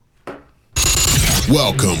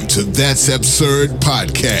Welcome to That's Absurd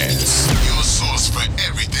Podcast, your source for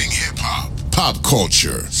everything hip-hop, pop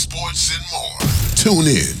culture, sports, and more. Tune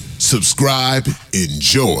in, subscribe,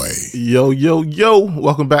 enjoy. Yo.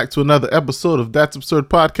 Welcome back to another episode of That's Absurd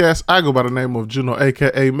Podcast. I go by the name of Juno,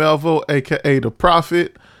 a.k.a. Melvo, a.k.a. The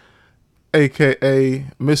Prophet, a.k.a.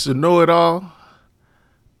 Mr. Know-It-All,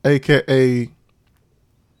 a.k.a.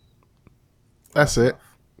 That's it.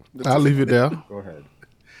 I'll leave it there. Go ahead.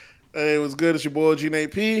 Hey, what's good? It's your boy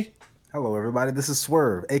G-Nate. Hello, everybody. This is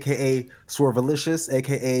Swerve, a.k.a. Swervelicious,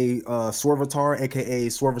 a.k.a. Swervatar, a.k.a.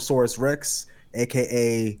 Swervosaurus Rex,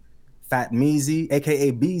 a.k.a. Fat Measy,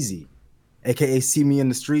 a.k.a. Beezy, a.k.a. See Me in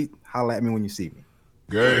the Street. Holla at me when you see me.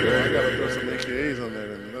 I gotta throw some AKAs on there.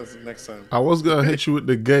 Then. That's the next time. I was going to hit you with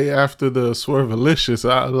the gay after the Swervelicious.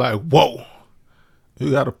 I was like, whoa.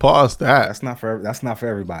 You got to pause that. That's not for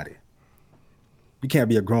everybody. You can't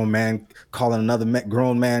be a grown man calling another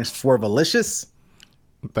grown man Swervelicious.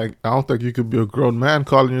 I don't think you could be a grown man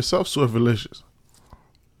calling yourself Swervelicious.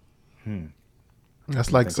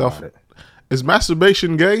 That's like self. Is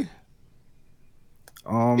masturbation gay?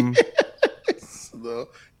 No,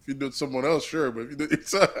 if you do it to someone else, sure, but if you do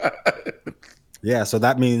it, Yeah, so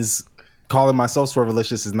that means calling myself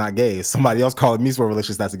Swervelicious is not gay. Somebody else calling me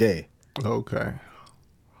Swervelicious, that's gay. Okay.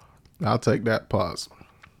 I'll take that pause.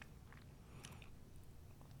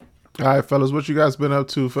 All right, fellas, what you guys been up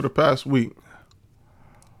to for the past week?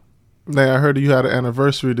 Nay, I heard you had an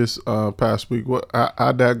anniversary this past week.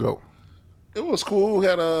 How'd that go? it was cool. We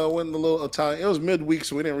had went in the little Italian. It was midweek,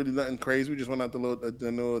 so we didn't really do nothing crazy. We just went out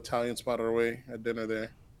the new Italian spot our way. Had dinner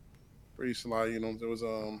there. Pretty sly, you know.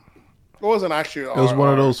 It wasn't actually. It was one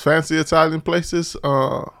of those fancy Italian places.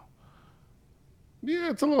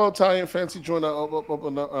 Yeah, it's a little Italian fancy joint up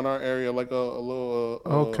in our area, like a little.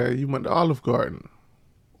 Okay, you went to Olive Garden.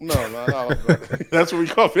 No, not Olive Garden. That's what we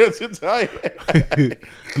call fancy Italian.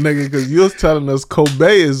 Nigga, because you was telling us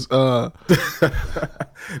Kobe is that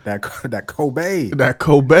Kobe. That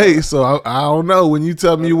Kobe. So I don't know. When you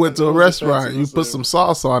tell me you went to a restaurant, you put some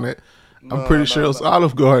sauce on it. I'm pretty sure it was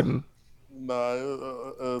Olive Garden.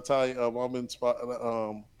 Italian. I'm in spot.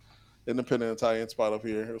 Independent Italian spot up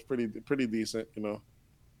here. It was pretty decent, you know.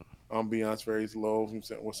 Ambiance very low.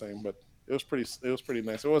 We're saying, but it was pretty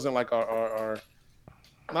nice. It wasn't like our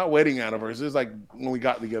not wedding anniversary. It's like when we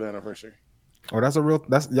got together anniversary. Oh, y'all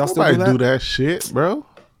Nobody still do that shit, bro.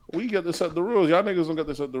 We get to set the rules. Y'all niggas don't get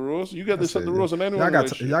to set the rules. You get to set the rules in any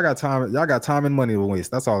relationship. Y'all got time and money to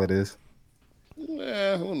waste. That's all it is.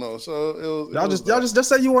 Yeah, who knows? So y'all just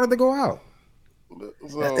say you wanted to go out.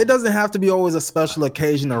 So, it doesn't have to be always a special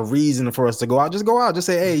occasion or reason for us to go out. Just go out. Just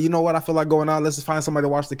say, hey, you know what? I feel like going out. Let's just find somebody to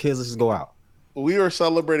watch the kids. Let's just go out. We were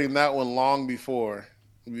celebrating that one long before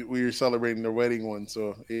we were celebrating the wedding one.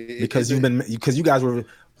 So because you guys were.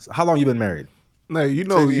 How long you been married? No, you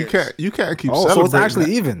know you can't keep celebrating. So it's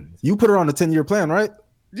actually even. You put her on the 10-year plan, right?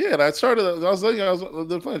 Yeah, I was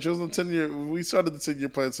the plan. She was on the 10-year. We started the 10-year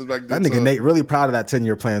plan since back then. That nigga Nate really proud of that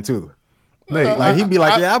 10-year plan too. Nate, like he'd be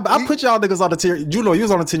like, I put y'all niggas on the 10-year. Juno, you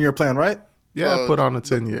was on the 10-year plan, right? Yeah, I put on the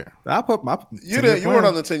 10-year. I put my. You weren't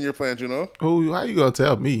on the 10-year plan, Juno. Oh, how you gonna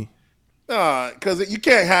tell me? Because you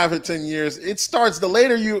can't have it 10 years. It starts the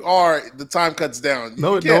later you are, the time cuts down.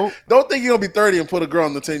 No, it don't. Don't think you're gonna be 30 and put a girl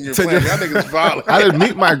on the 10-year plan. Y'all niggas violent. I didn't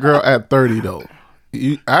meet my girl at 30 though.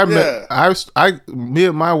 Me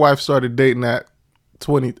and my wife started dating at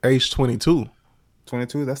age 22.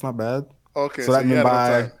 22, that's not bad. Okay, so that means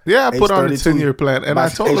by I put on the 10-year plan, and I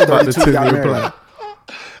told her about the 10-year plan.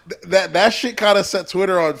 That shit kind of set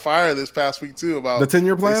Twitter on fire this past week too about the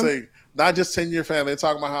 10-year plan. Say, not just 10-year plan. They're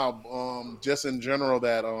talking about how just in general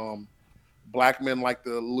that black men like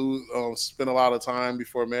to spend a lot of time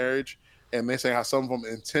before marriage, and they say how some of them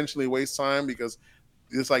intentionally waste time because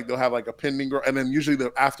it's like they'll have like a pending girl, and then usually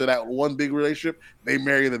after that one big relationship, they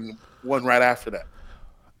marry the one right after that.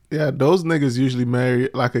 Yeah, those niggas usually marry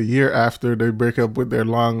like a year after they break up with their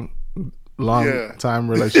long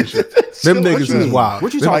time relationship. Them niggas is wild.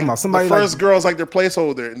 What you talking about? Somebody the first girl's like their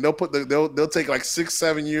placeholder, and they'll take like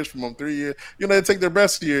 6-7 years from them, 3 years. You know, they take their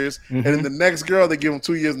best years, and then the next girl they give them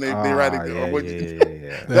 2 years, and they write it.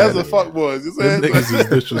 Yeah. That's the fuck boys. Them niggas is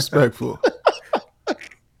disrespectful.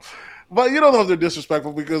 But you don't know if they're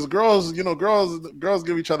disrespectful because girls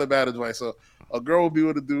give each other bad advice. So a girl will be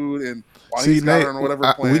with a dude, and while he's got her on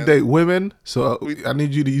whatever plan. We date women, so I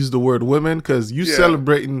need you to use the word women because you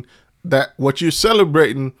celebrating that. What you're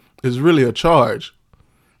celebrating is really a charge.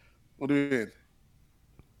 What do you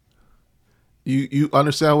mean? You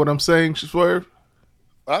understand what I'm saying, Swerve?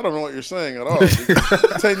 I don't know what you're saying at all.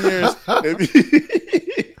 10 years.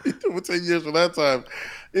 For 10 years from that time.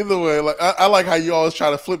 Either way, like I like how you always try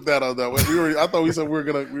to flip that on that one. I thought we said we were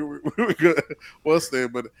gonna what's there,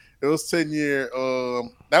 but it was 10-year.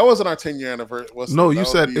 That wasn't our 10-year anniversary. No, you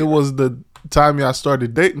said it was the time y'all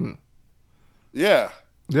started dating. Yeah.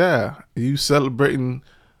 Yeah, you celebrating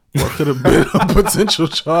what could have been a potential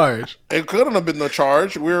charge. It couldn't have been no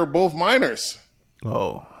charge. We were both minors.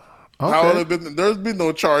 Oh, how would have been? There's been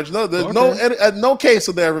no charge. No, there's no. At no case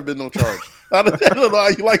have there ever been no charge. I don't know how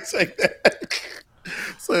you like saying that.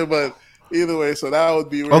 So, but either way, so that would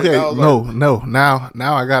be weird. Okay. No. Now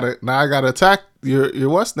I gotta attack your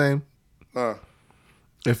what's name.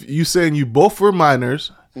 If you saying you both were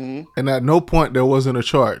minors, and at no point there wasn't a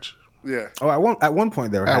charge. Yeah. Oh, at one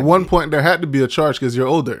point there. At one point there had to be a charge because you're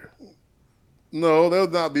older. No, there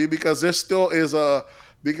would not be because there still is a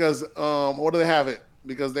what do they have it?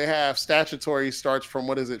 Because they have statutory starts from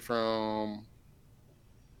what is it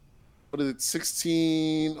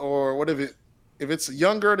 16 or what if it's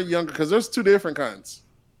younger to younger because there's two different kinds.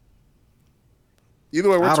 Either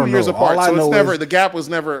way, we're 2 years apart, so it's never the gap was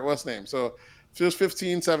never what's name. So if it was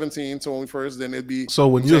 15, 17, so when we first then it'd be. So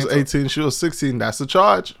when you was 18, she was 16. That's a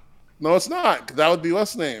charge. No, it's not. That would be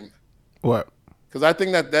what's name. What? Because I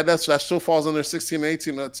think that still falls under 16 and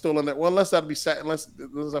 18. That's still in there. Well, unless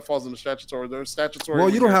that falls under statutory. There's statutory. Well,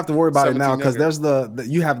 you don't have to worry about it now because there's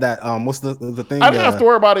you have that. What's the thing? I didn't have to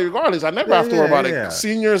worry about it regardless. I never have to worry about it.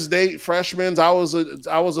 Seniors date freshmen. I was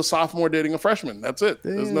a sophomore dating a freshman. That's it.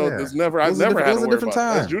 I've never had to worry about it.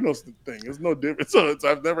 That's Juno's thing. It's no different. So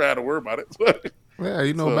I've never had to worry about it.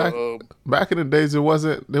 Yeah, back in the days, it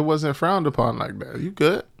wasn't frowned upon like that. You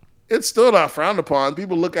good? It's still not frowned upon.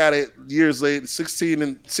 People look at it years later. 16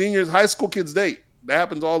 and seniors, high school kids date. That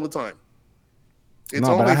happens all the time. It's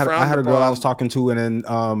only frowned upon. I had a girl I was talking to, and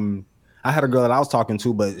then I had a girl that I was talking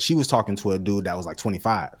to, but she was talking to a dude that was like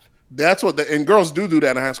 25. That's what and girls do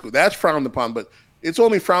that in high school. That's frowned upon, but it's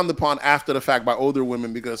only frowned upon after the fact by older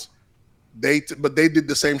women because they did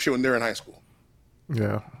the same shit when they're in high school.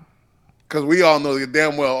 Yeah. Because we all know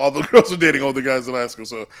damn well all the girls are dating older guys in high school.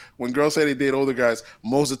 So when girls say they date older guys,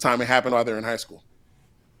 most of the time it happened while they're in high school.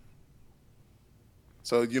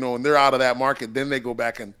 So, when they're out of that market, then they go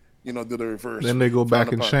back and, do the reverse. Then they go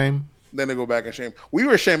back in shame. Then they go back in shame. We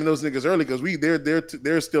were shaming those niggas early because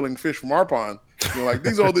they're stealing fish from our pond. Like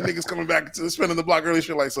these older niggas coming back to spinning the block early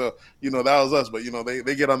shit. Like, so, that was us. But,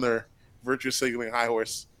 they get on their virtue signaling high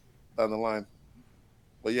horse down the line.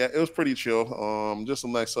 But yeah, it was pretty chill. Just a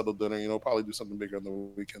nice subtle dinner. Probably do something bigger on the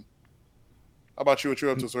weekend. How about you? What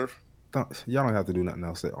you up to, Surf? Y'all don't have to do nothing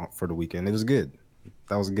else for the weekend. It was good.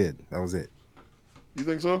 That was good. That was it. You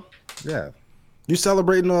think so? Yeah. You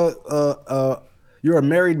celebrating you're a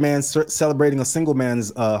married man celebrating a single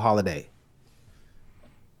man's holiday.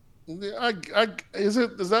 Yeah, is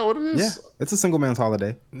that what it is? Yeah, it's a single man's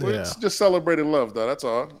holiday. Well, it's just celebrating love, though. That's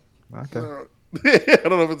all. Okay. I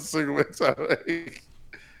don't know if it's a single man's holiday.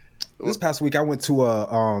 This past week, I went to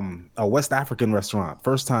a West African restaurant.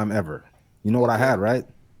 First time ever. You know what I had, right?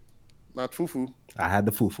 Not fufu. I had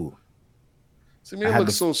the fufu. See, it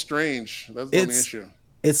looks so strange. That's the only issue.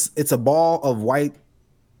 It's a ball of white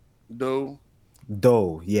dough.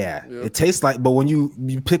 Yeah. Yep. It tastes like, but when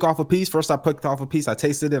you pick off a piece, first I picked off a piece, I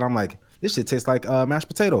tasted it, I'm like, this shit tastes like mashed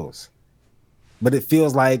potatoes. But it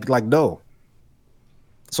feels like dough.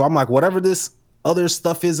 So I'm like, whatever this other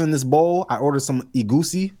stuff is in this bowl, I ordered some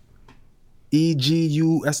egusi.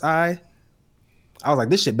 EGUSI. I was like,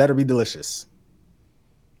 this shit better be delicious.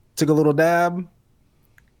 Took a little dab.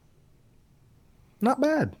 Not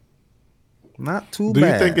bad. Not too bad. Do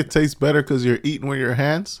you think it tastes better because you're eating with your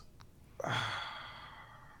hands?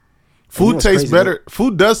 Food tastes better.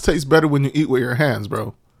 Food does taste better when you eat with your hands,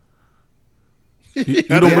 bro. You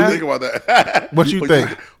don't think about that. What you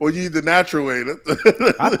think? Well, you eat the natural way.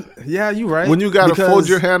 Yeah, you right. When you gotta fold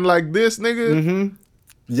your hand like this, nigga. Mm-hmm.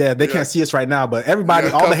 Yeah, they can't see us right now, but everybody,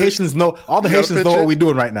 all the Haitians know. All the Haitians know what we're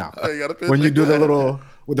doing right now. When you do the little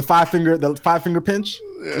with the five finger pinch.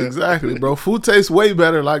 Yeah. Exactly, bro. Food tastes way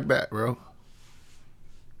better like that, bro.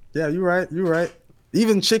 Yeah, you're right.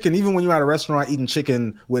 Even chicken, even when you're at a restaurant eating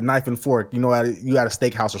chicken with knife and fork, you at a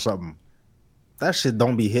steakhouse or something. That shit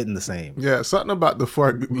don't be hitting the same. Yeah, something about the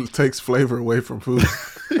fork takes flavor away from food.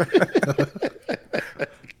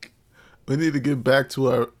 We need to get back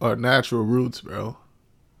to our natural roots, bro.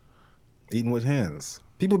 Eating with hands.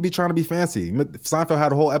 People be trying to be fancy. Seinfeld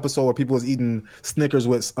had a whole episode where people was eating Snickers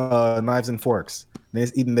with knives and forks. They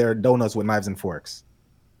was eating their donuts with knives and forks.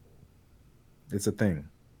 It's a thing.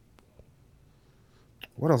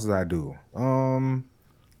 What else did I do?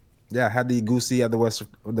 Yeah, I had the goosey at the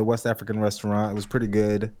West African restaurant. It was pretty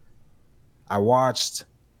good. I watched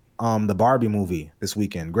the Barbie movie this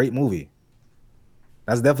weekend. Great movie.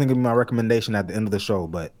 That's definitely gonna be my recommendation at the end of the show.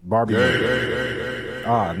 But Barbie movie.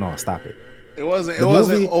 Ah, no, stop it. It wasn't. The It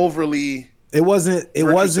wasn't movie- overly. It wasn't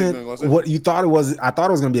signaling, was it? what you thought it was. I thought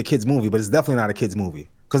it was gonna be a kid's movie, but it's definitely not a kid's movie.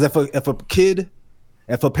 Because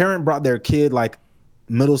if a parent brought their kid like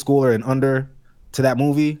middle schooler and under to that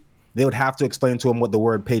movie, they would have to explain to them what the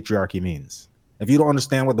word patriarchy means. If you don't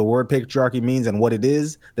understand what the word patriarchy means and what it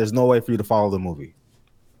is, there's no way for you to follow the movie.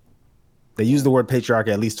 They use the word patriarchy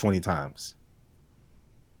at least 20 times.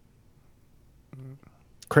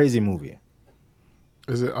 Crazy movie.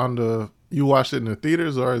 Is it on the? You watched it in the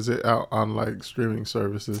theaters or is it out on like streaming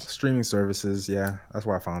services? Streaming services, yeah, that's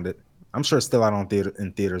where I found it. I'm sure it's still out on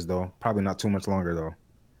in theaters though. Probably not too much longer though.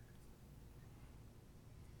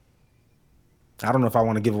 I don't know if I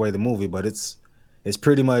want to give away the movie, but it's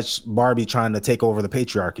pretty much Barbie trying to take over the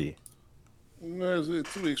patriarchy.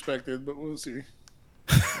 It's to be expected, but we'll see.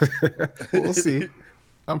 We'll see.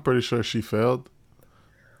 I'm pretty sure she failed.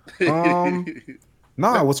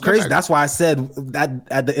 No, what's crazy? That's why I said that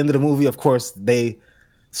at the end of the movie, of course,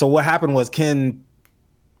 so what happened was Ken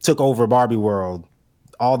took over Barbie World.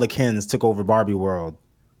 All the Kens took over Barbie World,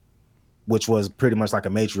 which was pretty much like a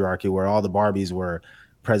matriarchy where all the Barbies were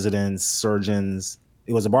presidents, surgeons.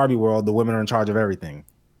 It was a Barbie world. The women are in charge of everything.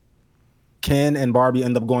 Ken and Barbie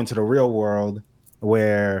end up going to the real world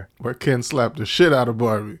where Ken slapped the shit out of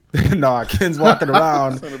Barbie. no, Ken's walking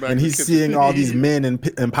around and he's seeing all these men in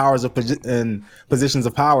positions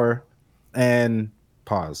of power. And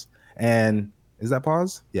pause. And is that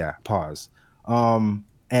pause? Yeah, pause.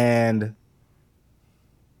 And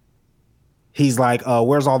he's like,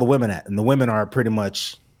 where's all the women at? And the women are pretty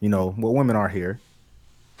much, what women are here.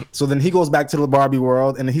 So then he goes back to the Barbie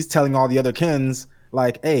world and he's telling all the other Kens,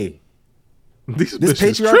 like, hey, this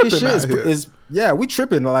patriarchy shit we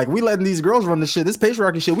tripping. Like, we letting these girls run this shit. This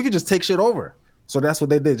patriarchy shit, we could just take shit over. So that's what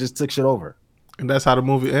they did, just took shit over. And that's how the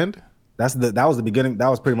movie ended? That was the beginning. That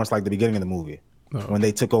was pretty much like the beginning of the movie when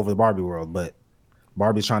they took over the Barbie world. But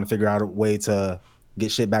Barbie's trying to figure out a way to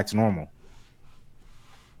get shit back to normal.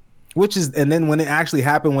 And then when it actually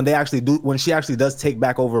happened, when she actually does take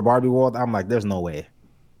back over Barbie world, I'm like, there's no way.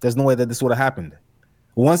 There's no way that this would have happened.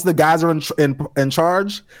 Once the guys are in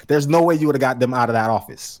charge, there's no way you would have got them out of that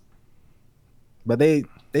office. But they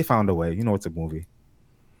found a way. It's a movie.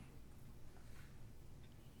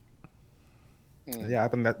 Yeah, I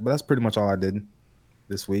think but that's pretty much all I did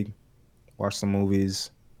this week. Watched some movies,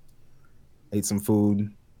 ate some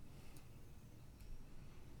food.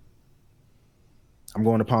 I'm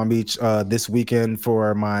going to Palm Beach this weekend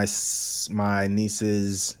for my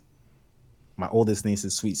oldest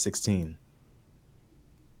niece's sweet 16.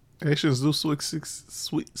 Haitians do sweet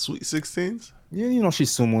 16s? Yeah,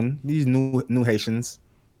 she's Sumun. These new Haitians.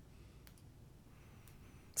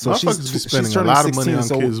 So she's be spending a lot of money on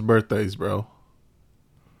kids' birthdays, bro.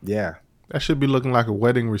 Yeah. That should be looking like a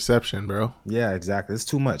wedding reception, bro. Yeah, exactly. It's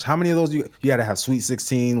too much. How many of those you got to have sweet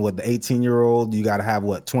 16 with the 18-year-old? You got to have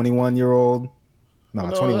 21-year-old? No,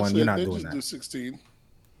 21. You're not doing that. Do 16.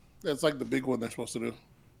 That's like the big one they're supposed to do.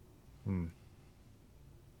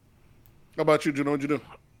 How about you, Juno? What'd you do?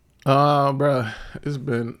 Bro, I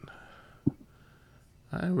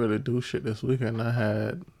didn't really do shit this weekend.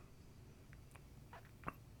 I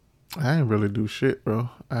didn't really do shit, bro.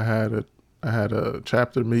 I had a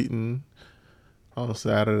chapter meeting on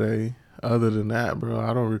Saturday. Other than that, bro,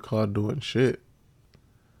 I don't recall doing shit.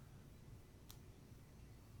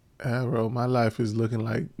 Yeah, bro, my life is looking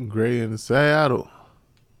like gray in Seattle.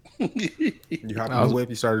 You hopped on the whip,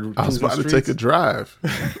 you started. I was about to take a drive.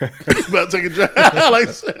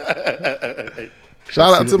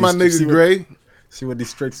 Shout out to my nigga Gray. See what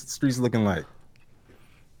these streets looking like.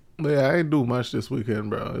 But yeah, I ain't do much this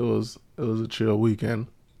weekend, bro. It was a chill weekend.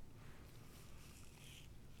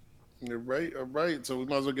 You're right. All right. So we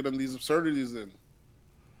might as well get on these absurdities then.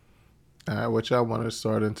 All right, what y'all want to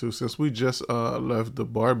start into? Since we just left the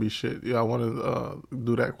Barbie shit, y'all want to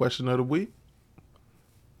do that question of the week?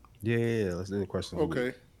 Yeah, let's do the question of the week.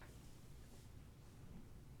 Okay.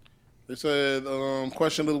 They said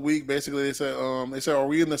question of the week. Basically, they said are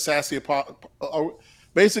we in the sassy apocalypse?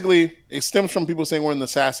 Basically, it stems from people saying we're in the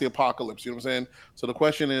sassy apocalypse. You know what I'm saying? So the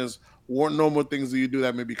question is, what normal things do you do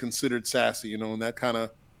that may be considered sassy? And that kind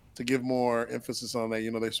of to give more emphasis on that.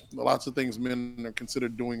 There's lots of things men are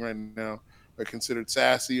considered doing right now are considered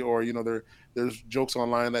sassy, or there's jokes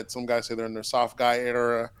online that some guys say they're in their soft guy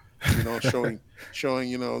era. Showing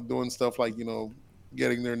doing stuff like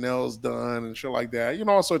getting their nails done and shit like that.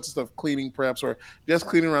 All sorts of stuff, cleaning preps or just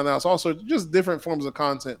cleaning around the house. Also, just different forms of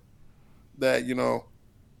content that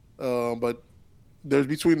but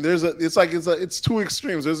It's two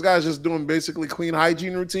extremes. There's guys just doing basically clean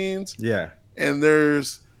hygiene routines. Yeah. And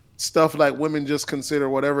there's stuff like women just consider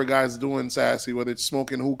whatever guy's doing sassy, whether it's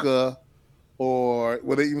smoking hookah or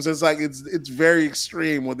whether it's very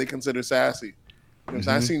extreme what they consider sassy. You know what I'm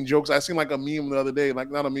saying? I seen jokes. I seen like a meme the other day,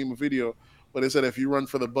 like not a meme, a video, but it said if you run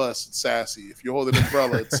for the bus, it's sassy. If you hold an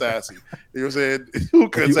umbrella, it's sassy. You know what I'm saying?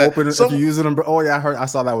 If you use an umbrella, oh yeah, I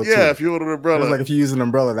saw that one too. Yeah, if you hold an umbrella, it's like if you use an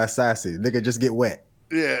umbrella, that's sassy. Nigga, just get wet.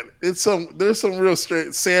 Yeah, there's some real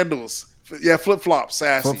straight sandals. Yeah, flip flops,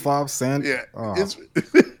 sassy. Flip flops, sand. Yeah, it's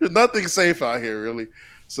nothing safe out here, really.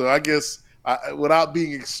 So I guess without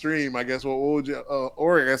being extreme, I guess what would you,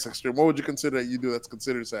 or I guess extreme, what would you consider that you do that's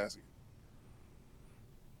considered sassy?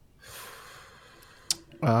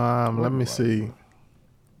 Let me see.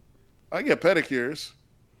 I get pedicures.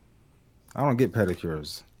 I don't get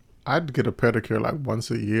pedicures. I'd get a pedicure like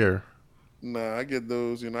once a year. Nah, I get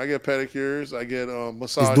those. I get pedicures. I get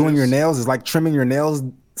massages. Is doing your nails, is like trimming your nails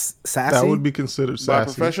sassy? That would be considered by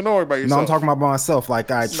sassy. Professional or by yourself? No, I'm talking about by myself.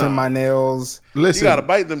 Like I trim my nails. Listen, you gotta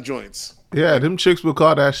bite them joints. Yeah, them chicks would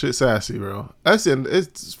call that shit sassy, bro.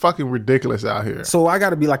 It's fucking ridiculous out here. So I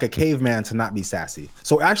gotta be like a caveman to not be sassy.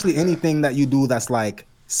 So actually anything that you do that's like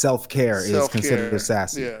self-care is considered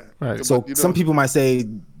sassy. Yeah. Right. So some people might say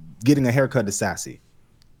getting a haircut is sassy.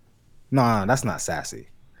 No, that's not sassy.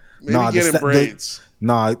 Maybe getting braids.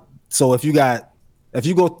 So if you go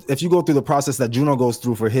through the process that Juno goes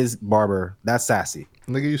through for his barber, that's sassy.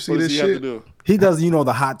 Nigga, you see what this does he shit? have to do? He does,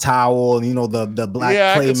 the hot towel and the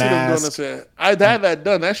black clay mask. I'd have that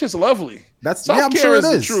done. That shit's lovely. I'm sure it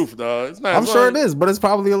is. The truth, dog. I'm sure it is, but it's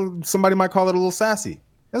probably somebody might call it a little sassy.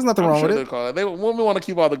 There's nothing wrong with it. Women want to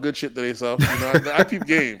keep all the good shit to themselves. I peep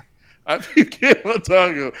game. I'm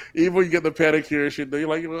telling you. Even when you get the pedicure shit, you're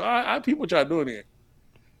like, I peep what y'all doing here.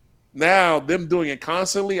 Now, them doing it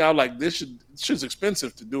constantly, I'm like, this shit's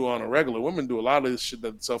expensive to do on a regular. Women do a lot of this shit,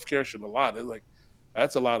 that self-care shit a lot. It's like,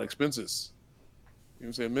 that's a lot of expenses. You know what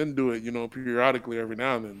I'm saying? Men do it, periodically every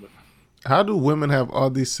now and then. But how do women have all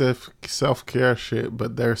these self-care shit,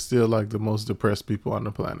 but they're still like the most depressed people on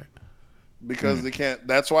the planet? Because they can't.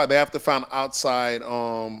 That's why they have to find outside.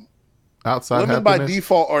 Outside women happiness? by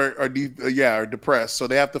default are depressed, so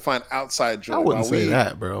they have to find outside joy. I wouldn't say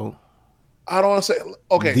that, bro. I don't want to say.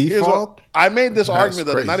 Okay, default? Here's what I made this argument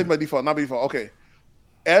that crazy. not even by default, not by default. Okay,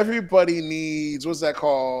 everybody needs what's that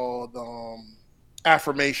called?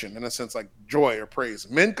 Affirmation, in a sense, like joy or praise.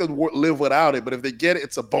 Men could live without it, but if they get it,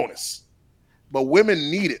 it's a bonus. But women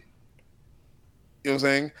need it. You know what I'm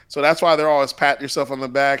saying? So that's why they're always pat yourself on the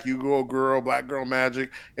back. You go girl, black girl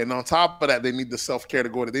magic. And on top of that, they need the self-care to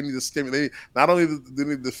go to. They need the stimulate. Not only do they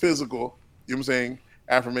need the physical, you know what I'm saying,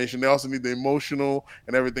 affirmation, they also need the emotional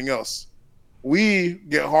and everything else. We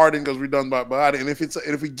get hardened because we're done by body. And if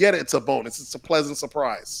we get it, it's a bonus. It's a pleasant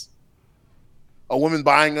surprise. A woman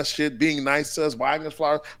buying us shit, being nice to us, buying us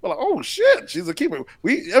flowers. We're like, oh shit, she's a keeper.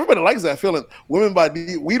 Everybody likes that feeling. Women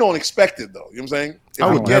we don't expect it though. You know what I'm saying?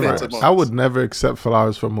 I would never accept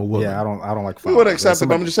flowers from a woman. Yeah, I don't like flowers. We would accept it,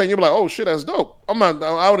 but I'm just saying, you're like, oh shit, that's dope.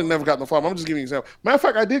 I would have never gotten the flower. I'm just giving you an example. Matter of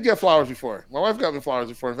fact, I did get flowers before. My wife got me flowers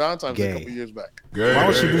before Valentine's Day a couple years back. Why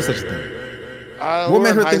would she do such a thing? What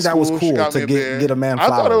made her think that was cool to get a man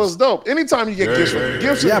flowers? I thought it was dope. Anytime you get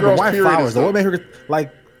gifts, yeah, but why flowers? What made her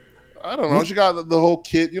like? I don't know. She got the whole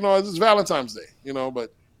kit. It's Valentine's Day.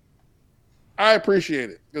 But I appreciate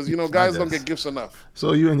it because guys don't get gifts enough.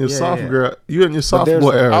 So you and your girl, you and your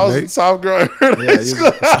sophomore era. I was in soft girl era.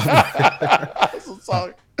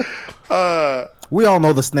 We all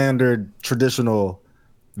know the standard traditional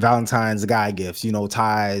Valentine's guy gifts.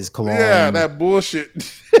 Ties, cologne. Yeah, that bullshit.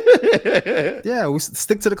 Yeah, we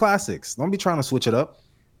stick to the classics. Don't be trying to switch it up.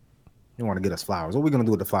 You want to get us flowers? What are we gonna do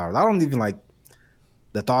with the flowers? I don't even like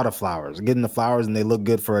the thought of flowers. Getting the flowers and they look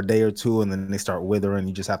good for a day or two and then they start withering.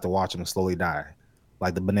 You just have to watch them slowly die.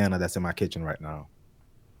 Like the banana that's in my kitchen right now.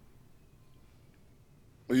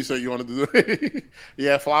 Well, you said you wanted to do it.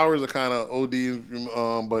 Yeah, flowers are kind of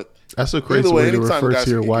OD, but that's a crazy way to refer to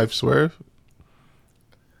your wife, Swerve.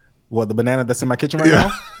 What, the banana that's in my kitchen right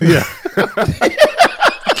now? Yeah.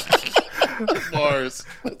 Bars.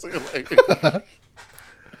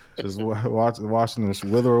 Just watching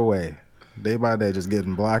them wither away. Day by day, just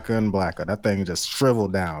getting blacker and blacker. That thing just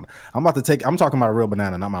shriveled down. I'm talking about a real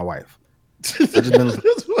banana, not my wife. You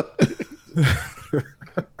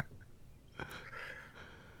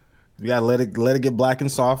gotta let it get black and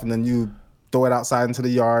soft, and then you throw it outside into the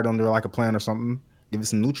yard under like a plant or something. Give it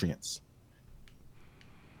some nutrients.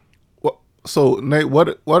 Well, so Nate,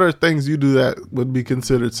 what are things you do that would be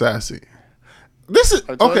considered sassy? This is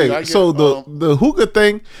okay. So the hookah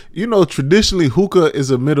thing, traditionally hookah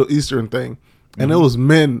is a Middle Eastern thing, and it was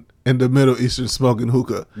men in the Middle Eastern smoking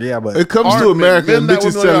hookah. Yeah, but it comes to Aren't America and men that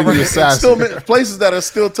bitches women telling are- you it's sassy. still places that are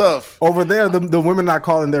still tough. over there, the women not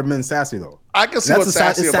calling their men sassy though. I can see That's what's it's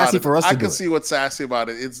sassy about sassy it. for us I to can do it. see what's sassy about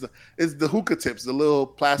it. It's the hookah tips, the little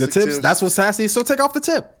The plastic tips, that's what's sassy. So take off the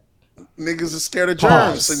tip. Niggas are scared of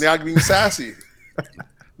Pause. germs, and y'all being sassy.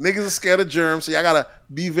 Niggas are scared of germs, so y'all gotta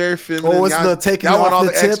be very feminine. Oh, it's Y'all- the taking y'all want off all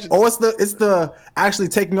the tip. extra- Oh, it's the actually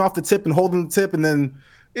taking off the tip and holding the tip and then.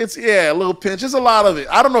 It's a little pinch. It's a lot of it.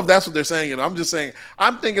 I don't know if that's what they're saying. I'm just saying.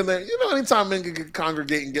 I'm thinking that anytime men can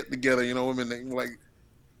congregate and get together, women they, like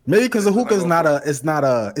Maybe because the hookah is go not for it's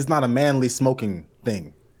not a manly smoking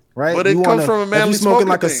thing, right? But it comes from a if manly you're smoking smoking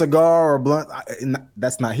like a thing. cigar or a blunt.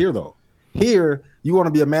 That's not here though. Here, you want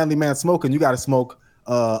to be a manly man smoking, you got to smoke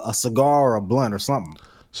a cigar or a blunt or something.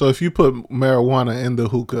 So if you put marijuana in the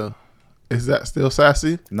hookah, is that still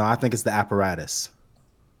sassy? No, I think it's the apparatus.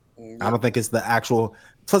 I don't think it's the actual.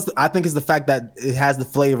 Plus, I think it's the fact that it has the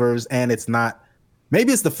flavors and it's not.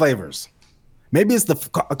 Maybe it's the flavors. Maybe it's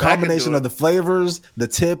a combination it. of the flavors, the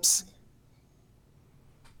tips,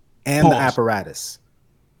 and the Pause. apparatus.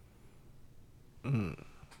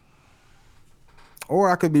 Or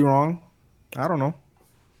I could be wrong. I don't know.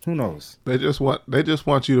 Who knows? They just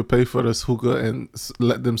want you to pay for this hookah and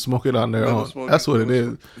let them smoke it on their Let them own. smoke That's it. what it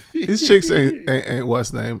is. These chicks ain't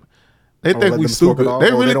what's name. They let think we them smoke it stupid. all? They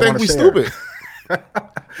Oh, really they don't think wanna we share. stupid. no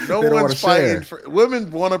They don't wanna one's fighting share. for. Women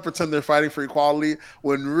want to pretend they're fighting for equality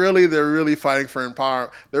when really they're really fighting for empowerment.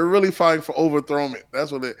 They're really fighting for overthrowing it.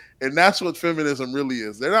 That's what that's what feminism really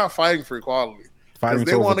is. They're not fighting for equality. 'Cause Fighting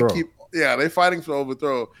they to want to overthrow. keep. Yeah, they're fighting for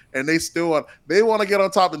overthrow, and they want to get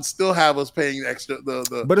on top and still have us paying extra.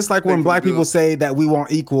 The But it's like thing when for black the people bills. say that we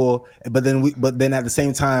want equal, but then at the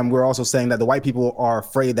same time we're also saying that the white people are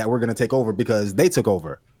afraid that we're going to take over because they took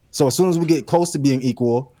over. So as soon as we get close to being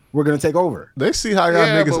equal, we're going to take over. They see how y'all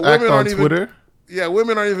Yeah, niggas but act women on aren't even- Twitter. Yeah,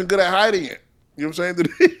 women aren't even good at hiding it. You know what I'm saying?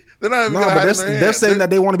 They're not even No, good at but hiding they're, their they're hands. saying that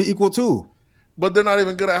they want to be equal too. But they're not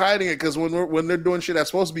even good at hiding it because when they're doing shit that's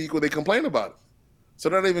supposed to be equal, they complain about it. So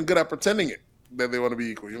they're not even good at pretending it that they want to be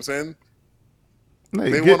equal. You know what I'm saying?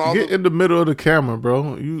 Hey, They get want all get the- in the middle of the camera,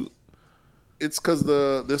 bro. It's because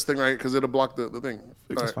this thing right because it'll block the thing.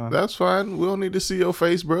 All right. That's fine. We don't need to see your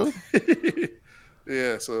face, bro.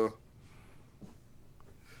 Yeah. So.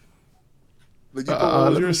 Did you put what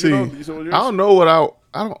was Let me yours, see. Gino? Did you say what was yours? I don't know what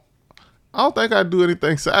I don't think I do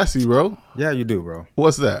anything sassy, bro. Yeah, you do, bro.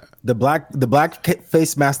 What's that? The black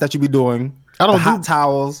face mask that you be doing. I don't the hot do-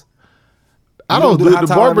 towels. I You don't do the it. hot The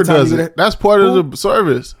towel barber every time does you it. get That's part of the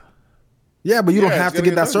service. Yeah, but you don't Yeah, have it's to gonna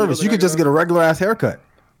get that get done. service. You You could gotta just get get a regular ass haircut.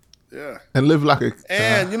 Yeah. And live like a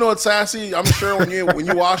And you know what's sassy? I'm sure when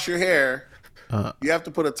you wash your hair, you have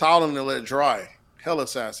to put a towel in there and let it dry. Hella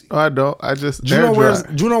sassy. I don't. I just air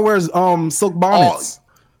Juno wears dry. silk bonnets.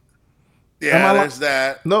 Yeah, Am I there's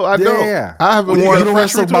that. No, I Yeah, don't. yeah. I haven't When you worn. get a don't wear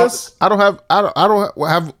fresh silk retwist,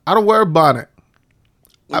 I don't wear a bonnet.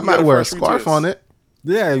 when I you might get wear a fresh scarf retwist, on it.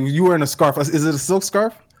 Yeah, you wearing a scarf. Is it a silk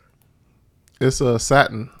scarf? It's a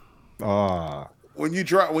satin. When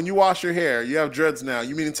you wash your hair, you have dreads now.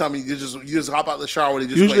 You mean to tell me you just hop out the shower? They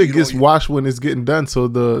just Usually wait, it gets washed when it's getting done, so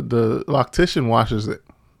the loctician washes it.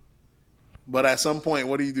 But at some point,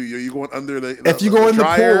 what do? You going under the If you go in the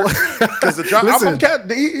dryer? pool- Because the dryer, Listen.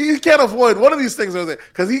 he can't avoid one of these things over there.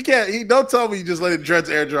 Because he can't. He don't tell me you just let it dreads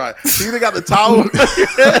air dry. You either got the towel or you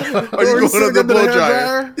Or you going sitting under the under the blow hair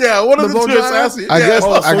dryer. dryer? Yeah, one of The the blow two is dryer? sassy. I Yeah. guess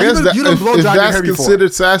Oh, so I you guess done- that you done blow if dried your that's hair before.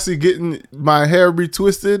 considered sassy, getting my hair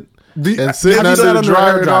retwisted and sitting have you under sat the under a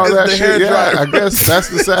dryer hair and all dryer? that It's the hair shit. Yeah, dryer. I guess that's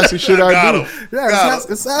the sassy shit I Got do. him. Yeah, Got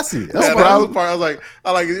him. it's sassy. Yeah, That's that what was the part.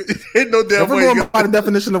 I like it. Ain't no damn If we're way. going by the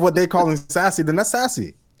definition of what they calling sassy, then that's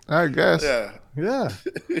sassy. I guess. Yeah. Yeah.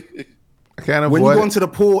 I can't avoid When you go it. into the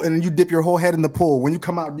pool and you dip your whole head in the pool, when you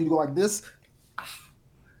come out, you go like this.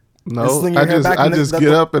 and No, sling your hair back I and just let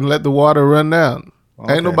get the- up and let the water run down.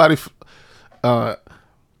 Okay. Ain't nobody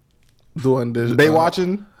doing this. They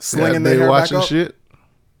watching, slinging they their hair watching back up. shit.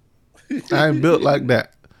 I ain't built like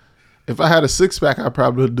that. If I had a six pack, I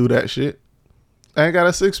probably would do that shit. I ain't got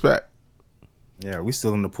a six pack. Yeah, we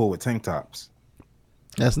still in the pool with tank tops.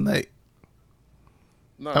 That's Nate.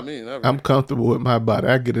 Not me. Never. I'm comfortable with my body.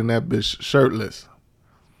 I get in that bitch shirtless.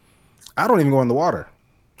 I don't even go in the water.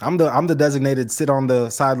 I'm the designated sit on the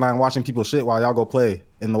sideline watching people shit while y'all go play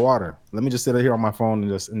in the water. Let me just sit here on my phone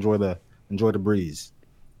and just enjoy the breeze.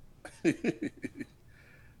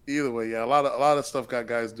 Either way, yeah, a lot of stuff got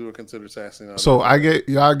guys do are considered sassy now. So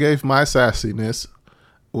y'all gave my sassiness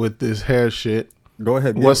with this hair shit. Go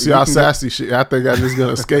ahead. What's You y'all can go- sassy shit? I think I'm just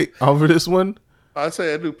gonna skate over this one. I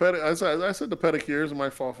say I do I said the pedicures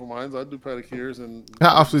might fall for mine. I do pedicures and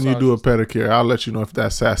How often you do a massages. pedicure? I'll let you know if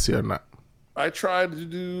that's sassy or not. I tried to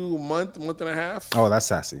do a month and a half. Oh, that's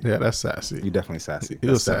sassy. Yeah, that's sassy. You definitely sassy.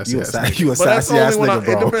 You a sassy ass nigga. You a But that's sassy ass only when nigga,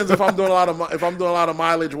 bro. it depends if I'm doing a lot of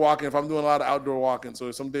mileage walking, if I'm doing a lot of outdoor walking.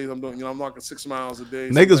 So some days I'm doing, I'm walking 6 miles a day.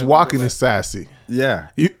 Niggas walking is sassy. Yeah.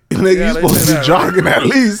 You Yeah, they supposed to say be that, jogging at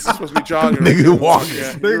least. You're supposed to be jogging. Nigga walking.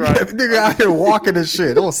 Yeah, you're right. Nigga out here walking and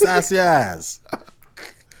shit. Oh, sassy ass.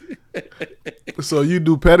 So you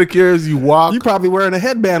do pedicures, you walk. You probably wearing a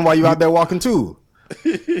headband while you out there walking too.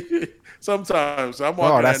 Sometimes I'm Oh,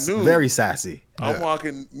 walking that's at noon. very sassy. I'm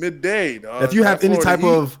walking midday. Dog. If you have any Florida type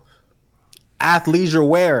of athleisure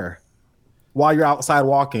wear while you're outside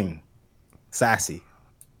walking, sassy.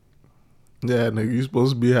 Yeah, nigga, you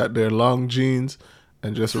supposed to be out there long jeans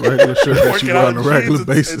and just a regular shirt that working you wear out on a in regular jeans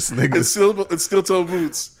basis, and nigga. and steel toe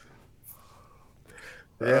boots.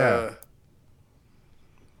 Yeah.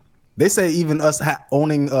 They say even us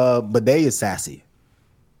owning a bidet is sassy.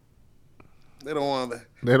 They don't want that.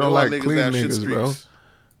 They don't like want clean that have shit niggas, bro. streaks.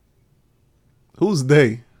 Who's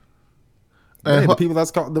they? Yeah, And the people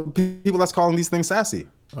that's calling these things sassy.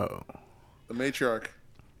 oh, The matriarch.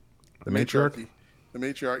 The matriarch? The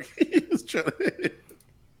matriarch. Is trying to-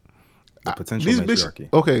 The potential these matriarchy.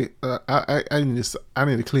 bitches. Okay, I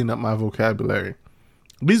need to clean up my vocabulary.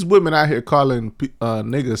 These women out here calling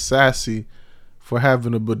niggas sassy for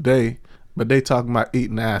having a bidet, but they talking about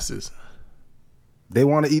eating asses. They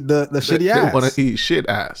want to eat the shitty They ass. want to eat shit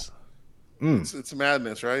ass. It's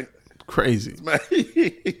madness, right? Crazy. It's mad-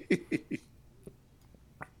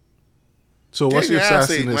 So what's Getting your your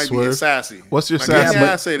ass ate sassiness, might be Swerve? sassy. What's your Like, getting sassy? your but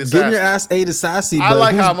ass ate is getting sassy. your ass ate is sassy. I but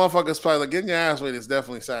like who's- how motherfuckers probably like getting your ass ate is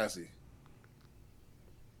definitely sassy.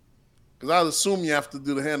 Because I would assume you have to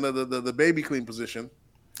do the baby clean position.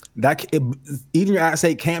 Eating your ass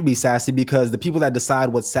ate can't be sassy because the people that decide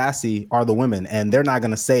what's sassy are the women, and they're not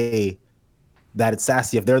gonna say that it's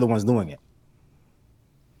sassy if they're the ones doing it.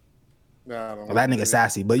 Nah, I don't Well, that know. nigga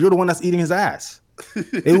sassy, but you're the one that's eating his ass.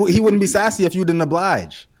 He wouldn't be sassy if you didn't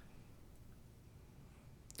oblige.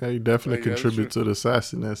 Yeah, you definitely Yeah, that's contribute to the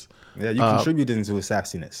sassiness. Yeah, you contributed into his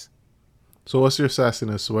sassiness. So what's your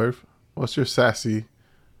sassiness, Swerve? What's your sassy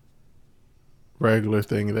regular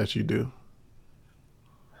thing that you do?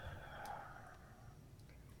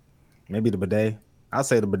 Maybe the bidet. I'll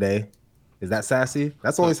say the bidet. Is that sassy?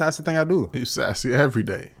 That's the only sassy thing I do. You sassy every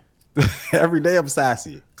day. Every day I'm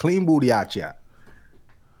sassy. Clean booty out ya.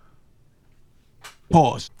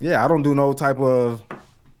 Pause. Yeah, I don't do no type of.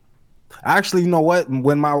 Actually, you know what?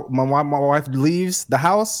 When my wife leaves the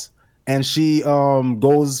house and she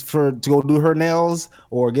goes to go do her nails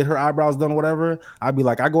or get her eyebrows done, or whatever, I'd be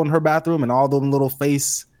like, I go in her bathroom and all them little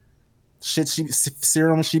face shit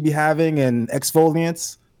serum she be having and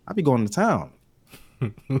exfoliants, I be going to town.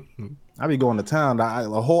 I be going to town. A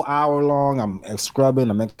whole hour long. I'm scrubbing.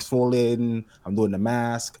 I'm exfoliating. I'm doing the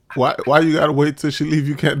mask. Why you gotta wait till she leave?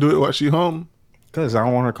 You can't do it while she home? Cause I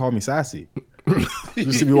don't want her to call me sassy.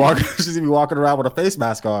 She should be walking. She should be walking around with a face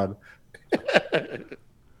mask on.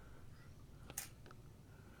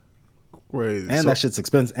 Crazy. And that shit's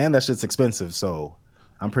expensive. So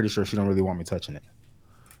I'm pretty sure she don't really want me touching it.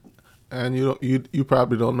 And you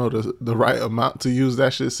probably don't know the right amount to use.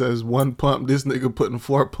 That shit says 1 pump. This nigga putting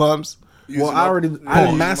 4 pumps. Well, I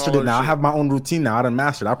done mastered it now. I have my own routine now. I done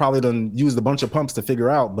mastered it. I probably done used a bunch of pumps to figure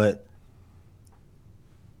out, but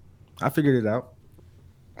I figured it out.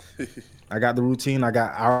 I got the routine. I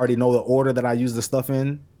already know the order that I use the stuff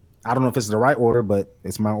in. I don't know if it's the right order, but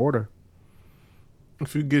it's my order.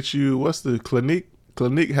 If you get what's the Clinique?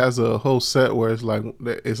 Clinique has a whole set where it's like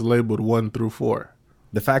it's labeled 1 through 4.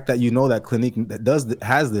 The fact that you know that Clinique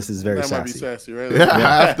has this is very That might be sassy. sassy, right?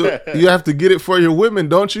 Yeah, you have to get it for your women,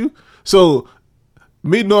 don't you? So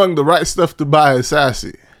me knowing the right stuff to buy is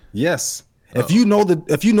sassy. Yes. If you know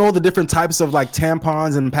the different types of like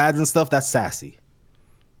tampons and pads and stuff, that's sassy.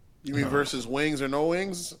 You mean versus wings or no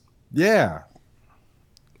wings? Yeah.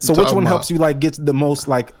 So Talking which one about- helps you like get the most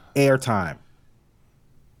like air time?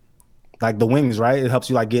 Like the wings, right? It helps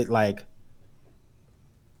you like get like.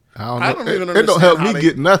 I don't don't even know. It don't help understand how me they-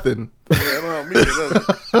 get nothing. Yeah, I don't know.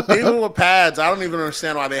 Me neither. Even with pads, I don't even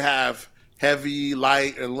understand why they have heavy,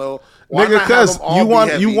 light, and low. Why Nigga, not have cause them all you be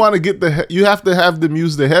want heavy? to get you have to have them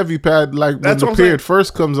use the heavy pad like when That's the what I'm period saying.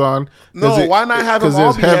 first comes on. No, why not have them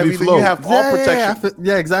all be heavy? Then you have all protection.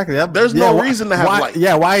 Yeah, exactly. There's no reason to have why, light.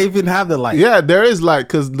 Yeah, why even have the light? Yeah, there is light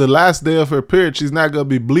because the last day of her period, she's not gonna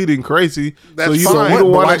be bleeding crazy. That's so you fine. don't, you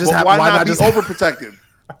don't But why want just to. have- why why not not be just- overprotected?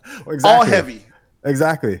 Exactly. All heavy,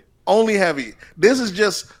 Exactly. only heavy. This is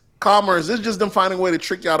just commerce. This is just them finding a way to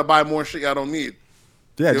trick y'all to buy more shit y'all don't need.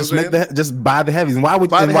 Yeah, You just know make what I'm just buy the heavies. And why would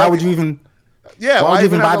Buy the you heavy- even? Yeah, Why would you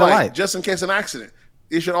even have buy the light? Just in case an accident.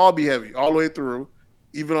 It should all be heavy, all the way through.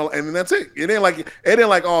 Even on, and that's it. It ain't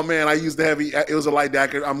like, oh man, I used the heavy. It was a light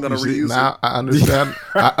jacket. I'm gonna reuse now it. I understand.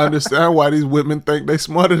 I understand why these women think they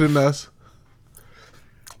smarter than us.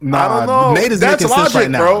 Nah, I don't know. Nate is That's making sense logic,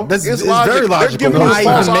 right now. bro. That's It's it's logic. very They're logical. giving you a Why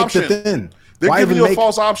false even make option. the thin? They're Why giving even you a make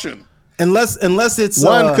false option. unless it's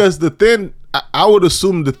One, because the thin, I would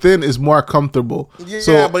assume the thin is more comfortable. Yeah,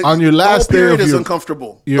 so but on your the last whole day period of is your,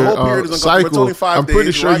 uncomfortable. your The whole period is uncomfortable. It's cycle, only 5 I'm pretty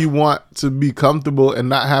days, sure right? you want to be comfortable and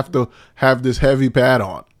not have to have this heavy pad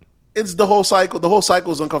on. It's the whole cycle. The whole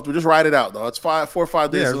cycle is uncomfortable. Just write it out, though. It's 4 or 5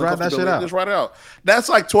 days. Yeah, of write that shit uncomfortability. out. Just write it out. That's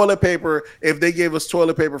like toilet paper. If they gave us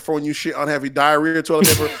toilet paper for when you shit on heavy diarrhea toilet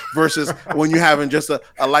paper versus when you having just a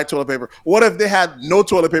light toilet paper. What if they had no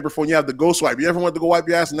toilet paper for when you have the ghost wipe? You ever went to go wipe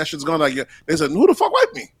your ass and that shit's gone? Like they said, who the fuck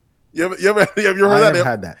wiped me? You ever heard I that? never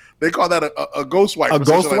had that. They call that a ghost wipe. A or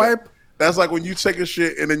something ghost like wipe? that. That's like when you take a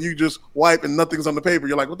shit and then you just wipe and nothing's on the paper.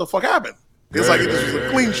 You're like, what the fuck happened? It's like it just was a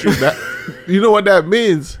clean shit. You know what that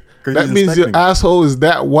means? 'Cause That he's means your inspecting. asshole is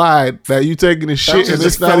that wide that you taking a shit and just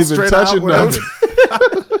it's not fell even straight out, touching whatever.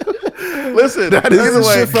 nothing. Listen, That is either the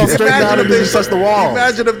way, shit fell straight down and just touched the walls.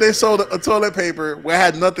 Imagine if they sold a toilet paper where it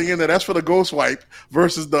had nothing in there. That's for the ghost wipe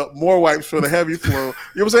versus the more wipes for the heavy flow.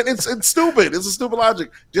 You know what I'm saying? It's stupid. It's a stupid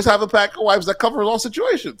logic. Just have a pack of wipes that covers all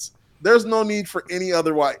situations. There's no need for any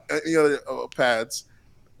other pads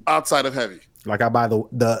outside of heavy. Like I buy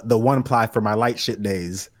the 1 ply for my light shit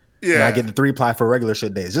days. And Yeah. I get the 3 ply for regular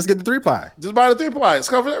shit days. Just get the 3 ply. Just buy the 3 ply. It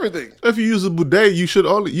covers everything. If you use a bidet, you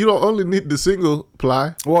don't only need the single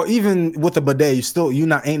ply. Well, even with the bidet,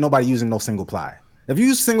 ain't nobody using no single ply. If you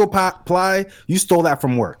use single ply, you stole that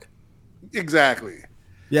from work. Exactly.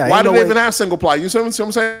 Yeah. Why ain't do no they way- even have single ply? You see what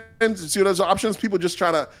I'm saying? See those options? People just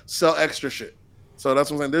try to sell extra shit. So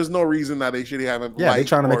that's what I'm saying. There's no reason that they should have Yeah, they light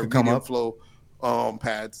trying to make or it come medium up. flow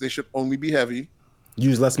pads. They should only be heavy.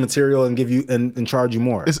 use less material and give you and charge you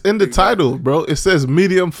more? It's in the title, bro. It says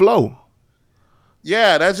medium flow.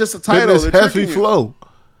 Yeah, that's just a Then title. there's They're heavy tricking you. flow.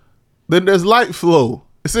 Then there's light flow.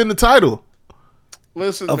 It's in the title.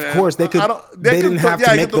 Listen, Of man, course, they could- I don't- they didn't have to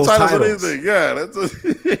yeah, make get the those titles on titles. anything. Yeah, that's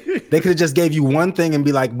They could have just gave you one thing and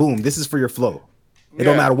be like, boom, this is for your flow. It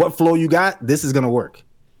don't Yeah. matter what flow you got, this is gonna work.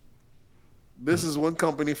 This is one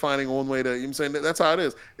company finding one way to. You know what I'm saying that's how it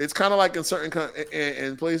is. It's kind of like in certain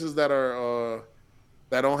in places that are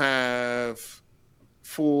that don't have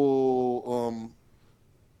full.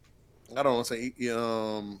 I don't want to say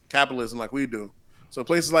capitalism like we do. So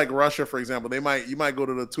places like Russia, for example, you might go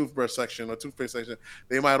to the toothbrush section or toothpaste section.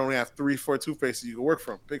 They might only have 3-4 toothpastes you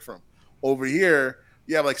can pick from. Over here,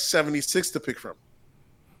 you have like 76 to pick from.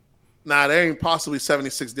 Now there ain't possibly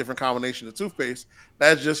 76 different combinations of toothpaste.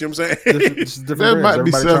 That's just, you know what I'm saying. Different There brands. might be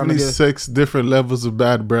Everybody trying to get- 76 different levels of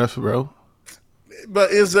bad breath, bro.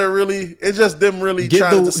 But is there really? It's just them really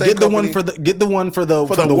trying to say Get the one for the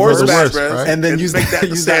worst bad worst, breath, right? and then use make that the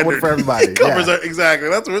use that one standard. for everybody. It covers Yeah. it. Exactly.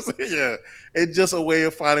 That's what we're saying. Yeah, it's just a way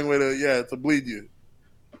of finding a way to bleed you.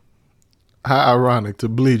 How ironic to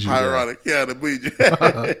bleed you. How bro. ironic. Yeah, to bleed you.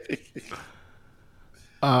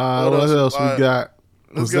 What else we got?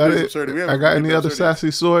 let's Was get that to this it? absurdity. We I haven't got get any to other absurdity.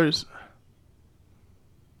 sassy stories?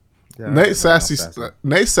 Yeah, Nate's sassy.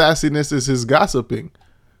 sassiness is his gossiping.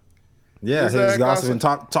 Yeah, Is his that gossiping,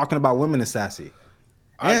 gossip? talking about women is sassy.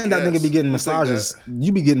 I And that guess. nigga be getting We'll take massages. that.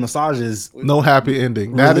 You be getting massages. No happy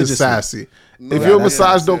ending. That is Religiously. sassy. No If happy your ending,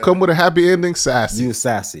 massage don't yeah. come with a happy ending, sassy. You a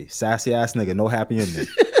sassy ass nigga. No happy ending.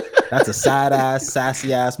 That's a side ass,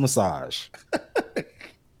 sassy ass massage.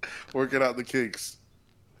 Working out the kinks.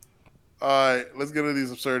 All right, let's get into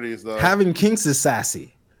these absurdities, though. Having kinks is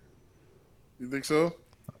sassy. You think so?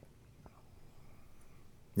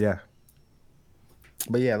 Yeah.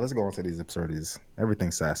 But yeah, let's go into these absurdities.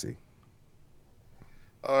 Everything's sassy.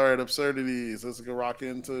 All right, absurdities. Let's go rock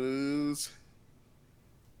into these.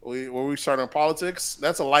 Were we starting on politics?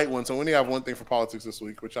 That's a light one. So we only have one thing for politics this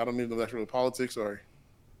week, which I don't even know if that's really politics or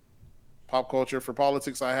pop culture. For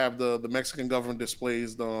politics, I have the Mexican government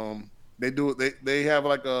displays. They have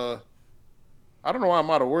like a. I don't know why I'm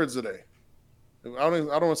out of words today. I don't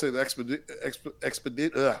want to say the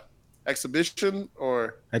exhibition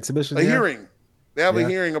or Exhibition. a yeah? hearing. They have Yeah. a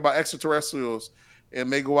hearing about extraterrestrials,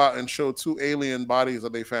 and they go out and show 2 alien bodies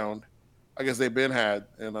that they found. I guess they've been had,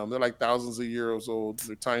 and they're like thousands of years old.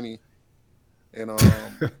 They're tiny, and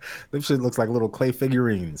Them shit looks like little clay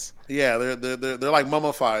figurines. yeah, they're like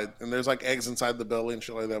mummified, and there's like eggs inside the belly and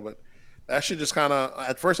shit like that. But that shit just kind of,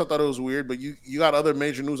 at first I thought it was weird, but you got other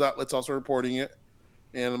major news outlets also reporting it,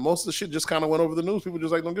 and most of the shit just kind of went over the news. People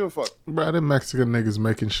just like don't give a fuck. Bro, them Mexican niggas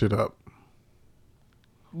making shit up.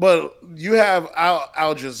 But you have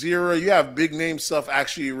Al Jazeera, you have big name stuff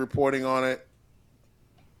actually reporting on it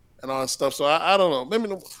and all that stuff. So I don't know. Maybe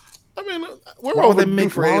I mean, we're Why would they overdue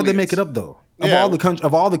make? for Why would they aliens. make it up though? Yeah.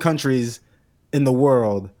 Of all the countries in the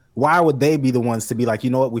world, why would they be the ones to be like, you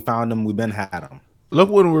know what, we found them, we've been had them? Look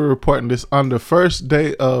when we're reporting this on the first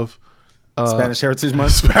day of Spanish Heritage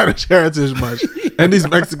Month. Spanish Heritage Month, and these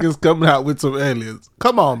Mexicans coming out with some aliens.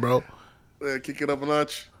 Come on, bro. Kick it up a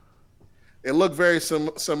notch. It looked very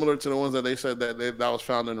similar to the ones that they said that was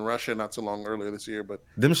found in Russia not too long earlier this year. But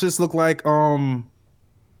Them shits look like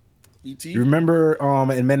ET. you remember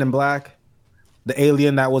in Men in Black, the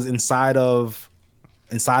alien that was inside of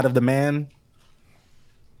the man.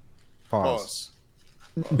 Pause.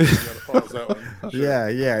 You gotta pause that one. Sure.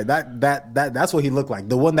 Yeah. That's what he looked like.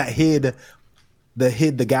 The one that hid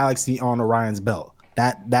the galaxy on Orion's belt.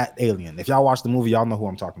 That alien. If y'all watch the movie, y'all know who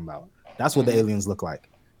I'm talking about. That's what the aliens look like.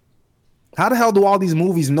 How the hell do all these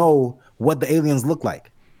movies know what the aliens look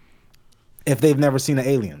like if they've never seen an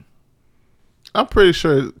alien? I'm pretty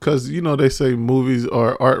sure because they say movies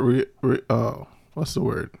are art. What's the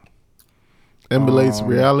word? Emulates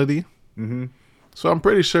reality. Mm-hmm. So I'm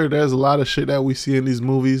pretty sure there's a lot of shit that we see in these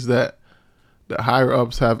movies that the higher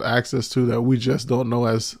ups have access to that we just don't know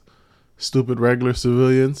as stupid regular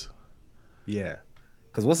civilians. Yeah,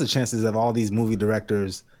 because what's the chances of all these movie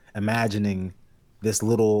directors imagining this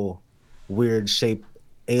little weird shaped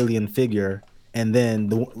alien figure, and then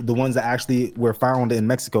the ones that actually were found in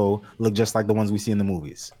Mexico look just like the ones we see in the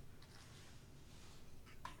movies?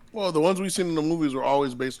 Well, the ones we've seen in the movies were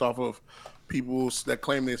always based off of people that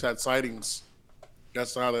claim they've had sightings.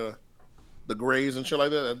 That's how the Greys and shit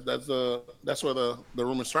like that. That's where the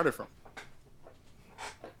rumor started from.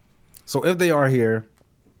 So if they are here,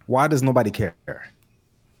 why does nobody care?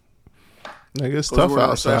 Like it's 'Cause tough we're in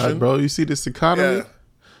a outside, recession. bro. You see this economy? Yeah,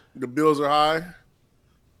 the bills are high.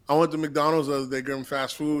 I went to McDonald's the other day, getting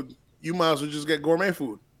fast food. You might as well just get gourmet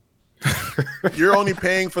food. You're only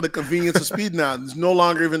paying for the convenience of speed now. It's no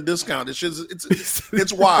longer even discount.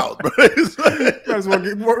 It's wild, bro. Might as well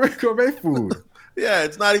get more gourmet food. Yeah,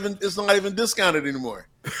 it's not even discounted anymore.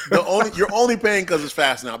 You're only paying because it's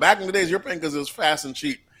fast now. Back in the days, you're paying because it was fast and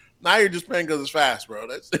cheap. Now you're just paying because it's fast, bro.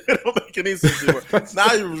 It don't make any sense anymore. Now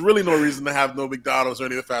there's really no reason to have no McDonald's or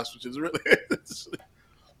any of the fast food.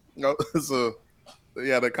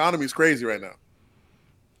 The economy's crazy right now.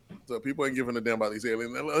 So people ain't giving a damn about these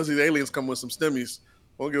aliens. Unless these aliens come with some stimmies,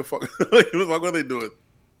 won't give a fuck. What are they doing?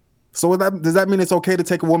 So does that mean it's okay to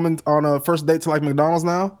take a woman on a first date to like McDonald's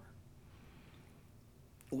now?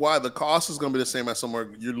 Why? The cost is going to be the same as somewhere.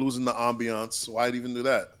 You're losing the ambiance. Why'd even do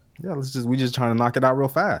that? Yeah, we just trying to knock it out real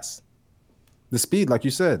fast. The speed, like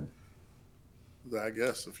you said. I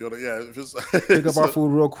guess if it's Pick up our food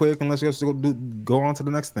real quick and let's just go on to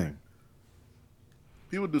the next thing.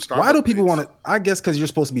 People do Starbucks. Why do people want to? I guess because you're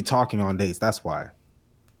supposed to be talking on dates. That's why.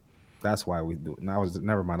 That's why we do it.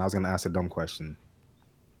 Never mind. I was going to ask a dumb question.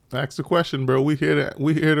 Ask the question, bro. We here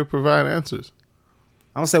to provide answers.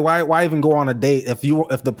 I'm gonna say why even go on a date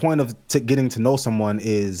if the point of getting to know someone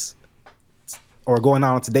is, or going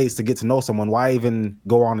out on dates to get to know someone, why even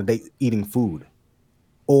go on a date eating food?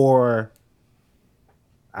 Or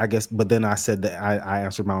I guess, but then I said that I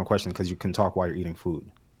answered my own question because you can talk while you're eating food.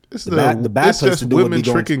 It's the bad place just to do it women would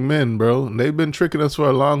be going tricking men, bro. They've been tricking us for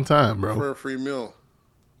a long time, bro. For a free meal.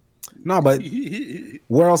 No, but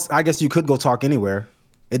where else? I guess you could go talk anywhere.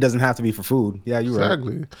 It doesn't have to be for food. Yeah, you're right.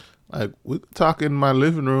 Exactly. Like we could talk in my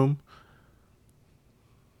living room.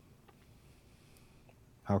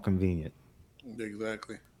 How convenient.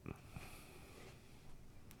 Exactly.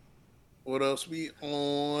 What else we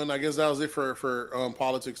on? I guess that was it for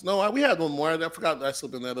politics. No, we had one more. I forgot I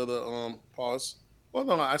slipped in that other pause. Well,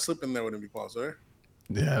 no, I slipped in there with be pause, right?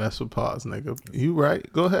 Yeah, that's what pause, nigga. You right.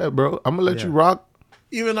 Go ahead, bro. I'm gonna let you rock.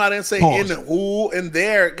 Even though I didn't say Pause. in who and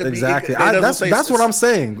there. Exactly. That's what I'm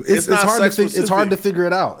saying. It's hard to figure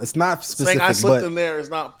it out. It's not specific. Saying I slipped in there is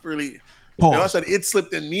not really. Pause. I said it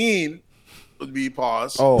slipped in mean would be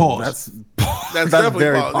pause. Oh, pause. That's definitely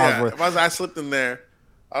very pause. pause. Yeah. If I slipped in there,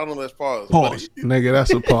 I don't know. That's pause. Pause, nigga.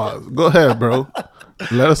 That's a pause. Go ahead, bro.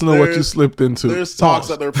 Let us know what you slipped into. There's talks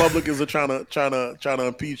that the Republicans are trying to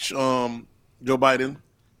impeach Joe Biden.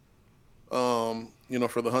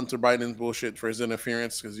 For the Hunter Biden bullshit for his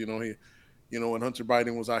interference, because when Hunter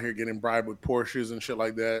Biden was out here getting bribed with Porsches and shit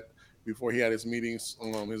like that before he had his meetings,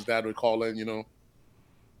 his dad would call in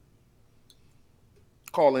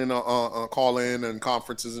and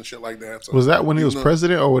conferences and shit like that. So, was that when he was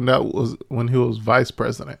president, or when he was vice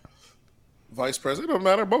president? Vice president, don't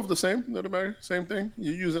matter. Both the same. Doesn't matter. Same thing.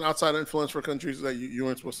 You're using outside influence for countries that you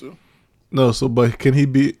weren't supposed to. No, but can he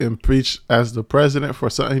be impeached as the president for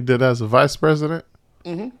something he did as a vice president?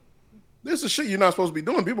 Mm-hmm. This is shit you're not supposed to be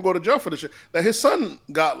doing. People go to jail for this shit. That his son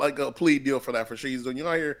got like a plea deal for that for shit he's doing. You're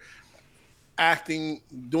not here acting,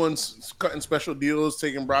 cutting special deals,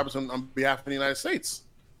 taking bribes on behalf of the United States,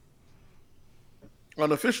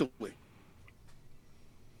 unofficially,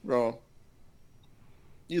 bro.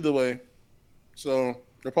 Either way, so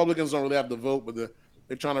Republicans don't really have to vote, but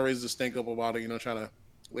they're trying to raise the stink up about it.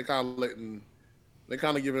 They kind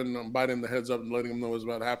of giving Biden the heads up and letting him know what's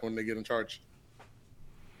about to happen when they get in charge.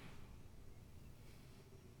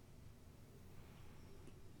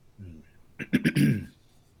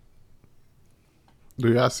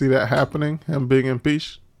 Do y'all see that happening? Him being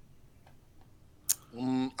impeached?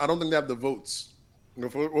 I don't think they have the votes.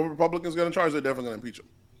 If Republicans get in charge, they're definitely going to impeach him.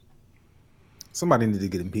 Somebody need to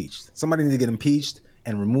get impeached. Somebody need to get impeached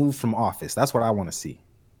and removed from office. That's what I want to see.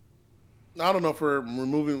 I don't know if we're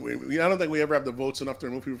removing. I don't think we ever have the votes enough to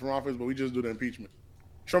remove people from office, but we just do the impeachment.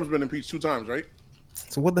 Trump's been impeached 2 times, right?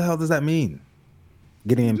 So what the hell does that mean?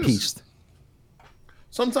 Getting impeached.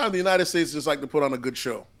 Sometimes the United States just like to put on a good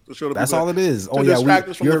show. To show the That's people all it is. To distract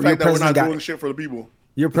us from the fact that we're not doing shit for the people.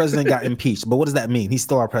 Your president got impeached, but what does that mean? He's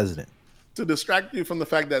still our president. To distract you from the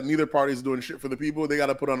fact that neither party is doing shit for the people, they got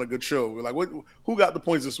to put on a good show. We're like, who got the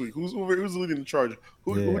points this week? Who's leading the charge?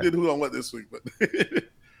 Who did who on what this week? But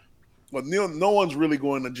but no one's really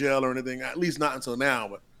going to jail or anything, at least not until now.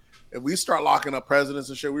 But if we start locking up presidents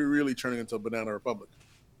and shit, we're really turning into a banana republic.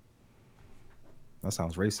 That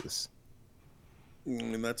sounds racist.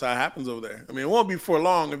 And that's how it happens over there. I mean, it won't be for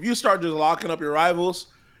long. If you start just locking up your rivals,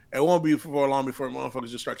 it won't be for long before motherfuckers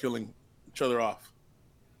just start killing each other off.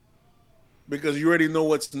 Because you already know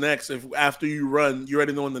what's next. If after you run, you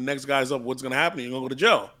already know when the next guy's up, what's going to happen. You're going to go to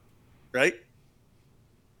jail, right?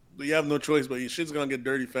 But you have no choice, but your shit's going to get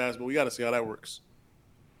dirty fast, but we got to see how that works.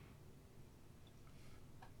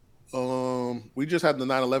 We just had the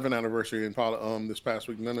 9/11 anniversary in this past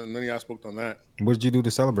week. None of y'all spoke on that. What did you do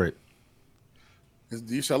to celebrate?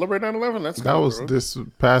 Do you celebrate 9/11? That was this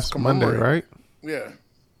past Monday, right? Yeah.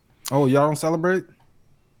 Oh, y'all don't celebrate?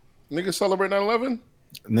 Niggas celebrate 9/11?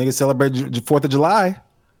 Niggas celebrate 4th of July.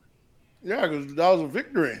 Yeah, because that was a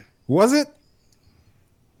victory. Was it?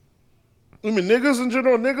 I mean, niggas in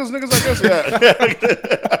general, niggas, I guess, yeah.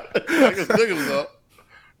 I guess niggas up.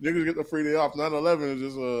 Niggas get the free day off. 9/11 is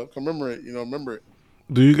just commemorate, remember it.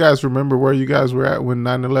 Do you guys remember where you guys were at when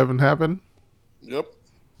 9/11 happened? Yep.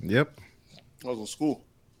 I was in school.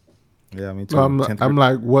 Yeah, me too. I'm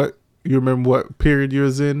like, what? You remember what period you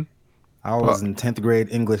was in? I was in 10th grade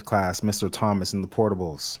English class, Mr. Thomas in the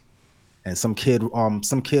portables. And some kid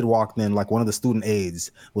walked in, like one of the student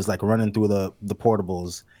aides was like running through the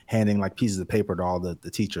portables, handing like pieces of paper to all the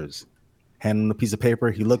teachers. Handing him a piece of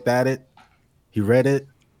paper. He looked at it, he read it,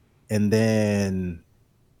 and then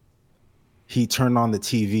he turned on the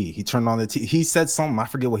TV. He said something, I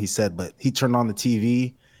forget what he said, but he turned on the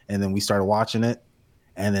TV and then we started watching it.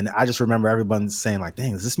 And then I just remember everyone saying like,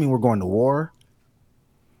 dang, does this mean we're going to war?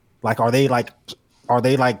 Like, are they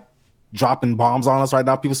dropping bombs on us right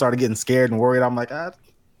now? People started getting scared and worried. I'm like, I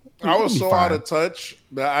was so out of touch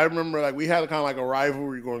that I remember like we had kind of like a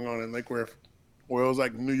rivalry going on in Lake Worth where it was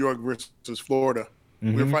like New York versus Florida.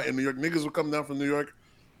 Mm-hmm. We were fighting New York. Niggas would come down from New York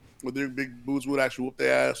with their big boots, would actually whoop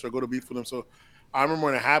their ass or go to beef for them. So I remember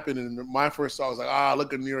when it happened, and my first thought was like,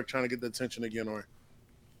 look at New York trying to get the attention again. Or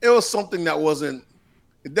it was something that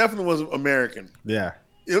it definitely wasn't American. Yeah.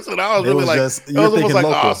 I was really like, it was almost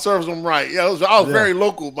like, serves them right. Yeah, I was very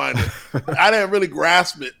local minded. I didn't really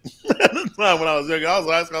grasp it at the time when I was young. I was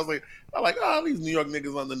like, these New York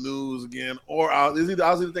niggas on the news again. Or I was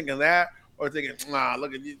either thinking that or thinking,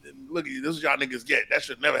 look at you, this is y'all niggas get. That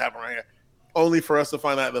should never happen right here. Only for us to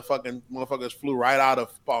find out the fucking motherfuckers flew right out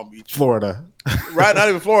of Palm Beach, Florida. Right, not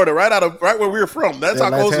even Florida, right where we were from. That's how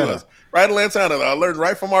close it was. Right in Lantana. I learned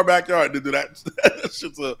right from our backyard to do that.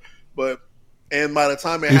 And by the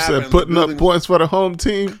time it happened, said putting up points for the home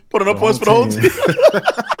team. Putting up points for the home team.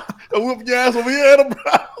 Whoop your ass over here.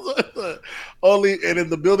 And then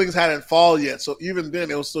the buildings hadn't fallen yet. So even then,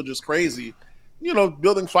 it was still just crazy.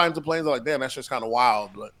 Buildings flying into planes are like, damn, that's just kind of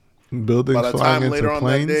wild. But buildings by the time later on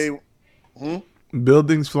that day,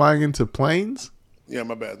 buildings flying into planes. Yeah,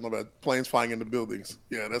 my bad. Planes flying into buildings.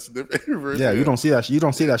 Yeah, that's a different. Yeah, you don't see that. You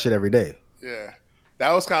don't see that shit every day. Yeah,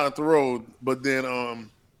 that was kind of thrilled. But then,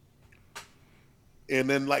 and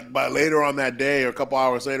then like by later on that day or a couple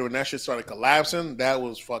hours later, when that shit started collapsing, that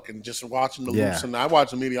was fucking just watching the loops. And I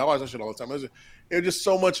watch the media. I watch that shit all the time. It was just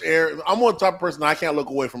so much air. I'm one type of person I can't look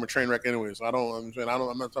away from a train wreck anyway. So I'm not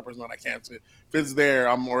the type of person that I can't see it. If it's there,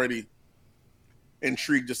 I'm already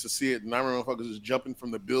intrigued just to see it. And I remember motherfuckers just jumping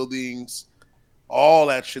from the buildings, all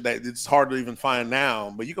that shit that it's hard to even find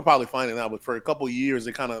now. But you can probably find it now. But for a couple of years,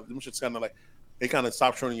 they kind of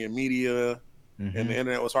stopped showing you in media. and the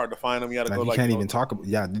internet was hard to find them. You had to Like go you like can't even talk about.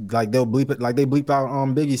 Yeah, like they'll bleep it. Like they bleeped out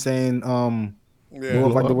Biggie saying yeah,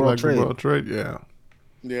 like the World Trade. The World Trade, yeah.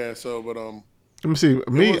 Yeah. So, but Let me see.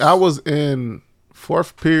 I was in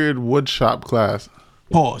 4th period woodshop class.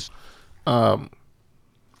 Pause. Niggas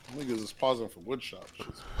is pausing for woodshop.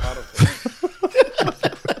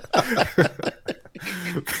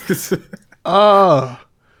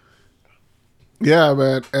 Yeah,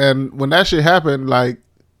 man. And when that shit happened, like,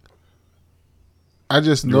 I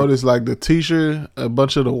just noticed, like, the teacher, a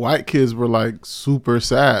bunch of the white kids were, like, super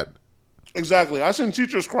sad. Exactly. I seen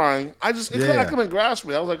teachers crying. I couldn't grasp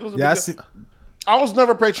it. I was like, I was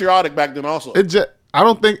never patriotic back then. Also, I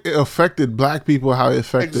don't think it affected black people how it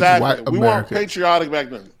affected white Americans. We weren't patriotic back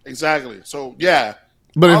then. Exactly. So yeah.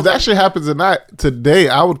 But if that shit happens today,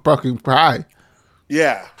 I would fucking cry.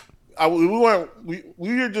 Yeah. We weren't. We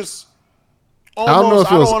were just. Almost, I don't know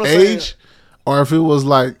if it was age or if it was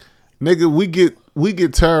like, nigga, we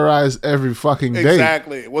get terrorized every fucking day.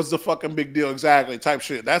 Exactly. What's the fucking big deal? Exactly. Type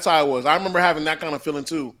shit. That's how I was. I remember having that kind of feeling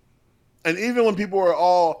too. And even when people were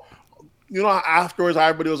all, afterwards,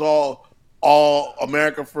 everybody was all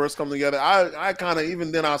America first come together. I kind of,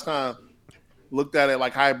 even then I was kind of looked at it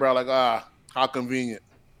like highbrow, like, how convenient.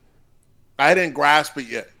 I didn't grasp it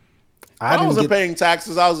yet. I wasn't paying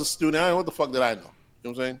taxes. I was a student. What the fuck did I know? You know what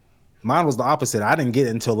I'm saying? Mine was the opposite. I didn't get it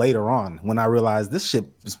until later on when I realized this shit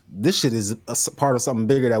is a part of something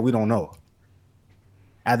bigger that we don't know.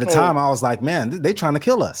 At the time, I was like, man, they trying to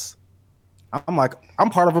kill us. I'm like, I'm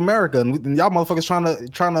part of America, and y'all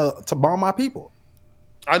motherfuckers trying to bomb my people.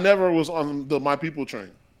 I never was on the My People train.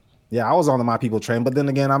 Yeah, I was on the My People train, but then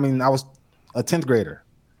again, I mean, I was a 10th grader.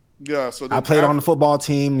 Yeah, so I played on the football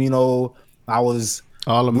team. I was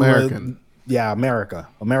All-American.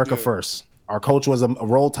 America first. Our coach was a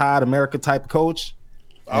Roll Tide America type coach,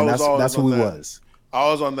 and that's who he was.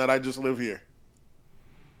 I was on that. I just live here,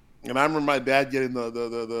 and I remember my dad getting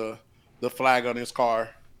the flag on his car.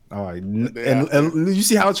 Oh, and you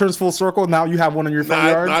see how it turns full circle? Now you have one in your front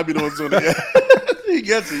yard. I'd be doing something. Yeah. He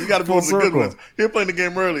gets it. You got to be one of the good ones. He was playing the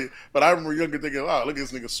game early, but I remember younger thinking, "Oh, look at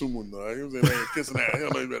this nigga sumoing though. He was in there kissing that. He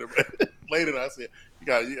don't know you better." Later, I said, "You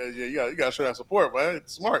got to show that support, man.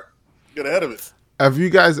 It's smart. Get ahead of it." Have you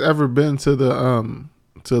guys ever been to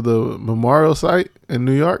the memorial site in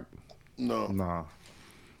New York? No.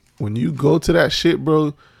 When you go to that shit,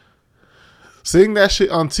 bro, seeing that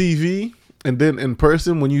shit on TV and then in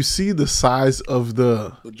person, when you see the size of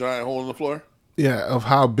the giant hole in the floor, of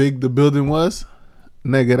how big the building was,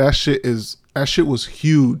 nigga, that shit was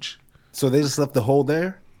huge. So they just left the hole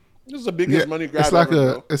there? This is the biggest money grab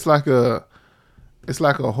It's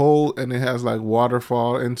like a hole, and it has like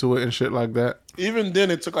waterfall into it and shit like that. Even then,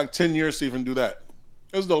 it took like 10 years to even do that.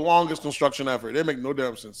 It was the longest construction effort. It make no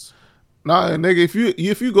damn sense. Nah, nigga,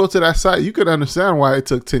 if you go to that site, you could understand why it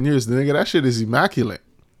took 10 years. Nigga, that shit is immaculate.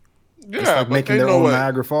 Yeah, it's like making their own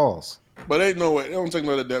Niagara Falls. But ain't no way. It don't take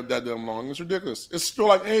that damn long. It's ridiculous. It's still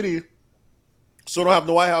like 80. So don't have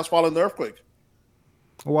the White House following the earthquake.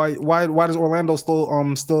 Why does Orlando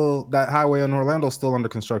still that highway in Orlando still under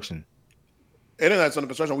construction? It ain't that's under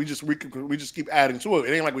construction. We just keep adding to it.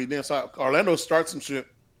 It ain't like we didn't start. Orlando starts some shit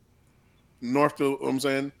north to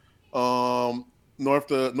north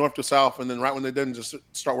to south, and then right when they're done, just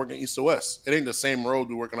start working east to west. It ain't the same road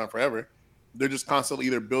we're working on forever. They're just constantly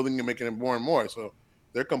either building and making it more and more. So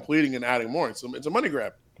they're completing and adding more. It's a money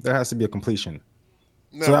grab. There has to be a completion.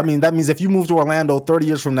 No. So I mean that means if you move to Orlando 30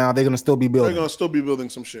 years from now, they're gonna still be building. They're gonna still be building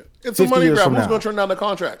some shit. It's a money grab. Who's gonna turn down the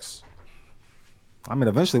contracts? I mean,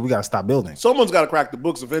 eventually we gotta stop building. Someone's got to crack the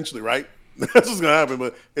books eventually, right? That's what's gonna happen.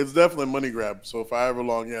 But it's definitely a money grab. So for however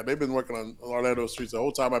long, they've been working on Orlando streets the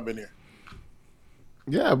whole time I've been here.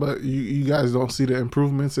 Yeah, but you guys don't see the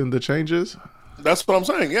improvements and the changes. That's what I'm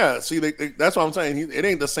saying. Yeah, see, that's what I'm saying. It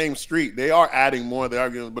ain't the same street. They are adding more. They are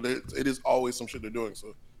giving, but it is always some shit they're doing.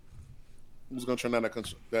 So who's gonna turn down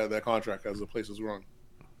that contract as the place is run?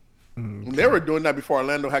 Okay. They were doing that before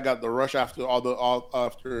Orlando had got the rush after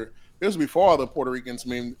after. This was before all the Puerto Ricans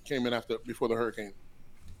came in before the hurricane.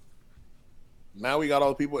 Now we got all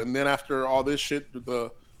the people, and then after all this shit, the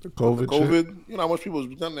COVID, you know how much people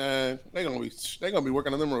have done that. They're gonna be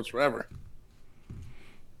working on them roads forever.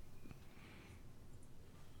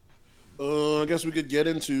 I guess we could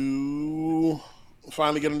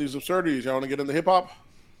finally get into these absurdities. Y'all want to get into hip hop?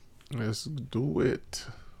 Let's do it.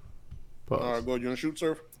 All right, go. You want to shoot,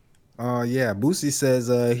 Surf? Yeah. Boosie says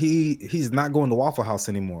he's not going to Waffle House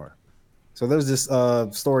anymore. So there's this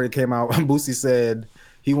story that came out. Boosie said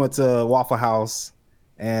he went to Waffle House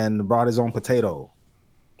and brought his own potato.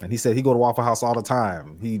 And he said he go to Waffle House all the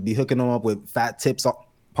time. He'd be hooking them up with fat tips.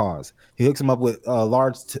 Pause. He hooks them up with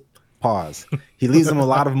Pause. He leaves them a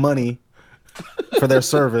lot of money for their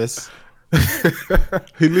service.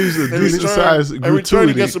 He leaves a decent size in return,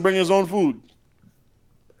 he gets gratuity. to bring his own food.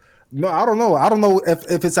 No, I don't know. I don't know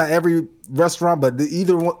if it's at every restaurant, but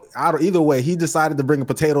either way, he decided to bring a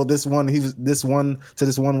potato. This one to this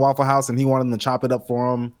one Waffle House, and he wanted them to chop it up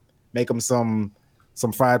for him, make him some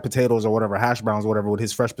fried potatoes or whatever, hash browns, or whatever, with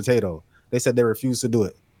his fresh potato. They said they refused to do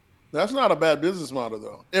it. That's not a bad business model,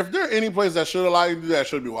 though. If there any place that should allow you to do that, it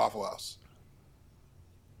should be Waffle House.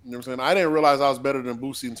 You know what I'm saying? I didn't realize I was better than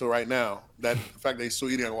Boosie until right now. That the fact that he's still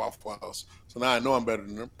eating at Waffle House. So now I know I'm better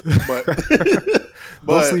than him. But,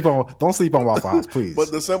 don't sleep on Waffle House, please.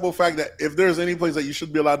 But the simple fact that if there's any place that you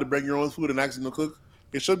should be allowed to bring your own food and ask them to cook,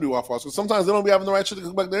 it should be Waffle House. Because sometimes they don't be having the right shit to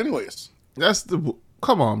cook back there anyways.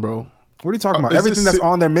 Come on, bro. What are you talking about? Everything that's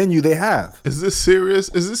on their menu, they have. Is this serious?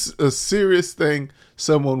 Is this a serious thing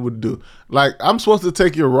someone would do? Like, I'm supposed to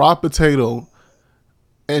take your raw potato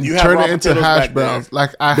and turn it into hash browns.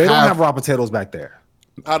 Like they don't have raw potatoes back there.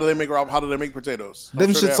 How do they make potatoes?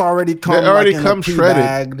 Them shits already come. They already like come shredded.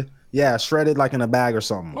 Bagged. Yeah, shredded like in a bag or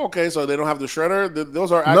something. Okay, so they don't have the shredder.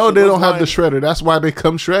 Those are no, they don't have the shredder. That's why they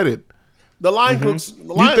come shredded. The line cooks.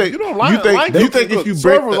 The line, you think if you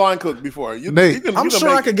break the line cooked before? I'm sure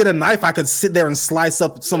I could get a knife. I could sit there and slice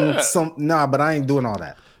up some. Nah, but I ain't doing all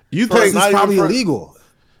that. You think it's probably illegal?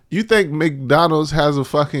 You think McDonald's has a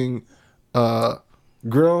fucking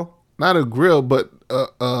grill? Not a grill, but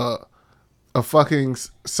a fucking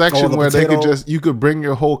section where potato. You could bring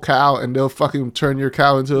your whole cow and they'll fucking turn your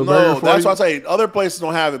cow into a burger for that's you. what I say. Other places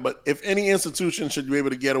don't have it, but if any institution should be able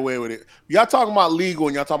to get away with it, y'all talking about legal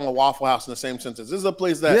and y'all talking about Waffle House in the same sentence. This is a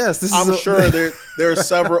place that I'm sure there are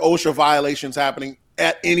several OSHA violations happening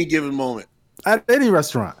at any given moment. At any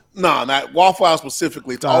restaurant. No, not Waffle House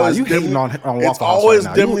specifically. It's always you hating on Waffle House always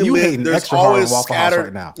right dimly you lit. hating There's extra hard always on Waffle scattered. House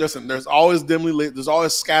right now. Listen, there's always dimly lit. There's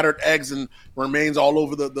always scattered eggs and remains all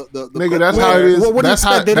over the nigga. That's how it is.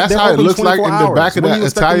 That's how it looks like in the back of that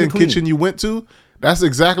Italian kitchen you went to. That's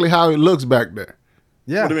exactly how it looks back there.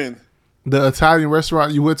 Yeah. What do you mean? The Italian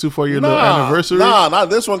restaurant you went to for your little anniversary? Nah,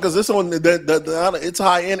 not this one, because this one, it's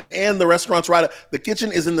high end and the restaurant's right. The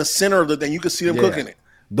kitchen is in the center of the thing. You can see them cooking it.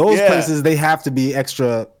 Those places, they have to be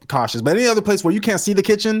extra cautious. But any other place where you can't see the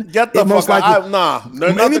kitchen, get the fuck out.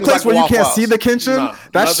 Any place where you can't see the kitchen,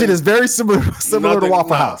 that shit is very similar to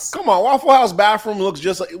Waffle House. Come on, Waffle House bathroom looks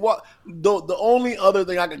just like what. The only other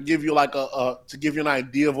thing I could give you, like to give you an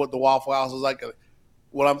idea of what the Waffle House is like,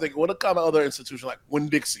 what I'm thinking, what kind of other institution like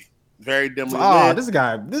Winn-Dixie, very dimly lit.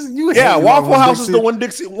 Waffle House is the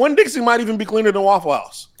Winn-Dixie. Winn-Dixie might even be cleaner than Waffle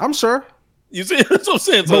House. I'm sure. You see, that's what I'm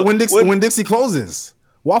saying. But Winn-Dixie closes.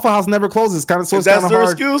 Waffle House never closes. So it's kind of hard. That's their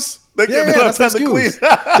excuse. That's their excuse.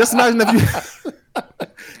 Just imagine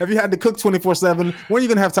if you had to cook 24/7. When are you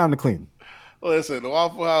gonna have time to clean? Listen, the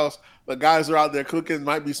Waffle House, the guys are out there cooking,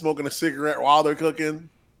 might be smoking a cigarette while they're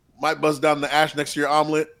cooking, might bust down the ash next to your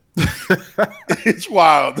omelet. It's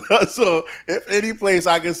wild. So if any place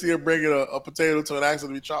I can see them bringing a potato to an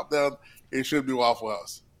accident to be chopped down, it should be Waffle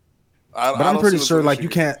House. But I'm pretty sure, like, you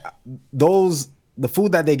can't. The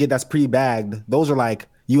food that they get that's pre-bagged, those are like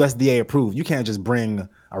USDA approved. You can't just bring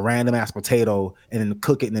a random ass potato and then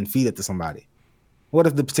cook it and then feed it to somebody. What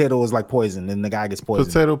if the potato is like poison and the guy gets poisoned?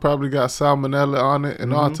 Potato probably got salmonella on it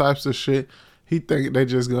and all types of shit. He think they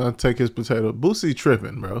just gonna take his potato. Boosie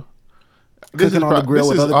tripping, bro. Cooking on the grill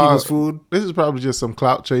with other people's food. This is probably just some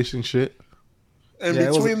clout chasing shit. And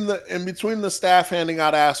between the staff handing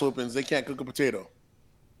out ass whoopings, they can't cook a potato.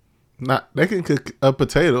 They can cook a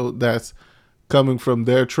potato that's coming from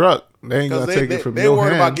their truck. They ain't gonna take it from your hands. They're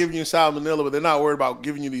worried about giving you salmonella, but they're not worried about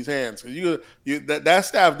giving you these hands. That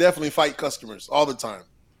staff definitely fight customers all the time.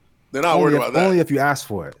 They're not worried about that. Only if you ask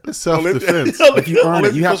for it. It's self-defense. If you earn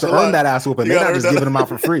it, you have to earn that ass whooping. They're not just giving them out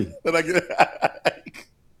for free.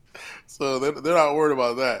 So they're not worried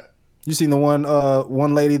about that. You seen the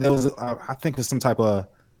one lady that was, I think it was some type of,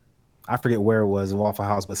 I forget where it was, Waffle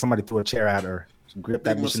House, but somebody threw a chair at her. She gripped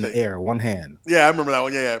that bitch in the air, one hand. Yeah, I remember that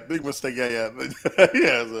one. Yeah. Big mistake. Yeah.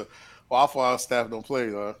 Yeah, so Waffle House staff don't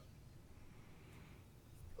play, huh?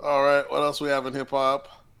 All right, what else we have in hip hop?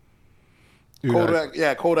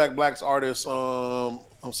 Kodak Black's artist,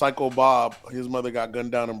 Psycho Bob. His mother got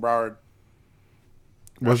gunned down in Broward.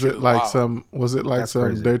 Was it like some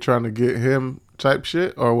crazy. They're trying to get him type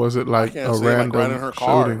shit, or was it like a random right in her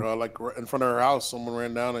car, shooting? like in front of her house, someone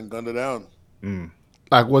ran down and gunned her down.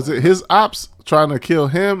 Like, was it his ops trying to kill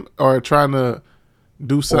him or trying to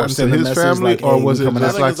do something to his family, or was it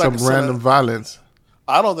just like some random violence?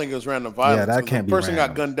 I don't think it was random violence. Yeah, that can't be. The person random.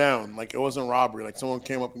 got gunned down. Like, it wasn't robbery. Like, someone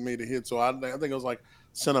came up and made a hit. So I think it was like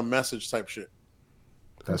send a message type shit.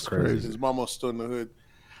 That's crazy. His mama stood in the hood.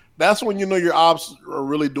 That's when you know your ops are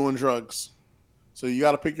really doing drugs. So you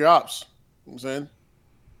got to pick your ops. You know what I'm saying?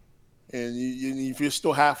 And if you're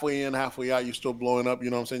still halfway in, halfway out, you're still blowing up. You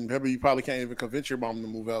know what I'm saying? Maybe you probably can't even convince your mom to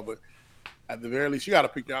move out, but at the very least, you got to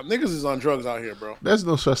pick your op. Niggas is on drugs out here, bro. There's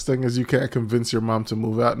no such thing as you can't convince your mom to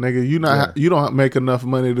move out, nigga. You don't make enough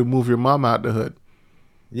money to move your mom out the hood.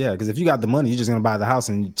 Yeah, because if you got the money, you're just gonna buy the house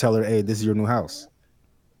and you tell her, "Hey, this is your new house."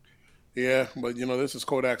 Yeah, but this is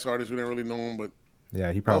Kodak's artist. We didn't really know him, but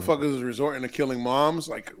yeah, he probably motherfuckers is resorting to killing moms.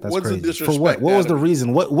 Like, That's what's crazy. the disrespect? For what? What was the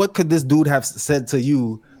reason? What could this dude have said to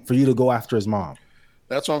you for you to go after his mom?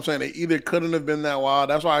 That's what I'm saying. They either couldn't have been that wild.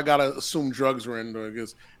 That's why I gotta assume drugs were in there,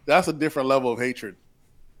 because that's a different level of hatred.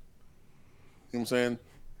 You know what I'm saying?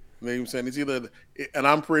 You know what I'm saying? It's either, and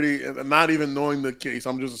I'm not even knowing the case,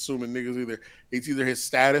 I'm just assuming niggas it's either his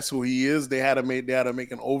status, who he is, they had to make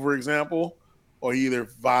an over example, or he either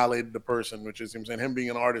violated the person, which is, you know what I'm saying, him being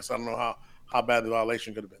an artist. I don't know how bad the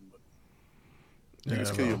violation could have been, but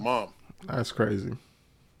niggas kill your mom. That's crazy.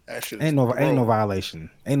 That shit ain't no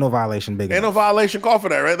violation. Ain't no violation big enough. Ain't no violation call for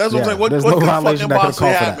that, right? That's what I'm saying. What no could violation fucking that could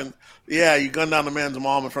possibly call for happen? Yeah, you gun down the man's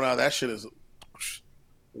mom in front of that shit is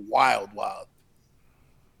wild.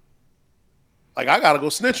 Like, I gotta go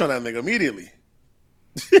snitch on that nigga immediately.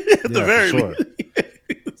 At the very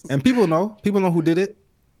least. And people know who did it.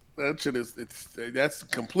 That shit that's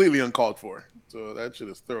completely uncalled for. So that shit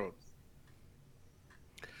is thorough.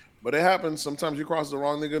 But it happens. Sometimes you cross the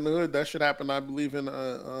wrong nigga in the hood. That shit happened, I believe, in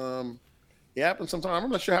it happened sometime. I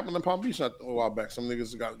remember that shit happened in Palm Beach not a while back. Some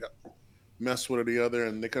niggas got messed with the other,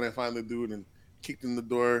 and they couldn't find the dude and kicked in the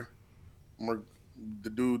door. Or the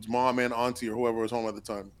dude's mom and auntie or whoever was home at the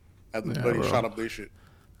time. Had the buddy shot up their shit.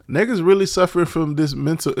 Niggas really suffering from this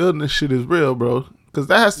mental illness shit is real, bro. Because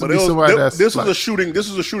that has to be somebody that's. This was a shooting. This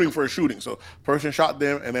was a shooting for a shooting. So person shot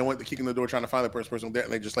them, and they went to kick in the door trying to find the person there,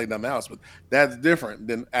 and they just laid down the house. But that's different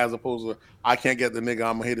than as opposed to I can't get the nigga.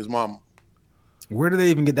 I'm gonna hit his mom. Where did they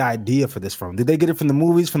even get the idea for this from? Did they get it from the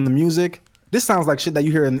movies, from the music? This sounds like shit that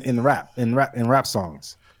you hear in rap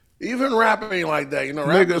songs. Even rap ain't like that,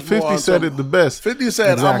 Nigga, 50 said it the best. 50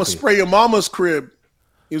 said, "I'm gonna spray your mama's crib."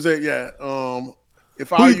 He was like, "Yeah, if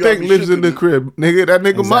who you think lives in the crib, nigga? That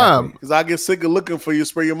nigga mom. Because I get sick of looking for you.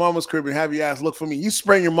 Spray your mama's crib and have your ass look for me. You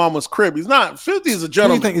spraying your mama's crib. He's not. 50 is a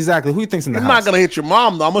gentleman. Who you think's in the house? I'm not gonna hit your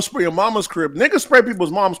mom though. I'm gonna spray your mama's crib. Niggas spray people's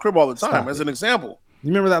mom's crib all the time. As an example. You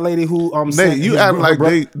remember that lady who you act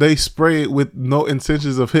like they spray it with no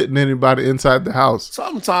intentions of hitting anybody inside the house.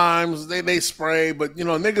 Sometimes they spray, but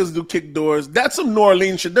niggas do kick doors. That's some New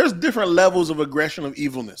Orleans shit. There's different levels of aggression of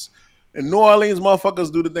evilness. In New Orleans,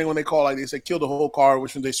 motherfuckers do the thing when they call, like they say, kill the whole car,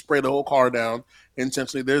 which means they spray the whole car down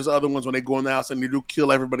intentionally. There's other ones when they go in the house and they do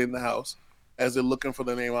kill everybody in the house as they're looking for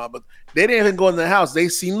the name out. But they didn't even go in the house. They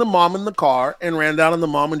seen the mom in the car and ran down on the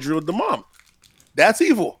mom and drilled the mom. That's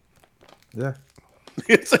evil. Yeah.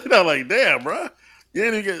 You say that like, damn, bro. You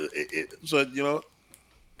didn't even get it. So,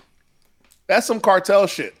 that's some cartel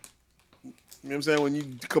shit. You know what I'm saying? When you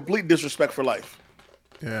complete disrespect for life.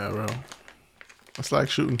 Yeah, bro. It's like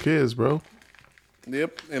shooting kids, bro.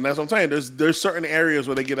 Yep, and that's what I'm saying. There's certain areas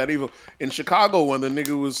where they get that evil. In Chicago, when the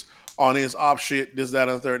nigga was on his op shit, this, that,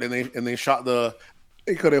 and the third, and they shot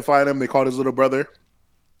they couldn't find him. They called his little brother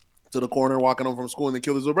to the corner, walking home from school, and they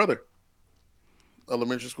killed his little brother.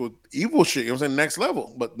 Elementary school, evil shit. You know what I'm saying? Next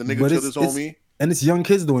level. But the nigga killed his homie. And it's young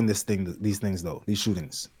kids doing these things though, these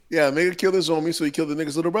shootings. Yeah, the nigga killed his homie, so he killed the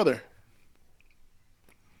nigga's little brother.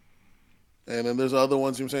 And then there's other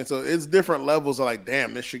ones, you know what I'm saying? So it's different levels of like,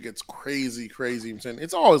 damn, this shit gets crazy, you know what I'm saying?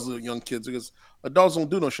 It's always the young kids because adults don't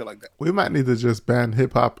do no shit like that. We might need to just ban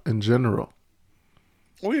hip-hop in general.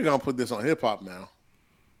 We're going to put this on hip-hop now.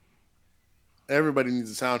 Everybody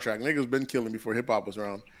needs a soundtrack. Niggas been killing before hip-hop was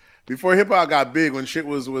around. Before hip-hop got big, when shit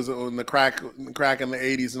was on the crack in the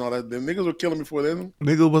 80s and all that, the niggas were killing before then.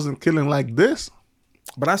 Niggas wasn't killing like this.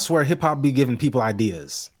 But I swear hip-hop be giving people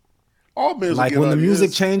ideas. All music like when the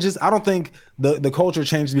music changes, I don't think the culture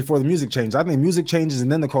changes before the music changes. I think music changes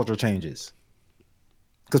and then the culture changes.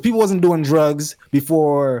 Because people wasn't doing drugs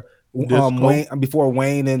before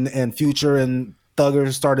Wayne and Future and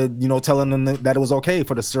Thugger started, telling them that it was okay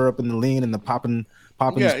for the syrup and the lean and the popping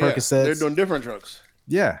these Percocets. They're doing different drugs.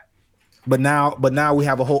 Yeah, but now we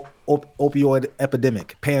have a whole opioid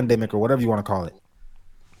epidemic, pandemic, or whatever you want to call it.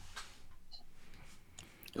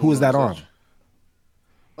 Who is that on?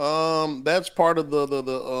 That's part of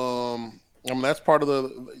that's part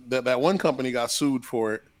of that one company got sued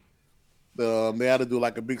for it. They had to do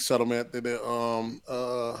like a big settlement. That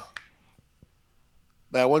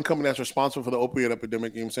one company that's responsible for the opioid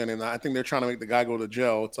epidemic, you know what I'm saying? And I think they're trying to make the guy go to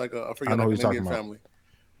jail. It's like I forget, like an Indian family.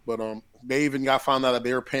 But they even got found out that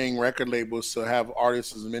they were paying record labels to have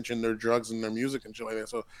artists mention their drugs in their music and shit like that.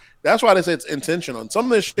 So that's why they say it's intentional. And some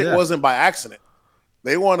of this shit wasn't by accident.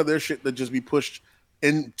 They wanted their shit to just be pushed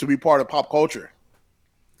in to be part of pop culture.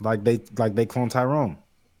 Like they cloned Tyrone.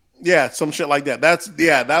 Yeah, some shit like that.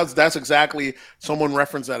 That's exactly someone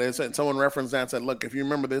referenced that. And someone referenced that and said, look, if you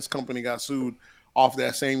remember this company got sued off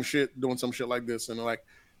that same shit, doing some shit like this. And they're like,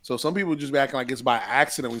 so some people just be acting like it's by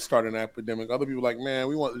accident we started an epidemic. Other people like, man,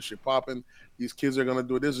 we want this shit popping. These kids are gonna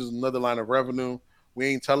do it. This is another line of revenue. We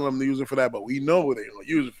ain't telling them to use it for that, but we know they're gonna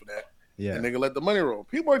use it for that. Yeah. And they can let the money roll.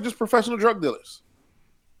 People are just professional drug dealers.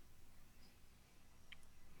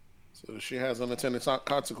 So she has unintended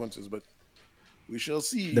consequences, but we shall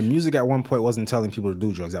see. The music at one point wasn't telling people to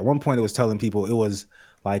do drugs. At one point, it was telling people it was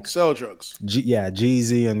like sell drugs.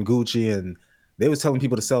 Jeezy and Gucci, and they was telling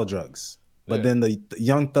people to sell drugs. But then the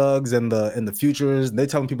Young Thugs and the Futures, they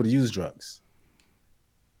telling people to use drugs.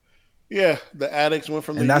 Yeah, the addicts went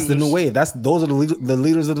from and that's the new wave. Those are the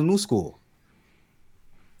leaders of the new school.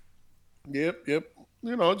 Yep. You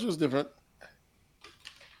know, it's just different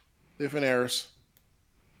eras.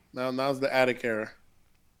 Now's the addict era.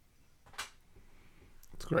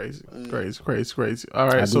 It's crazy. All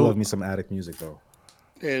right, I do love me some addict music though.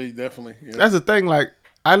 Yeah, definitely. Yeah. That's the thing. Like,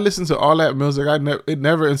 I listen to all that music. It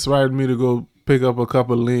never inspired me to go pick up a cup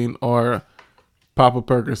of lean or pop a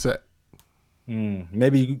Percocet.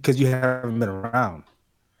 Maybe because you haven't been around.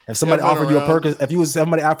 If somebody offered you a Percocet,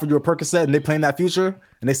 somebody offered you a Percocet and they playing that Future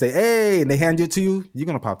and they say, "Hey," and they hand it to you, you're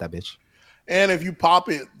gonna pop that bitch. And if you pop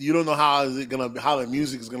it, you don't know how the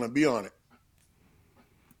music is gonna be on it.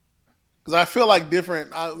 Because I feel like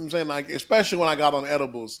I'm saying, like, especially when I got on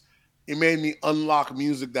edibles, it made me unlock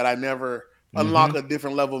music that I never unlock a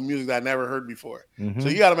different level of music that I never heard before. So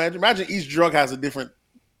you gotta imagine each drug has a different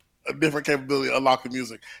capability of unlocking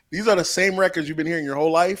music. These are the same records you've been hearing your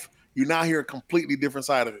whole life. You now hear a completely different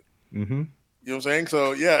side of it. You know what I'm saying?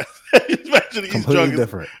 So yeah, imagine each completely drug is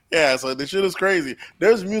different. Yeah, so this shit is crazy.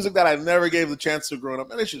 There's music that I never gave the chance to growing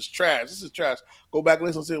up, and this is trash. This is trash. Go back and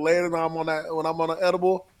listen to it later. When I'm on an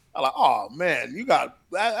edible, I'm like, oh man, you got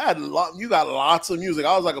lots of music.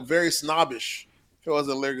 I was like a very snobbish. If it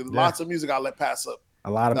wasn't lyrical, lots of music I let pass up.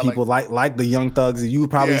 A lot of people like the Young Thugs. You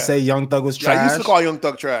would probably say Young Thug was trash. I used to call Young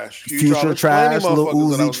Thug trash. Future trash, Lil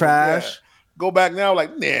Uzi trash. Yeah. Go back now,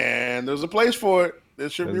 like, man, there's a place for it.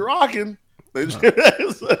 It should be rocking.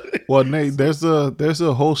 Well, Nate, there's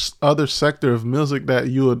a whole other sector of music that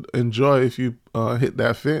you would enjoy if you hit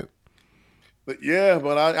that fit. But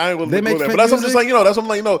I ain't going to go there. But that's what I'm just saying. That's what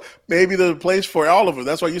I'm like. Maybe there's a place for all of it.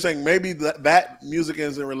 That's why you're saying maybe that music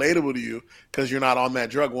isn't relatable to you because you're not on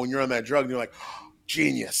that drug. When you're on that drug, you're like, oh,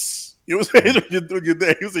 genius. You know what I'm saying? When you're doing your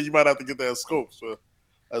day, you say you might have to get that scope. So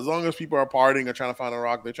as long as people are partying or trying to find a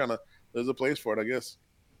rock, there's a place for it, I guess.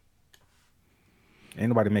 Ain't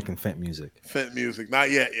nobody making Fent music. Fent music,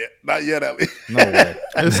 not yet. Not yet, at least. No way.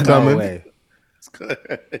 It's coming. No way. It's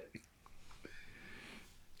good.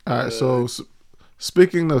 All right. So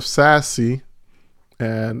speaking of sassy,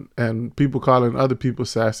 and people calling other people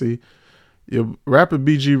sassy, your rapper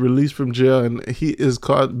BG released from jail, and he is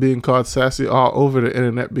being called sassy all over the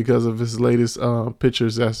internet because of his latest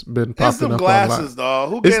pictures that's been popping up glasses, online. Dog.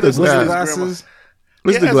 Who it's gave the glasses.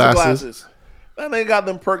 It's the glasses. And they got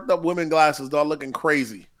them perked up women glasses, dog, looking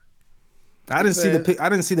crazy. I didn't see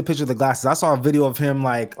the picture of the glasses. I saw a video of him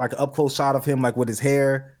like an up close shot of him like with his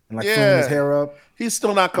hair and like filming his hair up. He's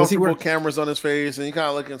still not comfortable. Cameras on his face, and he kind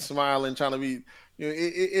of looking, smiling, trying to be.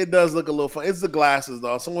 It does look a little fun. It's the glasses,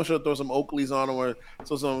 dog. Someone should throw some Oakleys on him or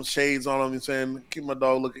throw some shades on him and saying, "Keep my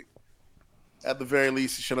dog looking." At the very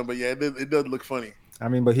least, he shouldn't. But yeah, it does look funny. I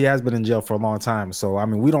mean, but he has been in jail for a long time, so I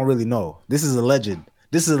mean, we don't really know. This is alleged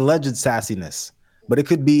sassiness, but it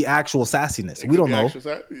could be actual sassiness. We don't know,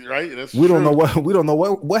 right? That's we don't know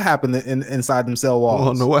what happened inside them cell walls. We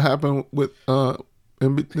don't know what happened with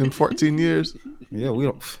in 14 years. Yeah, we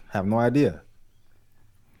don't have no idea.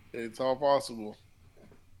 It's all possible.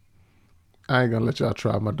 I ain't gonna let y'all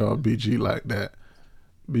try my dog BG like that.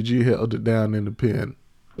 BG held it down in the pen.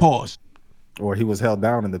 Pause. Or he was held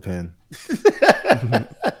down in the pen.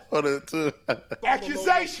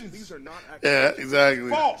 Accusations. These are not accusations. Yeah, exactly.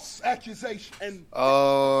 False accusations. And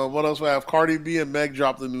what else we have? Cardi B and Meg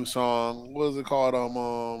dropped a new song. What is it called?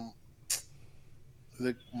 Is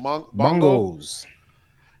it Bongos?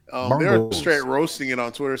 They're straight roasting it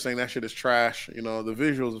on Twitter, saying that shit is trash. The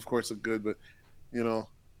visuals, of course, are good, but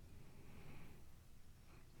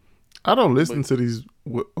I don't listen to these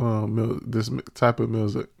this type of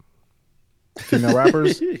music. Female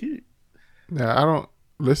rappers? Yeah, I don't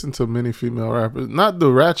listen to many female rappers. Not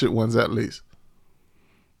the ratchet ones, at least.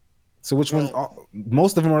 So which ones?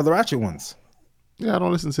 Most of them are the ratchet ones. Yeah, I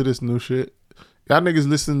don't listen to this new shit. Y'all niggas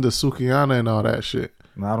listen to Sukiyana and all that shit.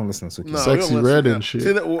 No, I don't listen to Sukiyana. No, we Sexy don't Red listen and to shit.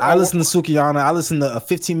 See, I listen to Sukiyana. I listen to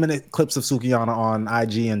 15-minute clips of Sukiyana on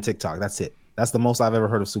IG and TikTok. That's it. That's the most I've ever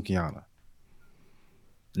heard of Sukiyana.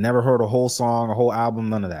 Never heard a whole song, a whole album,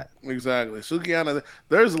 none of that. Exactly. Sukiyana,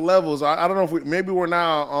 there's levels. I don't know if maybe we're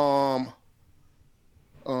now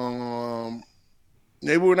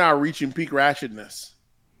reaching peak ratchetness.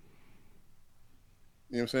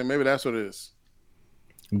 You know what I'm saying? Maybe that's what it is.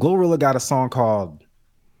 Glorilla got a song called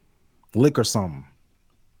Lick or Something.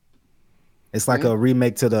 It's like a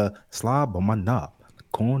remake to the Slob on my knob,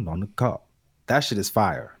 corn on the cob. That shit is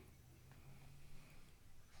fire.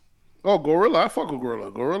 Oh, Gorilla. I fuck with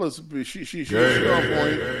Gorilla. Gorilla's she on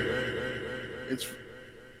point. It's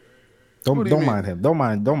Don't mind him. Don't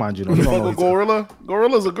mind Juno. He fuck don't know with Gorilla.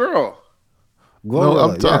 Gorilla's a girl. No,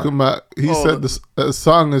 I'm talking about. He said the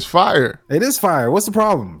song is fire. It is fire. What's the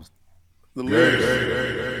problem? The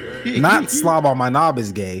lyrics. Not slob on my knob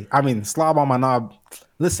is gay. I mean, slob on my knob.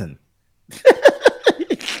 Listen,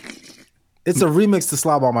 it's a remix to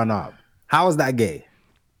slob on my knob. How is that gay?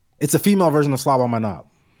 It's a female version of slob on my knob.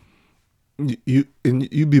 You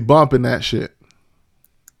be bumping that shit.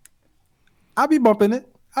 I be bumping it.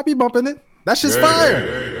 That shit's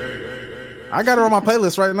fire. I got it on my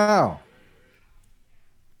playlist right now.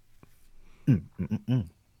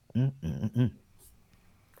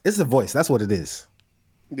 It's the voice. That's what it is.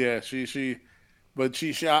 Yeah, we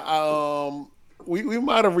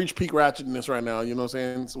might have reached peak ratchetness right now. You know what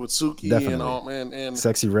I'm saying? With Suki Definitely. and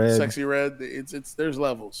Sexy Red. It's there's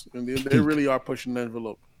levels, and they really are pushing the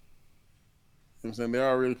envelope. You know what I'm saying? They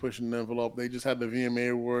are really pushing the envelope. They just had the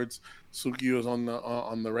VMA awards. Suki was on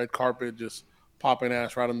the red carpet, just popping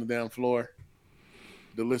ass right on the damn floor.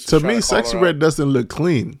 Delicious. To me, Sexy Red doesn't look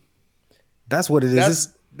clean. That's what it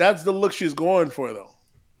is. That's the look she's going for, though.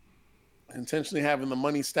 Intentionally having the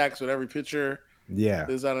money stacks with every picture. Yeah.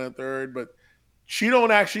 This, that, and the third. But she don't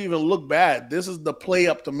actually even look bad. This is the play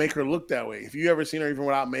up to make her look that way. If you ever seen her even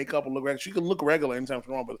without makeup or look like she can look regular anytime she's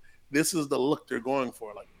wrong, but this is the look they're going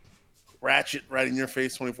for. Like ratchet right in your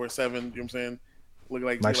face 24/7. You know what I'm saying? Look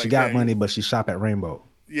like she got money, but she shop at Rainbow.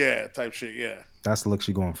 Yeah, type shit, yeah. That's the look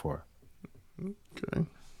she's going for. Okay.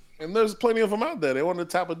 And there's plenty of them out there. They want to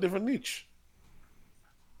tap a different niche.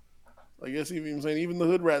 I guess even saying even the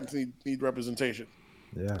hood rats need representation.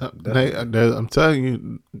 Yeah, I'm telling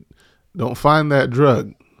you, don't find that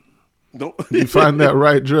drug. Don't you find that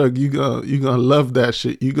right drug, you gonna love that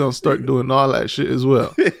shit. You gonna start doing all that shit as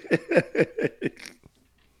well.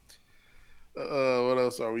 What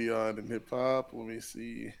else are we on in hip hop? Let me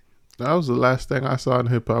see. That was the last thing I saw in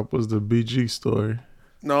hip hop was the BG story.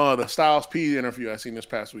 No, the Styles P interview I seen this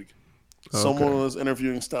past week. Okay. Someone was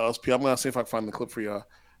interviewing Styles P. I'm gonna see if I can find the clip for y'all.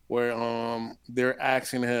 Where they're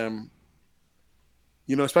asking him,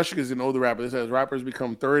 you know, especially because an older rapper, it says rappers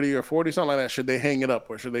become 30 or 40, something like that. Should they hang it up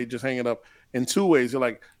or should they just hang it up? In two ways, they're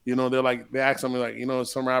like, you know, they ask something like, you know,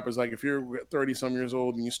 some rappers like if you're 30 some years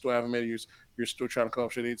old and you still haven't made it, you're still trying to come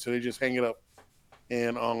up, so they just hang it up,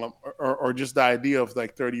 and or just the idea of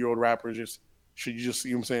like 30-year-old rappers just should you just,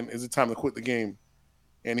 you know what I'm saying, is it time to quit the game?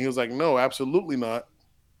 And he was like, no, absolutely not.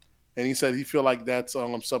 And he said he feel like that's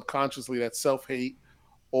subconsciously that's self-hate.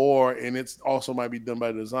 And it's also might be done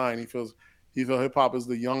by design. He feels hip hop is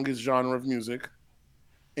the youngest genre of music,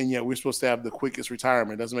 and yet we're supposed to have the quickest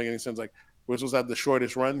retirement. Doesn't make any sense. Like we're supposed to have the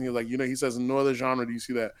shortest run. He's like, you know, he says in no other genre do you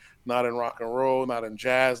see that. Not in rock and roll, not in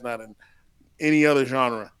jazz, not in any other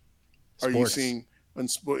genre. Sports. Are you seeing in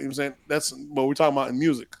sport? You know what I'm saying that's what we're talking about in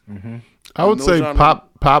music. Mm-hmm. I would say genre.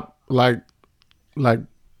 pop like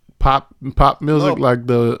pop music, like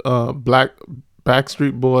the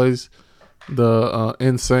Backstreet Boys. The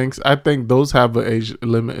NSYNCs, I think those have an age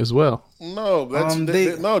limit as well. No, that's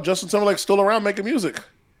no. Justin Timberlake's still around making music.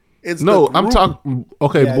 It's I'm talking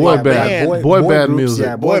boy band music.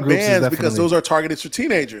 Yeah, boy bands because those are targeted for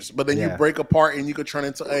teenagers. But then you break apart and you could turn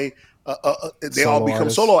into they all become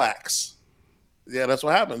solo acts. Yeah, that's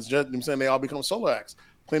what happens. I'm saying they all become solo acts.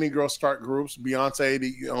 Plenty of girls start groups. Beyonce,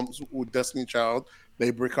 with Destiny Child. They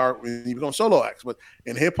break out when you become solo acts. But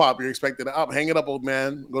in hip hop, you're expected to hang it up, old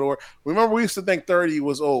man, go to work. Remember, we used to think 30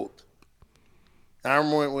 was old. I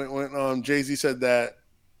remember when Jay-Z said that.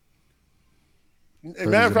 As a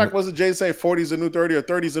matter of fact, was it Jay saying 40 is the new 30 or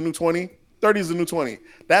 30 is the new 20? 30 is the new 20.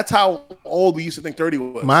 That's how old we used to think 30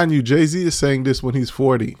 was. Mind you, Jay-Z is saying this when he's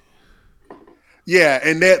 40. Yeah,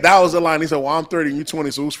 and that was the line. He said, well, I'm 30 and you 20,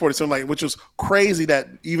 so who's 40? Something like, which was crazy that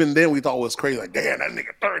even then we thought was crazy. Like, damn, that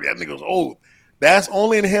nigga 30, that nigga was old. That's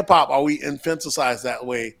only in hip hop are we infantilized that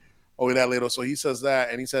way or that little. So he says that,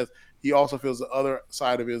 and he says he also feels the other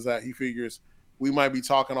side of it is that he figures we might be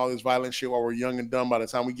talking all this violent shit while we're young and dumb. By the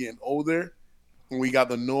time we getting older, and we got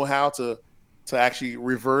the know-how to actually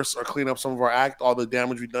reverse or clean up some of our act, all the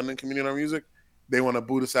damage we've done in community our music, they want to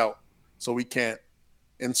boot us out so we can't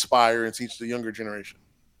inspire and teach the younger generation.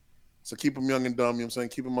 So keep them young and dumb, you know what I'm saying?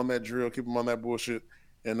 Keep them on that drill, keep them on that bullshit.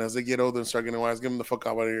 And as they get older and start getting wise, get them the fuck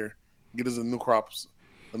out of here. Get us a new crop.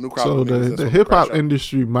 So the hip hop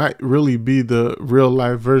industry might really be the real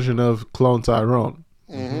life version of Clone Tyrone.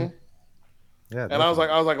 Mm-hmm. Yeah, and I was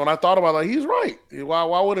like, when I thought about it, like, he's right.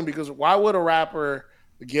 Why wouldn't? Because why would a rapper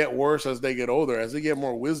get worse as they get older? As they get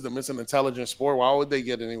more wisdom, it's an intelligent sport. Why would they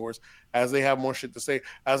get any worse as they have more shit to say?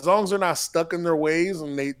 As long as they're not stuck in their ways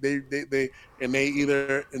and they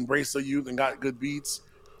either embrace the youth and got good beats,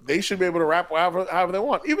 they should be able to rap however they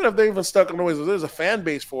want. Even if they even stuck in their ways, if there's a fan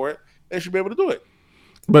base for it, they should be able to do it.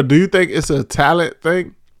 But do you think it's a talent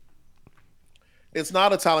thing? It's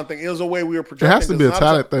not a talent thing. It was a way we were projecting. It has to be a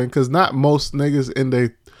talent thing because not most niggas in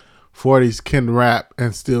their 40s can rap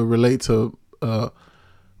and still relate to a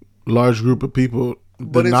large group of people.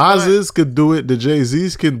 The Nas's could do it. The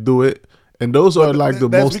Jay-Z's can do it. And those are like the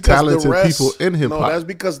most talented people in hip hop. No, that's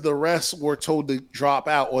because the rest were told to drop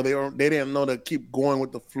out, or they didn't know to keep going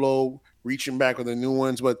with the flow, reaching back with the new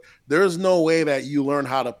ones. But there's no way that you learn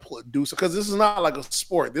how to do so, because this is not like a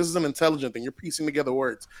sport. This is an intelligent thing. You're piecing together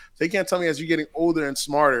words. So you can't tell me as you're getting older and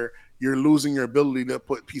smarter, you're losing your ability to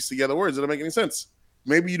piece together words. Does that make any sense?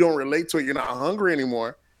 Maybe you don't relate to it. You're not hungry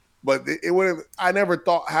anymore. But it would have. I never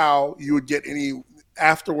thought how you would get any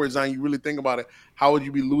afterwards. Now you really think about it. How would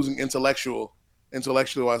you be losing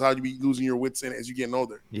intellectual-wise? How would you be losing your wits in as you're getting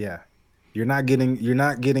older? Yeah, you're not getting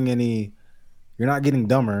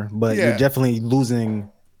dumber, but you're definitely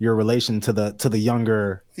losing your relation to the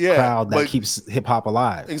younger crowd that keeps hip hop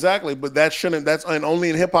alive. Exactly, but and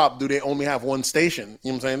only in hip hop do they only have one station.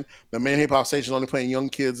 You know what I'm saying? The main hip hop station is only playing young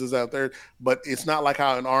kids is out there, but it's not like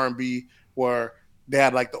how in R&B where they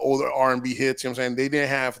had like the older R&B hits. You know what I'm saying? They didn't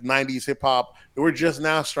have 90s hip hop. They were just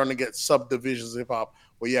now starting to get subdivisions of hip hop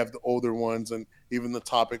where you have the older ones and even the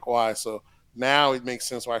topic wise. So now it makes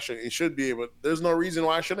sense why it should be able. There's no reason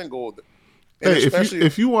why I shouldn't go older. And hey,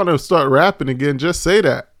 if you want to start rapping again, just say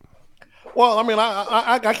that. Well, I mean,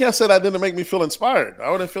 I can't say that didn't make me feel inspired. I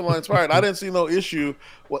wouldn't feel inspired. I didn't see no issue.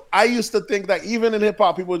 Well, I used to think that even in hip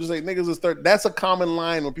hop, people would just say niggas is 30. That's a common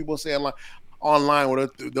line when people say online where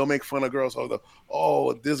they'll make fun of girls.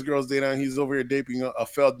 This girl's dating, he's over here dating a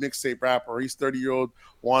failed mixtape rapper. He's 30-year-old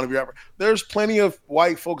wannabe rapper. There's plenty of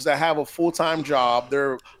white folks that have a full-time job.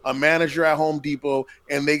 They're a manager at Home Depot,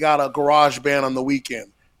 and they got a garage band on the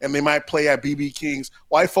weekend. And they might play at BB King's.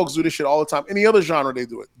 White folks do this shit all the time. Any other genre, they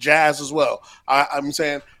do it. Jazz as well. I'm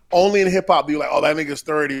saying only in hip-hop do you like, oh, that nigga's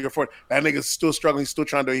 30 or 40. That nigga's still struggling, still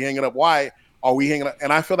trying to hang it up. Why are we hanging up?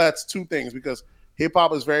 And I feel that's two things, because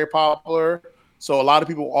hip-hop is very popular. So a lot of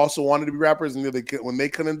people also wanted to be rappers, and when they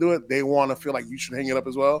couldn't do it, they want to feel like you should hang it up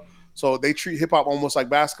as well. So they treat hip-hop almost like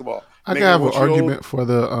basketball. I can have an argument for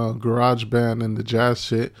the garage band and the jazz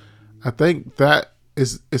shit. I think that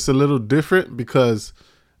it's a little different because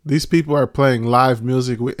these people are playing live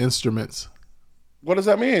music with instruments. What does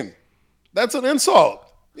that mean? That's an insult.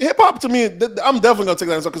 Hip-hop to me, I'm definitely going to take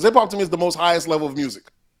that insult, because hip-hop to me is the most highest level of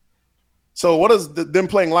music. So what is them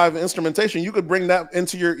playing live instrumentation? You could bring that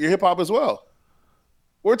into your hip-hop as well.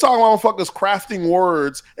 We're talking about motherfuckers crafting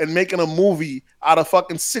words and making a movie out of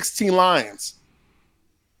fucking 16 lines.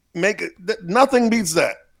 Nothing beats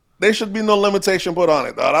that. There should be no limitation put on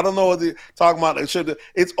it, dog. I don't know what they're talking about.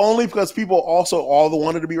 It's only because people also all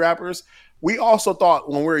wanted to be rappers. We also thought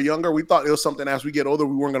when we were younger, we thought it was something as we get older,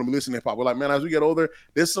 we weren't going to be listening to hip hop. We're like, man, as we get older,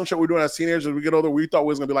 this is some shit we're doing as teenagers. As we get older, we thought we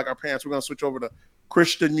was going to be like our parents. We're going to switch over to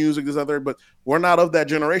Christian music, this other, but we're not of that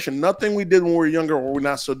generation. Nothing we did when we were younger, or we're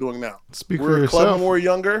not still doing now. We're a club when we were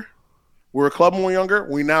younger.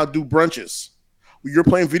 We now do brunches. You're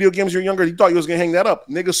playing video games, you're younger, you thought you was going to hang that up.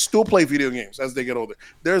 Niggas still play video games as they get older.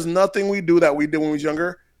 There's nothing we do that we did when we was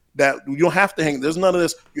younger that you don't have to hang. There's none of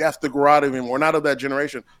this. You have to grow out of him. We're not of that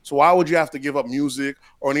generation. So why would you have to give up music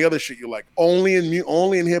or any other shit you like? Only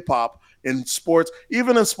in hip hop, in sports.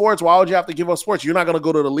 Even in sports, why would you have to give up sports? You're not going to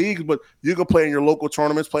go to the league, but you can play in your local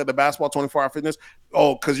tournaments, play at the basketball 24-hour fitness.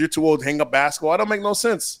 Oh, because you're too old to hang up basketball. That don't make no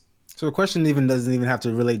sense. So the question doesn't even have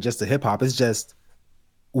to relate just to hip hop. It's just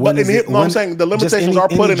I'm saying the limitations are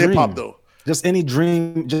put in hip hop though. Just any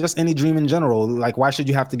dream in general. Like, why should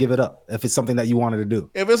you have to give it up if it's something that you wanted to do?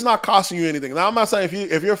 If it's not costing you anything. Now, I'm not saying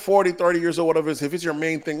if you're 40, 30 years old, whatever it is, if it's your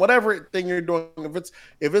main thing, whatever thing you're doing,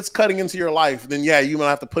 if it's cutting into your life, then yeah, you might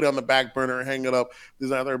have to put it on the back burner and hang it up. This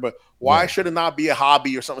and that. But why should it not be a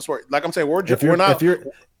hobby or something? Like I'm saying,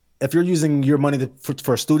 if you're using your money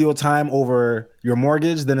for studio time over your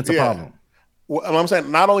mortgage, then it's a problem. Well, I'm saying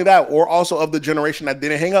not only that, or also of the generation that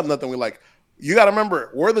didn't hang up nothing we like. You got to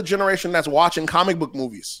remember, we're the generation that's watching comic book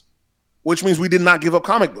movies, which means we did not give up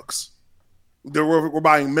comic books. We're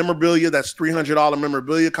buying memorabilia that's $300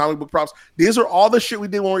 memorabilia, comic book props. These are all the shit we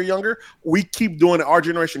did when we were younger. We keep doing it. Our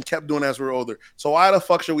generation kept doing it as we were older. So why the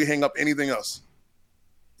fuck should we hang up anything else?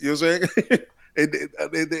 You know what I'm saying?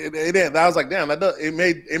 It did. I was like, damn,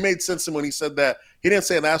 it made sense to him when he said that. He didn't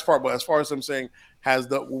say the last part, but as far as him saying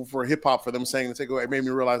for hip hop, for them saying to take away, it made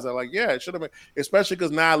me realize that, like, yeah, it should have been, especially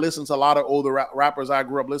because now I listen to a lot of older rappers I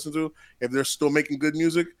grew up listening to. If they're still making good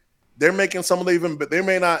music, they're making some of the even, but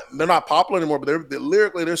they're not popular anymore, but they're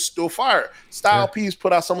lyrically, they're still fire. Style P's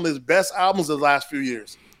put out some of his best albums the last few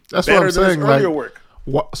years. That's what I'm saying. Like, work.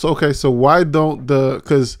 So why don't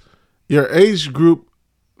because your age group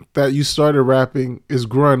that you started rapping is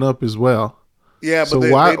growing up as well. Yeah, but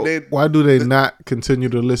so why do they not continue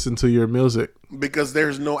to listen to your music? Because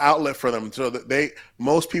there's no outlet for them. So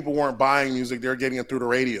most people weren't buying music; they're getting it through the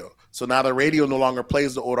radio. So now the radio no longer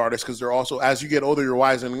plays the old artists because they're also, as you get older, you're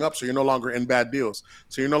wisening up. So you're no longer in bad deals.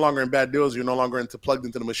 So you're no longer in bad deals. You're no longer plugged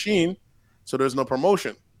into the machine. So there's no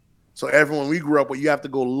promotion. So everyone we grew up with, you have to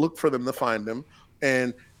go look for them to find them.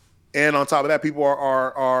 And on top of that, people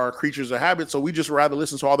are creatures of habit. So we just rather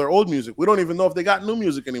listen to all their old music. We don't even know if they got new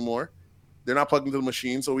music anymore. They're not plugged into the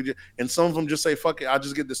machine. So and some of them just say, fuck it, I'll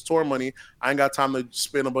just get this tour money. I ain't got time to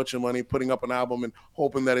spend a bunch of money putting up an album and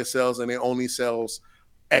hoping that it sells, and it only sells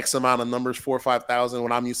X amount of numbers, 4,000 or 5,000,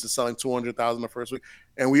 when I'm used to selling 200,000 the first week.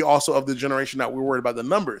 And we also of the generation that we're worried about the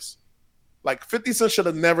numbers. Like 50 Cent should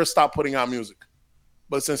have never stopped putting out music.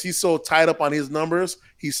 But since he's so tied up on his numbers,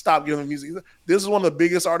 he stopped giving music. This is one of the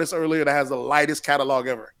biggest artists earlier that has the lightest catalog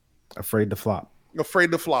ever. Afraid to flop,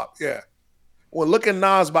 yeah. Well, look at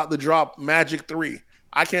Nas about to drop Magic 3.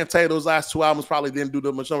 I can't tell you those last two albums probably didn't do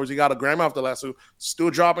that much numbers. He got a Grammy off the last two, still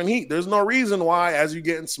dropping heat. There's no reason why, as you're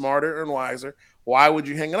getting smarter and wiser, why would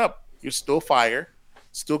you hang it up? You're still fire.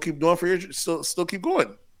 Still keep doing still keep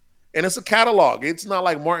going. And it's a catalog. It's not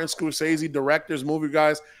like Martin Scorsese, directors, movie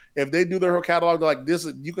guys. If they do their whole catalog, they're like, this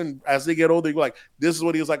is, you can, as they get older, you're like, this is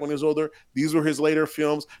what he was like when he was older. These were his later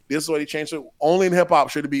films. This is what he changed. So only in hip hop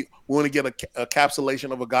should it be, we want to get a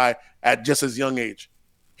capsulation of a guy at just his young age.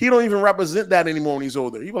 He don't even represent that anymore when he's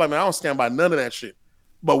older. He be like, man, I don't stand by none of that shit.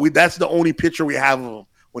 But that's the only picture we have of him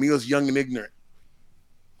when he was young and ignorant.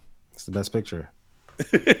 It's the best picture.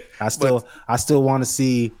 I still want to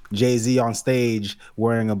see Jay-Z on stage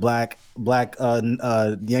wearing a black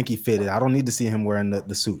Yankee fitted. I don't need to see him wearing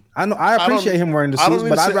the suit. I appreciate him wearing the suit,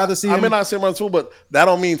 but I'd rather see him. I may not see him wearing the suit, but that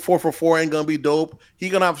don't mean 444 ain't gonna be dope. He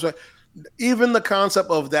gonna have to. Even the concept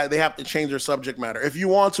of that, they have to change their subject matter. If you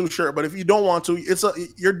want to, sure, but if you don't want to,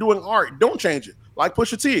 you're doing art. Don't change it. Like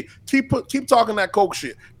Pusha T, keep talking that coke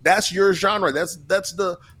shit. That's your genre. That's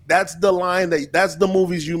the line that's the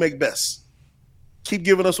movies you make best. Keep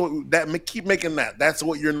giving us keep making that. That's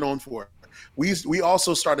what you're known for. We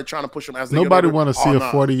also started trying to push them as nobody want to see a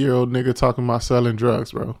 40-year-old nigga talking about selling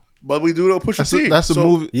drugs, bro. But we do Pusha T. That's a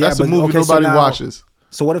movie. Yeah, that's a movie nobody watches.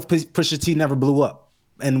 So what if Pusha T never blew up,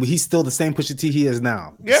 and he's still the same Pusha T he is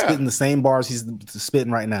now? Yeah, spitting the same bars he's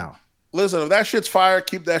spitting right now. Listen, if that shit's fire,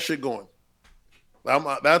 keep that shit going.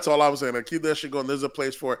 That's all I'm saying. Keep that shit going. There's a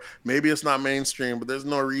place for it. Maybe it's not mainstream, but there's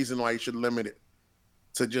no reason why you should limit it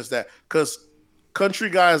to just that. Because country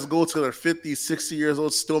guys go to their 50, 60 years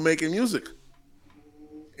old still making music.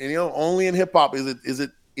 And only in hip hop is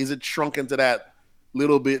it shrunk into that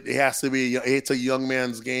little bit. It has to be, it's a young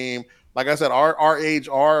man's game. Like I said, our age,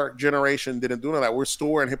 our generation didn't do none of that. We're still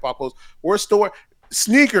wearing hip hop clothes. We're still wearing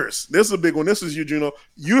sneakers. This is a big one. This is you, Juno.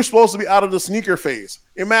 You're supposed to be out of the sneaker phase.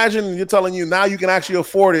 Imagine you're telling you now you can actually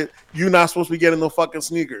afford it. You're not supposed to be getting no fucking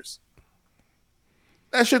sneakers.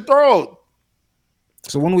 That shit throw.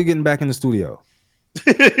 So when are we getting back in the studio?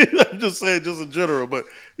 I'm just saying, just in general, but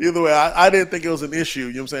either way, I didn't think it was an issue.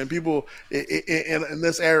 You know what I'm saying? people in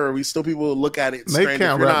this era, people look at it. Nate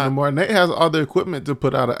can't rap anymore. Nate has all the equipment to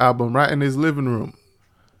put out an album right in his living room.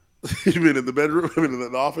 You mean in the bedroom? I mean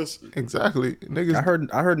in the office? Exactly. Niggas.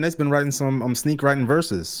 I heard Nate's been writing some sneak writing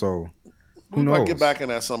verses. So who knows? Might get back in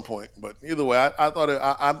at some point, but either way, I thought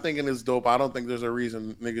I'm thinking it's dope. I don't think there's a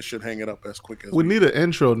reason niggas should hang it up as quick as we need an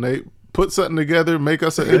intro, Nate. Put something together, make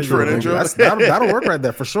us an intro. That'll work right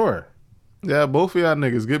there for sure. Yeah, both of y'all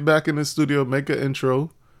niggas get back in the studio, make an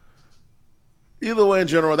intro. Either way, in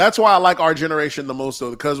general, that's why I like our generation the most, though,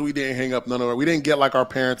 because we didn't hang up none of it. We didn't get like our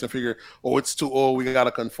parents and figure, oh, it's too old, we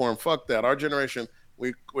gotta conform. Fuck that. Our generation,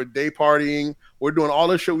 we're day partying, we're doing all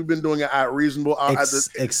this shit we've been doing at reasonable.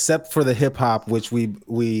 Except for the hip hop, which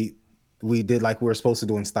we we did like we were supposed to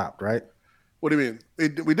do and stopped, right? What do you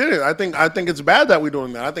mean? We did it. I think it's bad that we're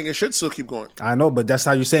doing that. I think it should still keep going. I know, but that's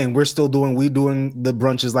how you're saying we doing the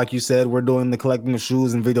brunches like you said. We're doing the collecting of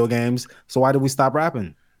shoes and video games. So why did we stop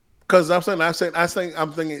rapping? Because I'm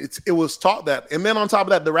thinking it was taught that. And then on top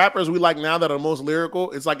of that, the rappers we like now that are most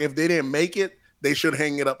lyrical, it's like if they didn't make it, they should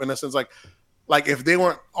hang it up in a sense. Like if they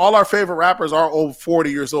weren't, all our favorite rappers are over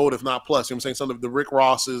 40 years old, if not plus. You know what I'm saying? Some of the Rick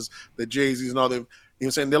Rosses, the Jay-Z's and all them. You know what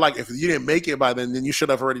I'm saying? They're like, if you didn't make it by then you should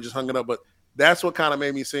have already just hung it up. But that's what kind of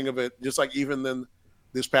made me sing of it. Just like even then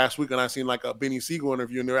this past week when I seen like a Benny Siegel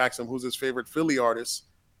interview and they're asking him who's his favorite Philly artist,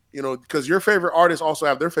 you know, because your favorite artists also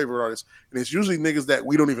have their favorite artists. And it's usually niggas that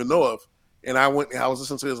we don't even know of. And I was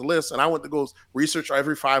listening to his list and I went to go research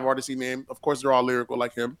every 5 artists he named. Of course, they're all lyrical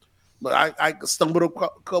like him. But I stumbled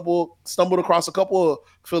across a couple of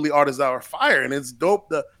Philly artists that are fire. And it's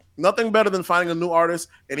dope. Nothing better than finding a new artist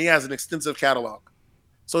and he has an extensive catalog.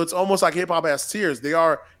 So it's almost like hip hop has tiers. They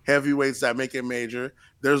are heavyweights that make it major.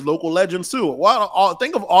 There's local legends too.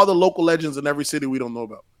 Think of all the local legends in every city we don't know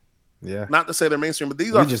about. Yeah. Not to say they're mainstream, but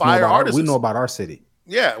these are fire artists. We know about our city.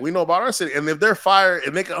 Yeah, we know about our city. And if they're fire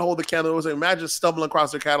and they can hold the candle, imagine stumbling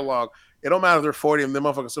across their catalog. It don't matter if they're 40 and them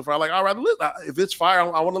motherfuckers so far. Like, all right, if it's fire,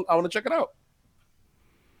 I want to check it out.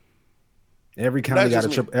 Every county got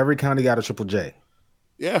a Triple J.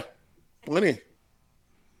 Yeah, plenty.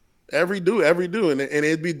 Every do, and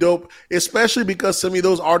it'd be dope, especially because some of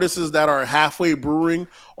those artists that are halfway brewing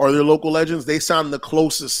or they're local legends, they sound the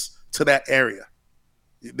closest to that area.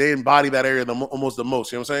 They embody that area almost the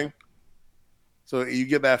most. You know what I'm saying? So you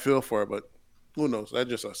get that feel for it, but who knows? That's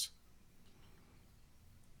just us.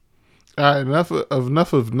 All right,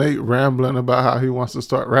 enough of Nate rambling about how he wants to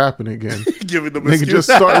start rapping again. Giving them nigga, just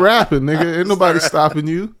start rapping, nigga. Ain't nobody stopping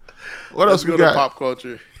you. What else we got? Pop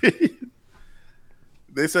culture.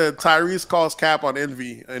 They said Tyrese calls Cap on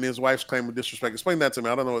Envy and his wife's claim of disrespect. Explain that to me.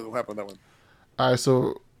 I don't know what happened with that one. All right,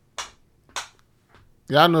 so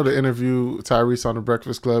y'all know the interview Tyrese on the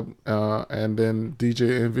Breakfast Club, and then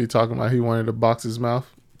DJ Envy talking about he wanted to box his mouth.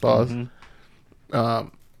 Pause. Mm-hmm.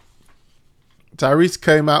 Tyrese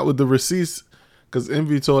came out with the receipts because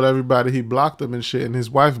Envy told everybody he blocked him and shit, and his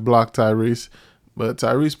wife blocked Tyrese. But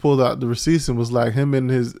Tyrese pulled out the receipts and was like, him and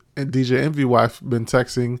his DJ Envy wife been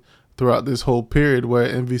texting throughout this whole period where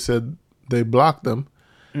Envy said they blocked them,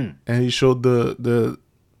 and he showed the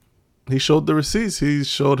receipts. He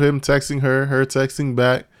showed him texting her texting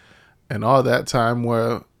back, and all that time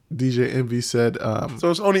where DJ Envy said, so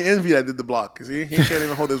it's only Envy that did the block. See, he can't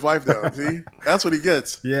even hold his wife down. See, that's what he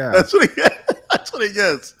gets. Yeah, that's what he gets. That's what he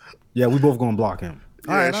gets. Yeah, we both gonna block him.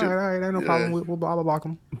 Yeah, all right, ain't no problem. We'll block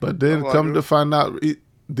him. But then to find out,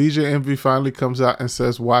 DJ Envy finally comes out and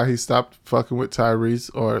says why he stopped fucking with Tyrese,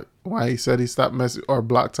 or why he said he stopped messing or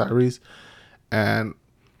blocked Tyrese, and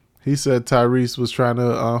he said Tyrese was trying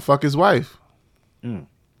to fuck his wife.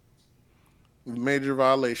 Major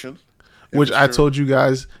violation. Which I told you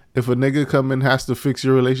guys, if a nigga come in has to fix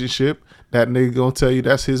your relationship, that nigga gonna tell you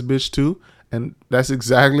that's his bitch too, and that's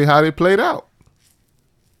exactly how they played out.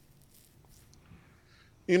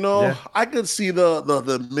 You know, I could see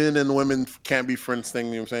the men and women can't be friends thing,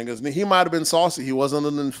 you know what I'm saying? Because he might have been saucy. He wasn't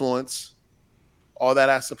an influence. All that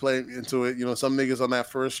has to play into it. You know, some niggas on that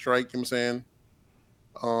first strike, you know what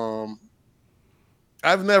I'm saying?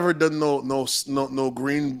 I've never done no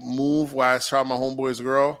green move where I shot my homeboy's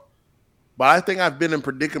girl. But I think I've been in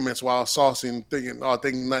predicaments while saucy and thinking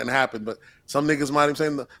nothing happened. But some niggas might have been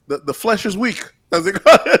saying the flesh is weak, as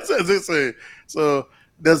they say. So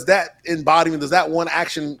does that embodiment, does that one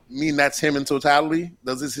action mean that's him in totality?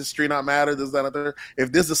 Does his history not matter? Does that not matter?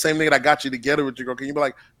 If this is the same nigga that got you together with your girl, can you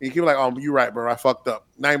keep like, oh, you right, bro, I fucked up.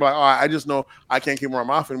 Now you're like, oh, I just know I can't keep him around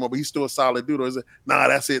my mouth anymore, but he's still a solid dude. Or is it, nah,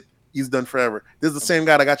 that's it. He's done forever. This is the same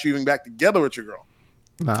guy that got you even back together with your girl.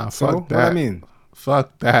 Nah, so, fuck that. What I mean?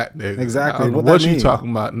 Fuck that, nigga. Exactly. What you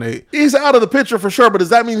talking about, Nate? He's out of the picture for sure, but does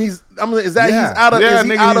that mean he's out of? He's dead.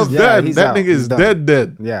 He's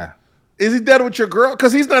dead. Yeah. Is he dead with your girl?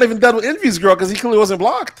 Because he's not even dead with Envy's girl because he clearly wasn't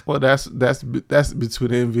blocked. Well, that's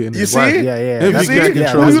between Envy and his wife. You see? Yeah. Envy can't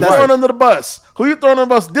control Who his you wife. throwing under the bus? Who you throwing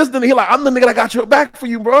under the bus? This nigga, he like, I'm the nigga that got your back for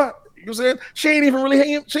you, bro. You know what I'm saying? She ain't even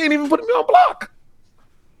putting me on block.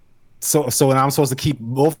 So now I'm supposed to keep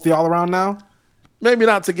both of y'all around now? Maybe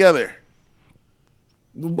not together.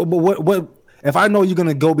 But what if I know you're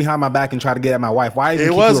gonna go behind my back and try to get at my wife? Why even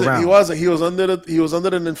keep you around? He wasn't. He was under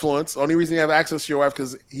the influence. Only reason you have access to your wife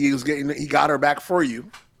because he got her back for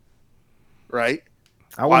you, right?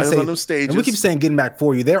 I want to say on those stages. And we keep saying getting back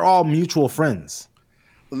for you. They're all mutual friends.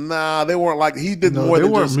 Nah, they weren't like he did No, more they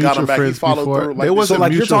than weren't just got him mutual back. He friends followed before. through. They Like, wasn't So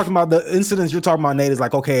like you're mutual- talking about the incidents you're talking about, Nate, is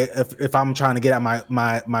like, okay, if I'm trying to get at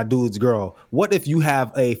my dude's girl, what if you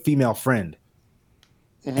have a female friend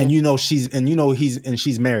and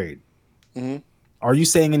she's married? Are you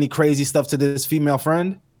saying any crazy stuff to this female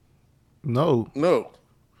friend? No, no,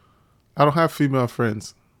 I don't have female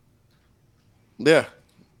friends. yeah,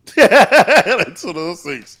 that's one of those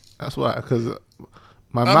things. That's why, because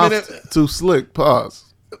my I mouth mean, too slick. Pause.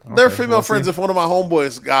 They're Okay, female well, friends. see. If one of my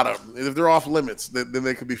homeboys got them, if they're off limits, then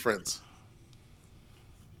they could be friends.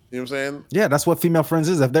 You know what I'm saying? Yeah, that's what female friends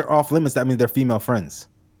is. If they're off limits, that means they're female friends.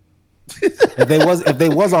 if they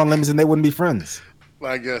was on limits, then they wouldn't be friends.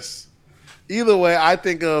 I guess. Either way, I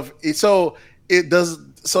think of it. So it does.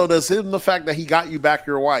 So does him the fact that he got you back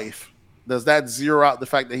your wife? Does that zero out the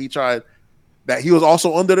fact that he tried? That he was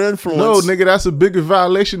also under the influence? No, nigga, that's a bigger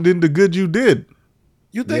violation than the good you did.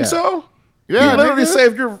 You think Yeah. so? Yeah, he literally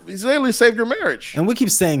nigga. saved your marriage. And we keep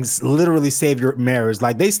saying literally save your marriage.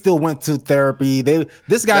 Like they still went to therapy.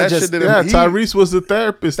 This guy That just shit didn't- Yeah, He- Tyrese was the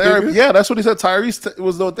therapist. Therapy. Nigga. Yeah, that's what he said. Tyrese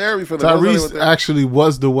was no therapy for them. Tyrese actually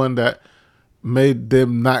was the one that made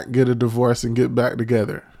them not get a divorce and get back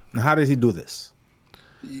together. how did he do this?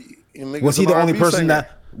 And Was he the only person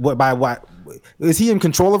that what is he in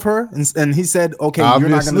control of her? And he said, okay, you're not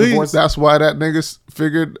going to Obviously, divorce. that's why that nigga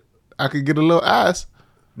figured I could get a little ass.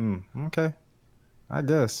 Okay, I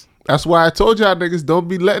guess. That's why I told y'all niggas don't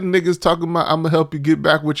be letting niggas talking about I'm gonna help you get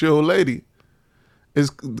back with your old lady. It's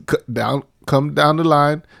come down the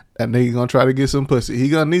line, that nigga gonna try to get some pussy. He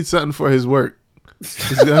gonna need something for his work.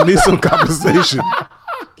 He's gonna need some compensation.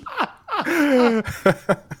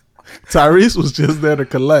 Tyrese was just there to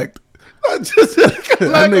collect. Just like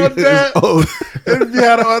That on nigga that. is old. If you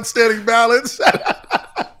had an unstanding balance.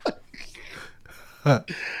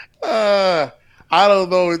 I don't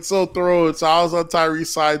know. It's so thorough. So I was on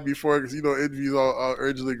Tyrese's side before because Envy's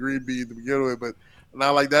originally Green Bean to begin with, but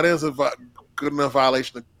now like that is a good enough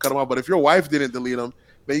violation to cut him off. But if your wife didn't delete him,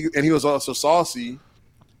 and he was also saucy,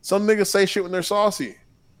 some niggas say shit when they're saucy.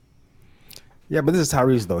 Yeah, but this is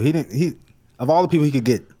Tyrese though. He of all the people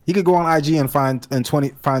he could go on IG and find 20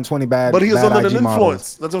 bad. But he was bad under IG the influence.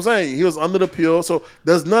 models. That's what I'm saying. He was under the pill. So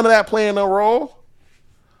does none of that play in a role?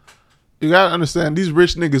 You gotta understand, these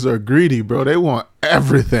rich niggas are greedy, bro. They want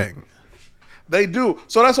everything. They do.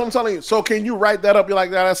 So that's what I'm telling you. So can you write that up? You're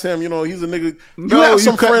like, that's him. He's a nigga. No,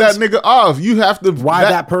 you cut that nigga off. You have to. Why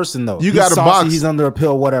that person though? You He's got a saucy, box. He's under a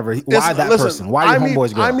pill, whatever. Why that person? Why your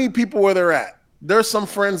homeboys go? I meet people where they're at. There's some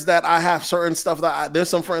friends that I have certain stuff that there's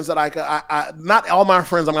some friends that I not all my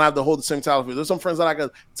friends I'm gonna have to hold the same title for. There's some friends that I can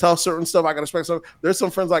tell certain stuff I can respect. So there's some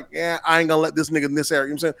friends like, I ain't gonna let this nigga in this area.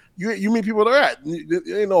 You know what I'm saying? You meet people where they're at. You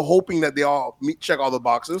ain't no hoping that they all check all the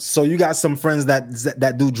boxes. So you got some friends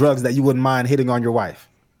that do drugs that you wouldn't mind hitting on your wife.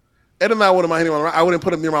 Ed and I wouldn't mind hitting on. I wouldn't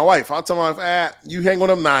put him near my wife. I'll tell my wife, you hang with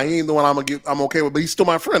him. Nah, he ain't the one I'm okay with. But he's still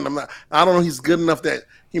my friend. I don't know. He's good enough that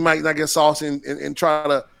he might not get saucy and try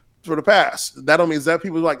to for the past. That don't mean that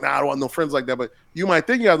people are like, I don't want no friends like that. But you might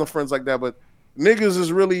think you have no friends like that. But niggas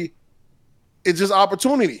is really, it's just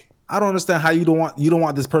opportunity. I don't understand how you don't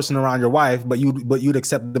want this person around your wife, but you'd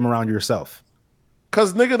accept them around yourself.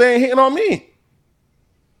 Cause nigga, they ain't hitting on me.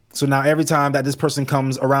 So now every time that this person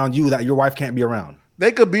comes around you, that your wife can't be around.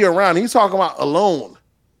 They could be around. He's talking about alone.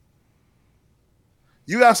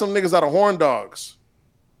 You got some niggas that are horn dogs.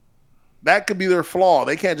 That could be their flaw.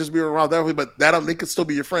 They can't just be around that way, but they could still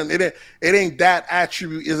be your friend. It ain't that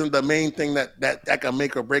attribute isn't the main thing that can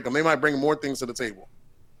make or break them. They might bring more things to the table.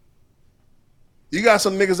 You got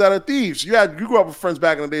some niggas that are thieves. You grew up with friends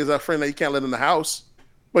back in the days. That friend that you can't let in the house,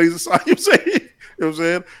 but he's a, you know what I'm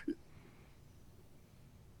saying?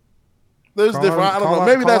 There's different. I don't know.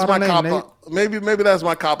 Maybe that's my cop out. Maybe that's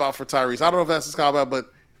my cop out for Tyrese. I don't know if that's his cop out,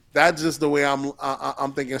 but that's just the way I'm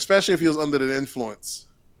thinking. Especially if he was under the influence.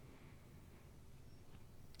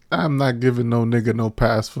 I'm not giving no nigga no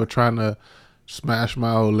pass for trying to smash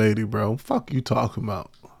my old lady, bro. Fuck you talking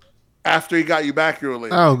about? After he got you back, your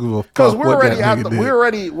lady. I don't give a fuck. Because we're what already that nigga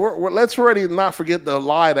did. let's already not forget the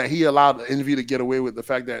lie that he allowed Envy to get away with, the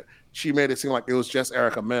fact that she made it seem like it was just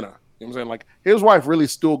Erica Mena. You know what I'm saying? Like his wife really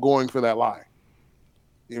still going for that lie.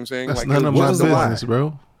 You know what I'm saying? That's like, none of my business, bro. You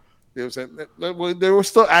know what I'm saying? They were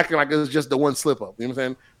still acting like it was just the one slip up. You know what I'm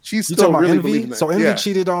saying? She's You still talking about really Envy? believing that. So Envy Yeah.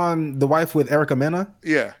 cheated on the wife with Erica Mena?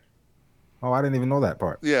 Yeah. Oh, I didn't even know that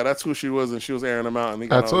part. Yeah, that's who she was, and she was airing them out. And he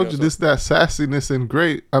I got told all you that this, that sassiness and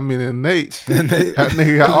Nate. And That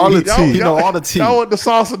nigga got all the tea. You know all the tea. Y'all want the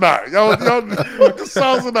sauce or not? Y'all want the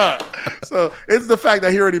sauce or not? So it's the fact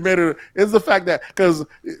that he already made it. It's the fact that because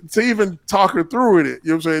to even talk her through with it, you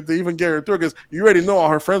know what I'm saying? To even get her through, because you already know all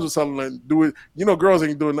her friends with something and do it. You know, girls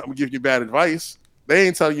ain't doing nothing but giving you bad advice. They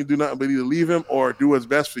ain't telling you to do nothing but either leave him or do what's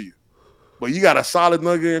best for you. But you got a solid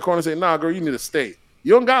nugget in your corner saying, nah, girl, you need to stay.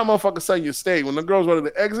 You don't got a motherfucker saying you stay. When the girl's ready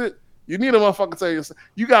to exit, you need a motherfucker saying you stay.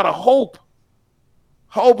 You got to hope.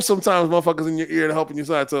 Hope sometimes motherfuckers in your ear to help on your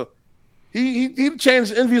side. So he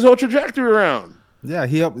changed Envy's whole trajectory around. Yeah,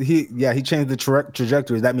 he changed the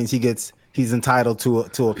trajectory. That means he's entitled to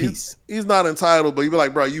a piece. He's not entitled, but you be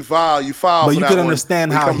like, bro, you filed. But you can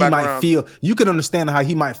understand how he might feel. You can understand how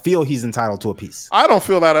he might feel he's entitled to a piece. I don't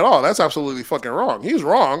feel that at all. That's absolutely fucking wrong. He's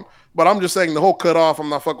wrong, but I'm just saying the whole cut off. I'm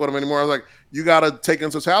not fucking with him anymore. I was like, you got to take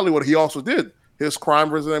into totality what he also did. His crime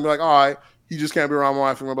versus and be like, all right, he just can't be around my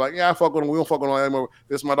wife. And we're like, yeah, I fuck with him. We don't fuck with him anymore.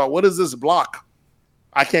 This is my dog. What is this block?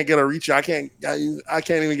 I can't get a reach. I can't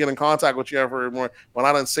even get in contact with you ever anymore. But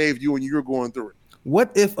I done saved you when you were going through it.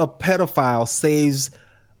 What if a pedophile saves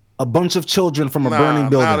a bunch of children from a burning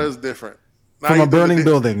building? Now that's different. From a burning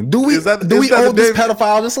building. Do we owe this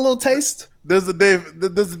pedophile just a little taste? There's the Dave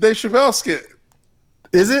Chappelle skit.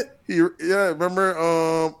 Is it? Remember?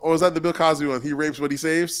 Or was that the Bill Cosby one? He rapes what he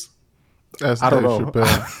saves. That's I don't Dave know.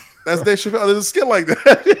 Chappelle. That's Dave Chappelle. There's a skit like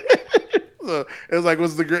that. So it's like,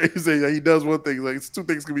 what's the great? He say he does one thing. Like, it's two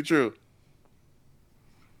things can be true.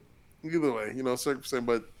 Either way, circumstance.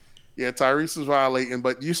 But yeah, Tyrese is violating.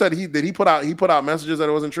 But you said he put out messages that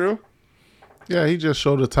it wasn't true. Yeah, he just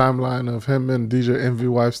showed a timeline of him and DJ Envy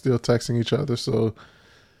wife still texting each other. So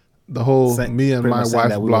the whole me and my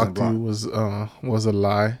wife blocked you was a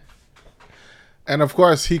lie. And of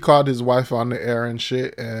course, he called his wife on the air and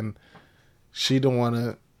shit, and she don't want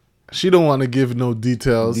to give no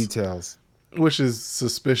details, which is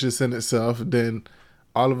suspicious in itself. Then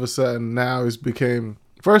all of a sudden now it's became,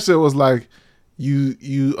 first it was like you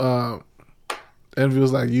Envy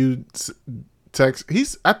was like, you text,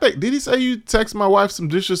 did he say you text my wife some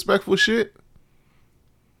disrespectful shit?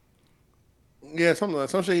 Yeah, something like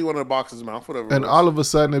some shit he wanted to box his mouth, whatever. And all of a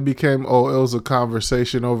sudden it became, it was a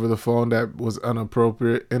conversation over the phone that was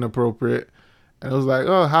inappropriate. And it was like,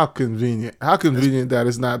 oh, how convenient. How convenient that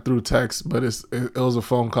it's not through text, but it was a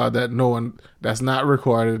phone call that that's not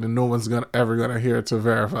recorded and no one's ever gonna hear to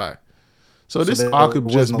verify. So this all could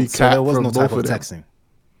just be cat from both of them. Texting.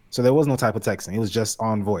 So there was no type of texting. It was just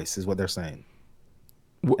on voice, is what they're saying.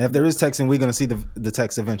 And if there is texting, we're gonna see the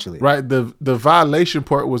text eventually. Right. The violation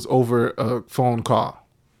part was over a phone call.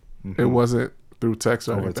 Mm-hmm. It wasn't through text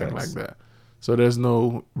or anything like that. So there's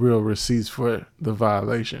no real receipts for the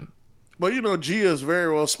violation. But Gia is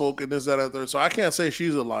very well spoken, this, that, and third. So I can't say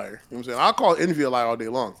she's a liar. You know what I'm saying? I'll call Envy a liar all day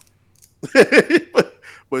long.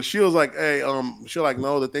 But she was like, hey, she's like,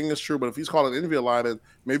 no, the thing is true. But if he's calling Envy a liar, then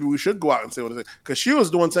maybe we should go out and say what it is. Because she was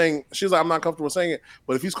she's like, I'm not comfortable saying it.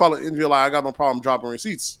 But if he's calling Envy a liar, I got no problem dropping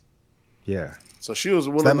receipts. Yeah. So she was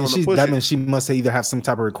willing to push that means she must either have some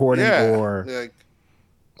type of recording or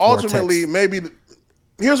ultimately, maybe.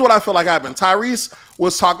 Here's what I feel like happened. Tyrese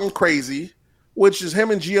was talking crazy, which is him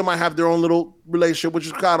and Gia might have their own little relationship, which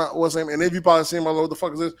is kind of what's him. And if you probably see him, like, what the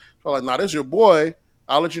fuck is this? So like, nah, this is your boy.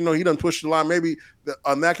 I'll let you know he done pushed the line. Maybe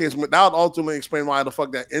on that case, that would ultimately explain why the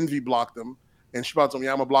fuck that Envy blocked him. And she probably told me,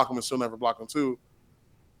 yeah, I'm gonna block him and still never block him too.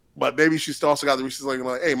 But maybe she still also got the she's like,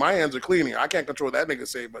 hey, my hands are clean here. I can't control what that nigga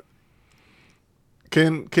say, but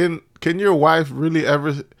Can your wife really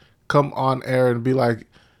ever come on air and be like,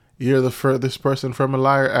 you're the furthest person from a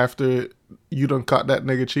liar after you done caught that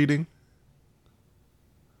nigga cheating?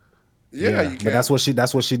 Yeah, you can. But that's what she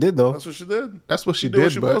did though. That's what she did. That's what she did. What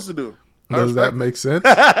did. she But supposed to do. Does that make sense?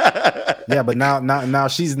 Yeah, but now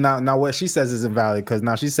she's now what she says is invalid because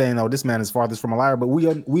now she's saying, "Oh, this man is farthest from a liar." But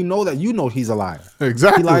we know that he's a liar.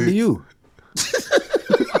 Exactly, he lied to you.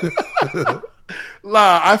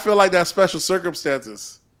 Nah, I feel like that's special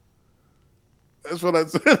circumstances. That's what I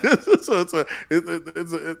said. So it's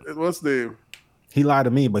what's the name? He lied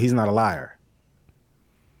to me, but he's not a liar.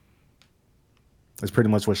 That's pretty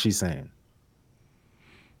much what she's saying.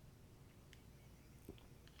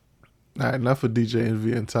 All right, enough of DJ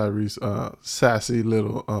Envy and Tyrese sassy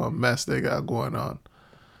little mess they got going on.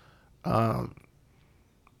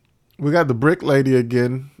 We got the brick lady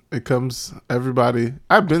again. It comes everybody.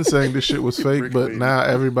 I've been saying this shit was fake, but now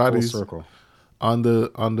everybody's on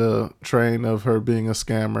the train of her being a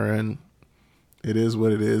scammer, and it is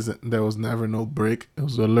what it is. There was never no brick. It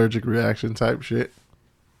was an allergic reaction type shit.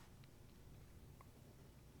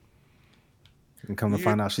 And come to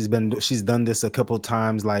find out, she's done this a couple of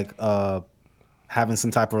times, like having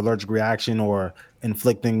some type of allergic reaction or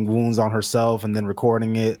inflicting wounds on herself, and then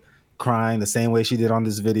recording it, crying the same way she did on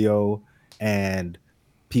this video, and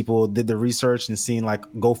people did the research and seen like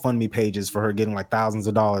GoFundMe pages for her getting like thousands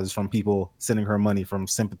of dollars from people sending her money from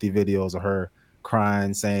sympathy videos of her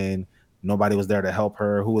crying, saying nobody was there to help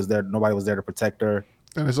her. Who was there? Nobody was there to protect her.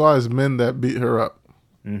 And it's always men that beat her up.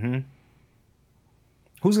 Mm-hmm.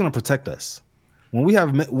 Who's gonna protect us when we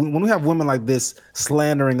have women like this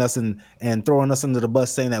slandering us and throwing us under the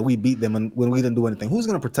bus, saying that we beat them and when we didn't do anything? Who's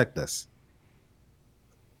gonna protect us?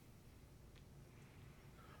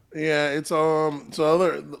 Yeah, it's so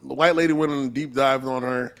the white lady went on a deep dive on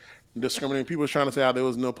her discriminating. People was trying to say how there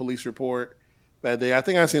was no police report that day. I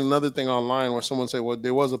think I seen another thing online where someone said, well,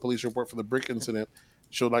 there was a police report for the brick incident,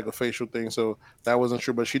 showed like a facial thing, so that wasn't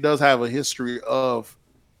true. But she does have a history of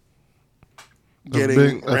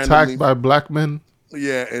getting attacked by black men.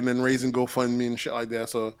 Yeah, and then raising GoFundMe and shit like that.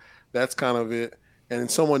 So that's kind of it.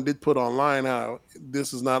 And someone did put online how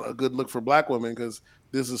this is not a good look for black women because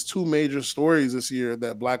this is two major stories this year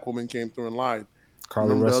that black women came through and lied.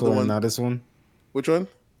 Carly Russell and now this one. Which one?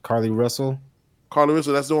 Carly Russell. Carly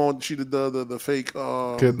Russell. That's the one she did the fake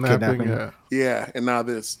kidnapping. Yeah, and now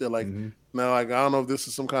this. They're like now like I don't know if this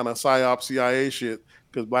is some kind of psyop CIA shit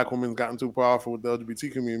because black women gotten too powerful with the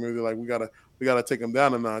LGBT community. Maybe they're like we gotta take them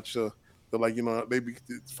down a notch. So they're like they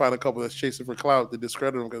find a couple that's chasing for clout to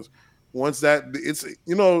discredit them because once that it's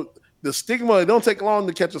the stigma, it don't take long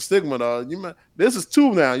to catch a stigma, dog. This is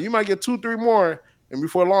 2 now. You might get 2, 3 more, and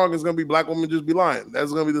before long, it's gonna be black women just be lying.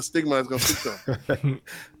 That's gonna be the stigma that's gonna stick them. You know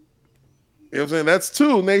what I'm saying? That's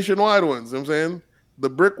 2 nationwide ones. You know what I'm saying? The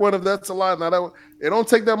brick one, if that's a lie, now that one, it don't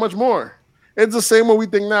take that much more. It's the same way we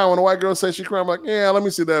think now. When a white girl says she cried, I'm like, yeah, let me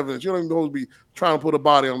see the evidence. You don't even supposed to be trying to put a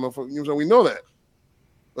body on the. You know what I'm saying? We know that.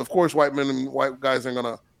 Of course, white men and white guys ain't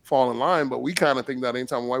gonna fall in line, but we kind of think that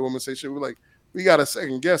anytime a white woman say shit, we're like, we gotta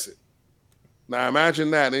second guess it. Now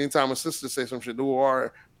imagine that anytime a sister says some shit, who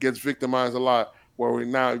gets victimized a lot, where we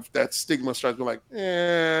now that stigma starts to be like,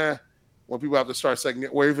 when people have to start second,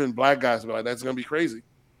 or even black guys be like, that's gonna be crazy.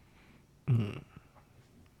 Mm-hmm.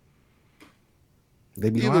 They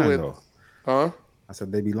be lying though. Huh? I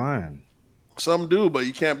said they be lying. Some do, but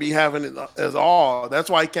you can't be having it as all. That's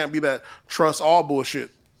why it can't be that trust all bullshit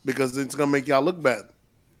because it's gonna make y'all look bad.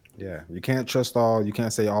 Yeah, you can't trust all. You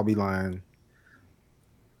can't say all be lying.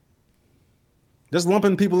 Just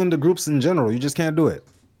lumping people into groups in general, you just can't do it.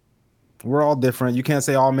 We're all different. You can't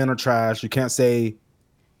say all men are trash. You can't say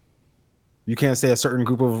a certain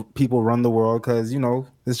group of people run the world because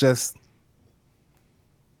it's just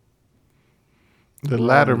the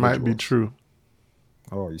latter might be true.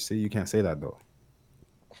 Oh, you see, you can't say that though.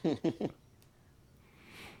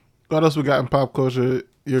 What else we got in pop culture?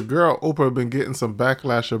 Your girl Oprah been getting some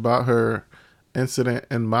backlash about her incident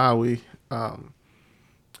in Maui. A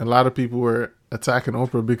lot of people were attacking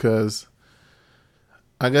Oprah because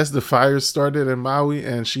I guess the fires started in Maui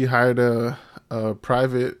and she hired a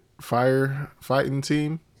private fire fighting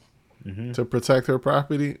team to protect her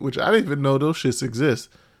property, which I didn't even know those shits exist.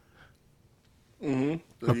 Private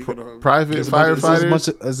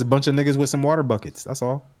firefighters. There's a bunch of niggas with some water buckets. That's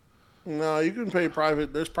all. No, you can pay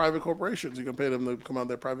private. There's private corporations. You can pay them to come out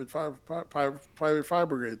there. Private fire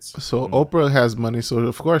brigades. So Oprah has money, so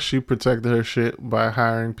of course she protected her shit by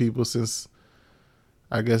hiring people. Since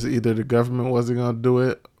I guess either the government wasn't gonna do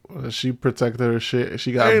it, or she protected her shit.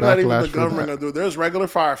 She got backlash. Not even the government gonna do it. There's regular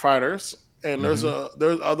firefighters, and there's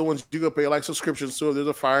other ones you can pay like subscriptions to. If there's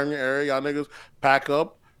a fire in your area, y'all niggas pack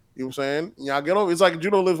up. You know what I'm saying? Y'all get over. It's like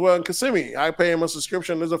Juno lives well in Kissimmee. I pay him a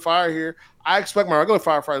subscription. There's a fire here. I expect my regular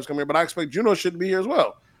firefighters to come here, but I expect Juno should be here as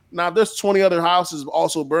well. Now, if there's 20 other houses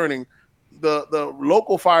also burning, the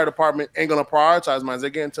local fire department ain't gonna prioritize mine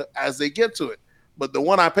as they get to it. But the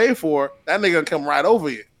one I pay for, that nigga gonna come right over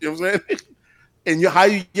you. You know what I'm saying? And how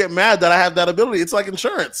you get mad that I have that ability? It's like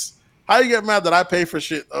insurance. How you get mad that I pay for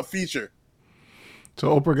shit, a feature?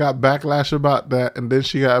 So Oprah got backlash about that, and then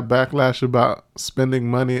she got backlash about spending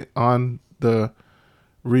money on the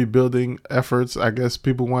rebuilding efforts. I guess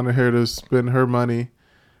people wanted her to spend her money.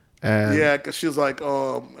 And yeah, because she was like,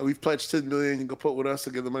 we've pledged $10 million. You can put with us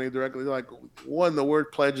to get the money directly. Like, one, the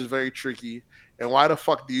word pledge is very tricky. And why the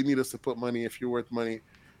fuck do you need us to put money if you're worth money?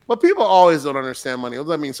 But people always don't understand money. What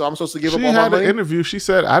does that mean? So I'm supposed to give up all my money? She had an interview. She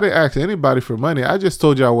said, I didn't ask anybody for money. I just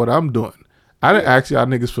told y'all what I'm doing. I didn't ask y'all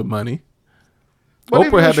niggas for money. But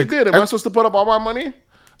Oprah even she did. Am I supposed to put up all my money?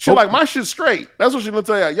 She like, my shit's straight. That's what she gonna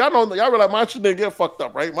tell y'all. Y'all realize my shit didn't get fucked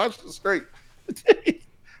up, right? My shit's straight.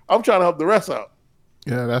 I'm trying to help the rest out.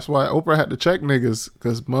 Yeah, that's why Oprah had to check niggas,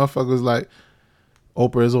 because motherfuckers like,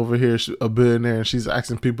 Oprah is over here a billionaire and she's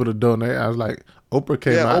asking people to donate. I was like, Oprah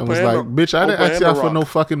came out and was like, bitch, I didn't ask y'all for no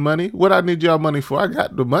fucking money. What I need y'all money for? I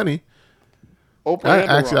got the money. I didn't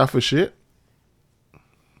ask y'all for shit.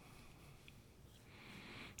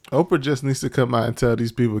 Oprah just needs to come out and tell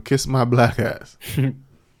these people, kiss my black ass.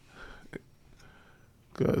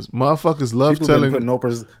 Because motherfuckers love People telling.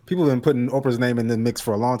 People have been putting Oprah's name in the mix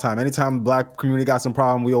for a long time. Anytime the black community got some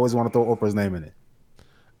problem, we always want to throw Oprah's name in it.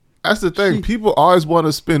 That's the thing. People always want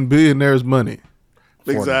to spend billionaires' money.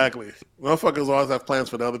 Exactly. Motherfuckers always have plans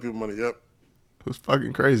for the other people's money. Yep. It's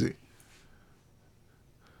fucking crazy.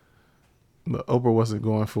 But Oprah wasn't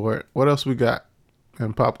going for it. What else we got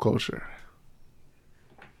in pop culture?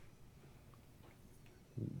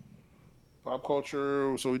 Pop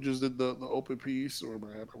culture. So we just did the open piece, or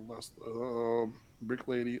Brick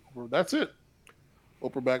Lady. That's it.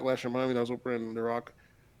 Oprah Backlash and Miami. That was Oprah and The Rock.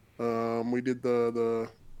 We did the.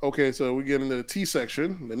 Okay, so we get into the T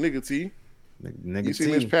section, the nigga T. You see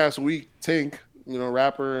this past week, Tank,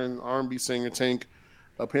 rapper and R&B singer Tank.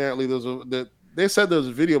 Apparently, they said there's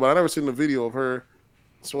a video, but I never seen the video of her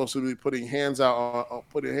supposed to be putting hands on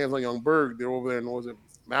Young Berg. They're over there in, was it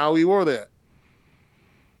Maui or that?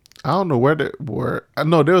 I don't know where they were. I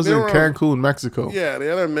know they was in Cancun, Mexico. Yeah, they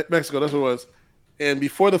were in Mexico. That's what it was. And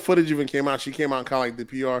before the footage even came out, she came out and kind of like the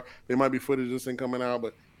PR. There might be footage of this thing coming out,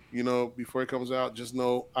 but before it comes out, just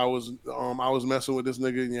know I was messing with this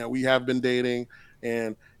nigga. Yeah, we have been dating,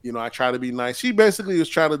 and I try to be nice. She basically was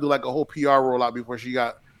trying to do like a whole PR rollout before she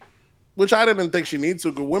got, which I didn't think she needs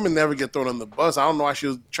to, because women never get thrown on the bus. I don't know why she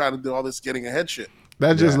was trying to do all this getting ahead shit.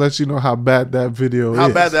 That just lets you know how bad that video is.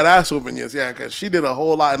 How bad that ass whooping is, yeah, because she did a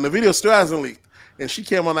whole lot, and the video still hasn't leaked. And she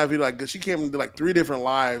came on that video, she came into 3 different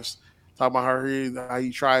lives, talking about how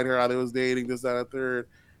he tried her, how they was dating, this, that, and third.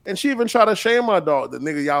 And she even tried to shame my dog. The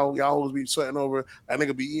nigga y'all always be sweating over. That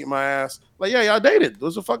nigga be eating my ass. Like, yeah, y'all dated.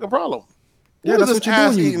 What's the fucking problem? Yeah, that's what you're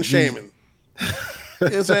doing. Eating shaming. You know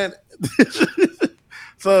what I'm saying?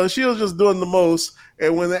 So she was just doing the most.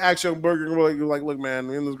 And when they asked Young Burger, you like, look, man,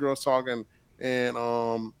 me and this girl's talking, and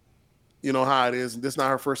you know how it is. This is not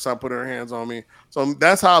her first time putting her hands on me. So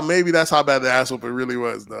that's how bad the ass whooping really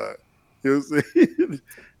was, dog.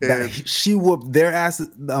 She whooped their ass,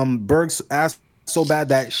 Berg's ass, so bad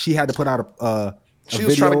that she had to put out a she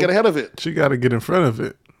was trying to get ahead of it. She got to get in front of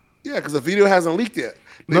it. Yeah, because the video hasn't leaked yet.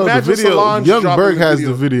 No, the video. Young Berg has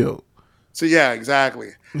the video. So yeah, exactly.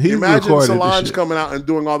 He Imagine recorded Solange coming out and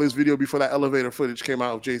doing all this video before that elevator footage came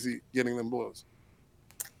out of Jay-Z getting them blows.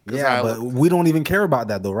 Yeah, but we don't even care about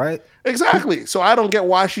that though, right? Exactly. So I don't get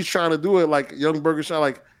why she's trying to do it. Like Young Berg is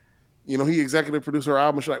trying, he executive produced her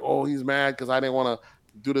album. She's like, oh, he's mad because I didn't want to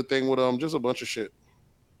do the thing with him. Just a bunch of shit.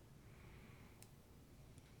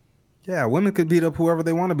 Yeah, women could beat up whoever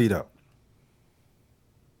they want to beat up.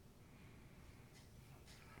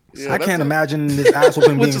 Yeah, I can't imagine this ass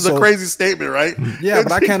whooping being so... Which is a crazy statement, right? Yeah,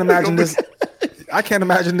 but I can't imagine this. I can't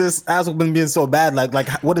imagine this ass whooping being so bad. Like,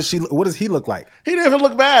 what does he look like? He didn't even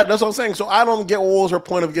look bad. That's what I'm saying. So I don't get what was her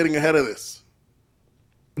point of getting ahead of this.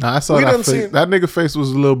 Nah, I saw that face. That nigga face was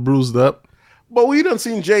a little bruised up. But we done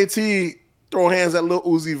seen JT throw hands at Lil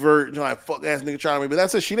Uzi Vert, like fuck ass nigga trying me. But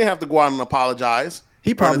that's it. She didn't have to go out and apologize.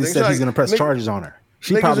 He probably said he's gonna press charges on her.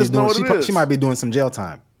 She might be doing some jail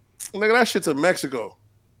time. Nigga, that shit's in Mexico.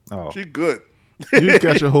 Oh, she good. You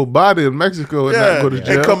catch a whole body in Mexico and not go to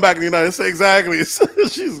jail. And come back in the United States. Exactly.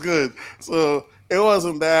 She's good. So it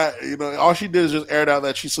wasn't that, all she did is just aired out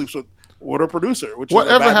that she sleeps with her producer.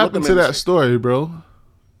 Whatever happened to that story, bro?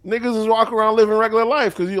 Niggas is walking around living regular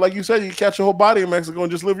life because, like you said, you catch a whole body in Mexico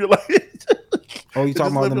and just live your life. Oh, you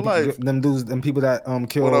talking about them dudes, them people that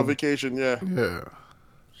killed went on vacation? Yeah.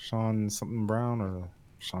 Sean something Brown or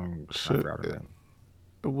Sean? Shit.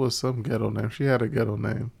 It was some ghetto name. She had a ghetto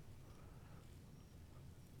name.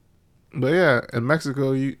 But yeah, in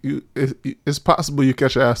Mexico, it's possible you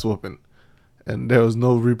catch an ass whooping, and there was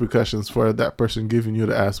no repercussions for that person giving you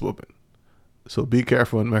the ass whooping. So be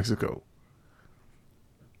careful in Mexico.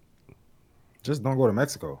 Just don't go to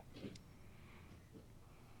Mexico.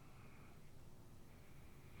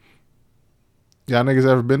 Y'all niggas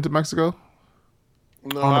ever been to Mexico?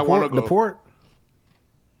 No, I want to go. The port.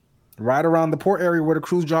 Right around the port area where the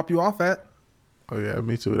crews drop you off at. Oh yeah,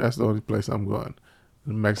 me too. That's the only place I'm going.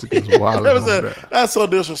 The Mexicans wild. That's so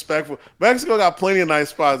disrespectful. Mexico got plenty of nice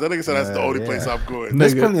spots. That nigga said that's the only place I'm going.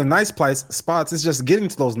 There's plenty of nice spots. It's just getting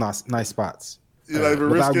to those nice spots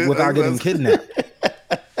without getting kidnapped.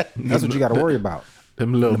 That's what you got to worry about.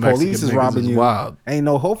 Them little the police is robbing you. Wild. Ain't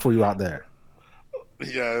no hope for you out there.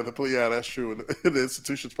 Yeah, that's true. The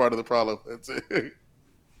institution's part of the problem. That's it.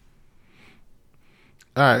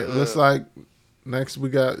 All right, next we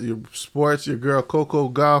got your sports. Your girl Coco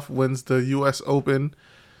Gauff wins the U.S. Open.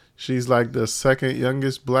 She's like the second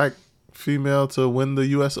youngest black female to win the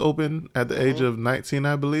U.S. Open at the age of 19,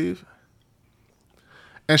 I believe.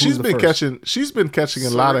 And she's been catching a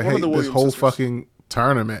lot of hate this whole fucking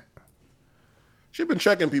tournament. She's been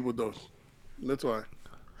checking people though. That's why.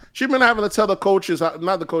 She's been having to tell the coaches,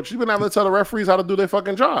 not the coach. She's been having to tell the referees how to do their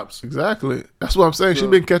fucking jobs. Exactly. That's what I'm saying. She's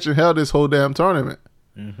been catching hell this whole damn tournament,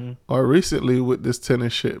 or recently with this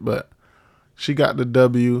tennis shit. But she got the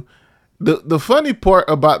W. The funny part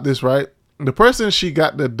about this, right? The person she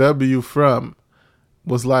got the W from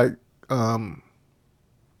was like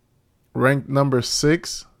ranked number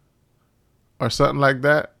 6 or something like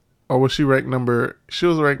that. Or was she ranked number? She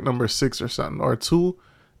was ranked number 6 or something, or 2,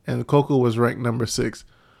 and Coco was ranked number 6.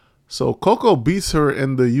 So Coco beats her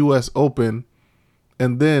in the U.S. Open,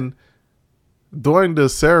 and then during the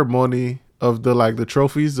ceremony of the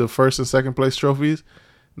trophies, the first and second place trophies,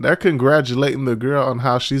 they're congratulating the girl on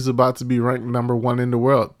how she's about to be ranked number 1 in the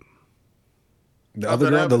world. The other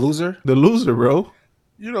girl, the loser? The loser, bro.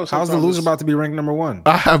 You know, how's the loser about to be ranked number 1?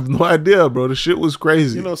 I have no idea, bro. The shit was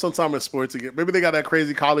crazy. You know, sometimes in sports, maybe they got that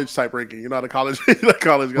crazy college type ranking. You know how the college,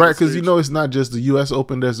 right? Because you know, it's not just the U.S.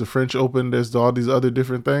 Open. There's the French Open. There's all these other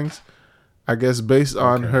different things. I guess based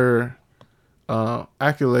on her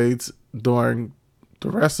accolades during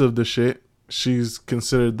the rest of the shit, she's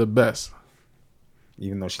considered the best.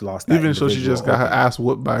 Even though she lost that. Even so, she just got her ass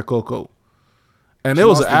whooped by Coco. And it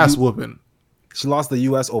was an ass whooping. She lost the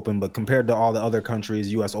U.S. Open, but compared to all the other countries,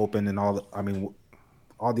 U.S. Open and all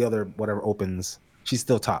the other whatever opens, she's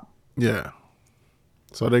still top. Yeah.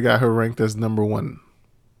 So they got her ranked as number 1.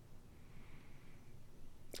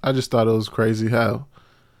 I just thought it was crazy how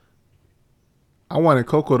I wanted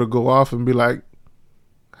Coco to go off and be like,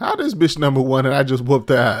 how this bitch number 1 and I just whooped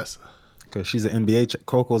her ass? Because she's an NBA.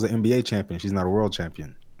 Coco's an NBA champion. She's not a world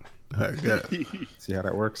champion. I guess. See how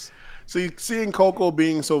that works? See, seeing Coco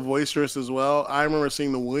being so boisterous as well, I remember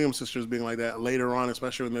seeing the Williams sisters being like that later on,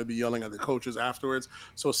 especially when they'd be yelling at the coaches afterwards.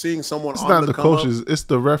 So seing someone it's not the coaches, it's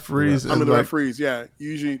the referees. I mean, the referees, yeah.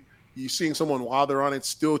 Usually, you seeing someone while they're on it,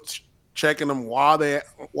 still checking them while they're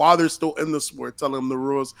still in the sport, telling them the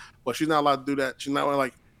rules. But she's not allowed to do that. She's not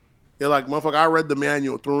like, they're like, motherfucker, I read the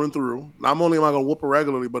manual through and through. Not only am I going to whoop her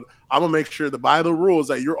regularly, but I'm going to make sure that by the rules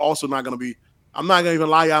that you're also not going to be, I'm not going to even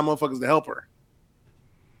allow y'all motherfuckers to help her.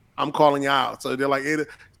 I'm calling you out. So they're like,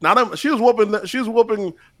 she was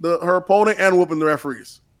whooping her opponent and whooping the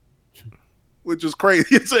referees, which is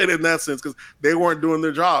crazy in that sense because they weren't doing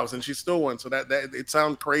their jobs and she still won. So that it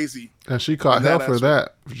sounds crazy. And she caught hell for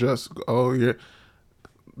that. Just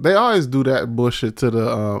they always do that bullshit to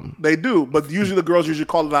the. They do, but usually the girls usually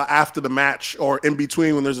call it out after the match or in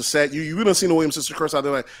between when there's a set. You don't see the Williams sister curse out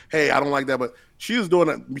there like, hey, I don't like that, but she was doing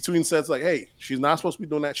it between sets like, hey, she's not supposed to be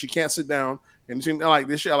doing that. She can't sit down. And she like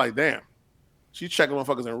this shit. I like, damn. She's checking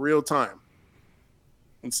motherfuckers in real time.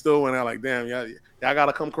 And still went out like, damn, y'all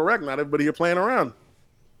gotta come correct. Not everybody here playing around.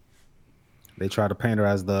 They try to paint her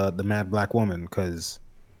as the mad black woman because.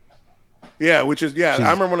 Yeah, which is I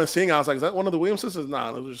remember when I was seeing, I was like, is that one of the Williams sisters?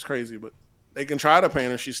 Nah, it was just crazy. But they can try to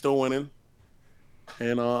paint her. She's still winning.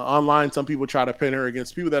 And online, some people try to pin her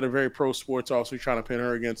against people that are very pro sports. Also trying to pin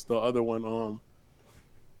her against the other one.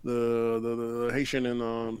 The Haitian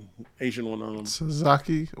and Asian one,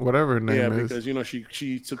 Sasaki, whatever her name is. Yeah, because you know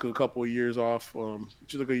she took a couple of years off.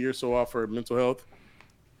 She took a year or so off for mental health,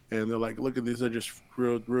 and they're like, look at these, they're just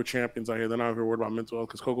real champions out here. They're not even worried about mental health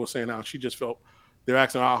because Coco's saying how she just felt they're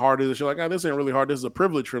asking how hard it is. She's like, this ain't really hard. This is a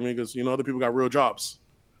privilege for me because other people got real jobs.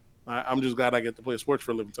 I'm just glad I get to play sports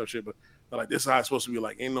for a living, type shit. But they're like, this is how it's supposed to be.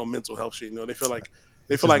 Like, ain't no mental health shit. They feel like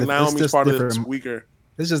Naomi's part of this weaker.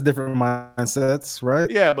 It's just different mindsets,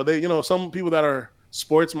 right? Yeah, but they, some people that are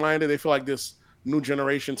sports minded, they feel like this new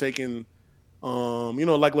generation taking,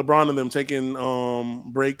 like LeBron and them taking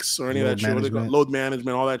breaks or any of that shit. Load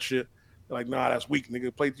management, all that shit. They're like, nah, that's weak.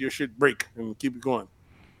 Nigga, play your shit, break, and keep it going.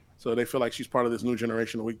 So they feel like she's part of this new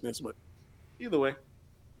generation of weakness. But either way.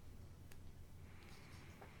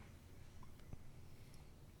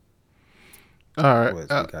 All right. What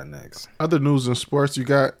we got next? Other news in sports, you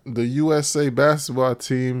got the USA basketball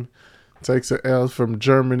team takes an L from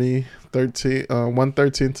Germany,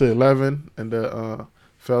 113 to 11, and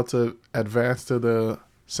fell to advance to the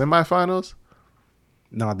semifinals.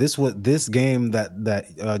 No, this game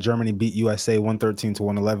that Germany beat USA 113 to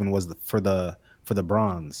 111 was for the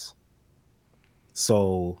bronze.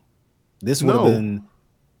 So this would have been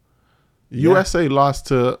USA lost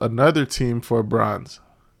to another team for bronze.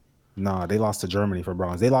 No, they lost to Germany for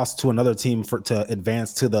bronze. They lost to another team to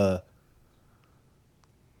advance to the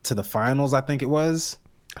finals, I think it was.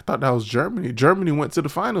 I thought that was Germany. Germany went to the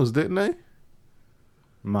finals, didn't they?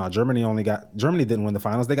 No, Germany didn't win the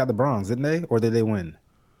finals. They got the bronze, didn't they? Or did they win?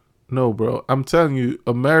 No, bro. I'm telling you,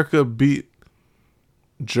 America beat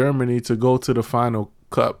Germany to go to the final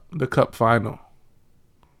cup, the cup final.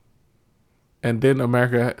 And then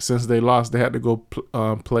America, since they lost, they had to go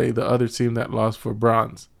play the other team that lost for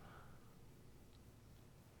bronze.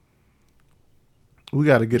 We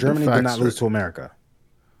got to get Germany the facts did not lose straight. to America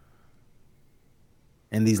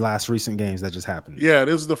in these last recent games that just happened. Yeah,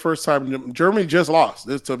 this is the first time Germany just lost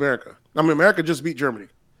this to America. I mean, America just beat Germany.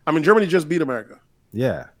 I mean, Germany just beat America.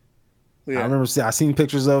 Yeah. Yeah. I remember I seen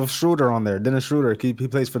pictures of Schroeder on there. Dennis Schroeder. He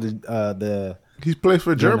plays for the. He plays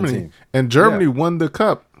for German Germany, team. and Germany won the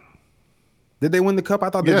cup. Did they win the cup? I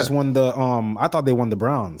thought they Yeah. just won the. I thought they won the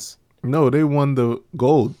bronze. No, they won the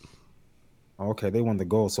gold. Okay, they won the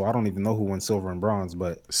gold. So I don't even know who won silver and bronze,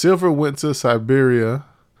 but Silver went to Siberia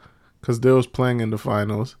because they was playing in the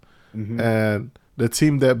finals, and the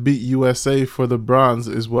team that beat USA for the bronze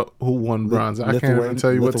is who won bronze. I can't even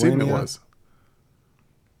tell you what team it Lithuania? was.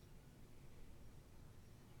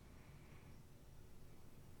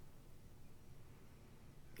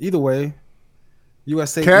 either way,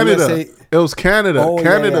 Canada. USA, It was Canada. Oh, yeah,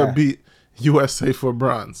 Canada yeah. beat USA for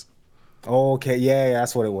bronze. oh, okay, yeah,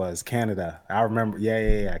 that's what it was. Canada. I remember.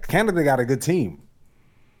 Yeah. Canada got a good team.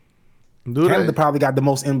 Do Canada they? probably got the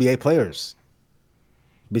most NBA players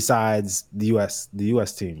besides the US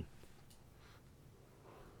team.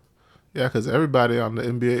 Yeah, because everybody on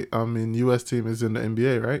the US team is in the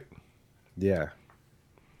NBA, right? Yeah.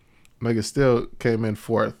 Like, still came in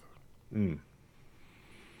fourth. Mm.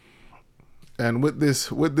 And with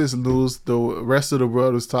this news, the rest of the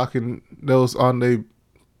world was talking. They was on they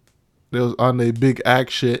big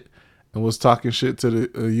act shit and was talking shit to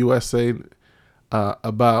the USA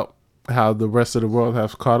about how the rest of the world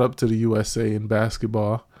have caught up to the USA in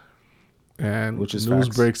basketball. And Which is news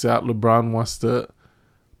facts. breaks out. LeBron wants to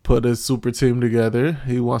put a super team together.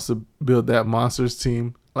 He wants to build that monsters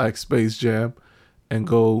team like Space Jam and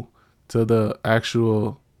go to the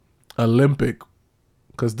actual Olympic.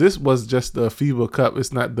 Because this was just the FIBA Cup.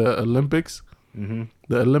 It's not the Olympics. Mm-hmm.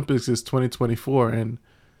 The Olympics is 2024. And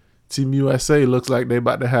Team USA looks like they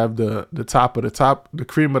about to have the top of the top, the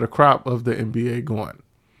cream of the crop of the NBA going.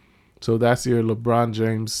 So that's your LeBron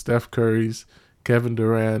James, Steph Curry's, Kevin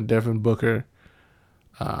Durant, Devin Booker.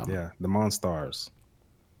 Yeah, the Monstars.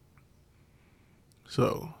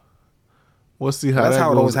 So we'll see how That's that how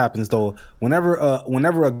it goes. always happens, though. Whenever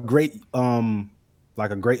a great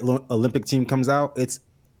Olympic team comes out, it's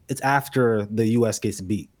after the US gets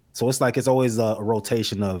beat. So it's always a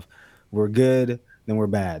rotation of we're good, then we're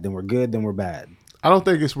bad, then we're good, then we're bad. I don't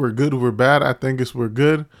think it's we're good or we're bad. I think it's we're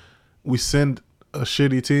good. We send a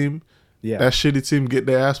shitty team. Yeah. That shitty team get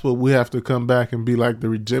their ass, but we have to come back and be like the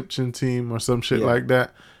redemption team or some shit Yeah. like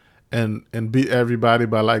that, and beat everybody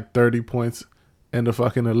by like 30 points in the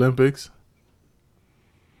fucking Olympics.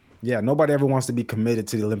 Yeah, nobody ever wants to be committed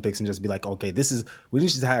to the Olympics and just be like, okay, we need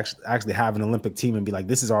to actually have an Olympic team and be like,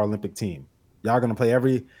 this is our Olympic team. Y'all gonna play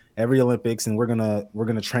every Olympics and we're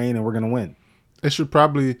gonna train and we're gonna win. It should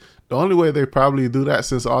probably, the only way they probably do that,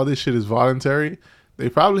 since all this shit is voluntary, they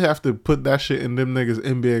probably have to put that shit in them niggas'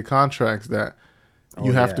 NBA contracts that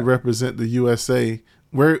you have to represent the USA.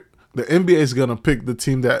 Where the NBA is gonna pick the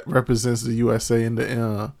team that represents the USA in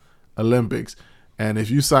the Olympics, and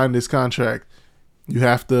if you sign this contract, you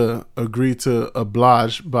have to agree to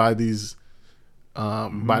oblige by these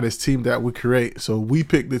by this team that we create. So we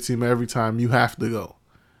pick the team every time. You have to go.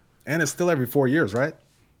 And it's still every 4 years, right?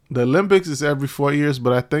 The Olympics is every 4 years,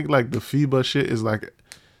 but I think like the FIBA shit is like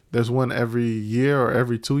there's one every year or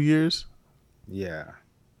every 2 years, Yeah.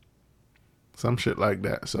 some shit like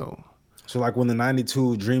that. So So like when the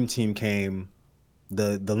 92 Dream Team came,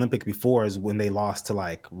 the Olympic before is when they lost to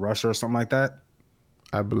like Russia or something like that.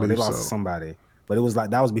 I Or believe they lost to so. somebody. But it was like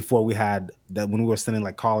that was before we had that, when we were sending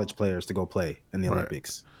like college players to go play in the Right.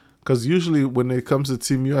 Olympics. Because usually when it comes to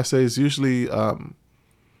Team USA, it's usually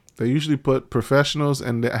they usually put professionals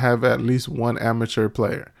and they have at least one amateur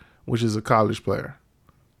player, which is a college player.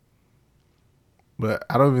 But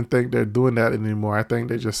I don't even think they're doing that anymore. I think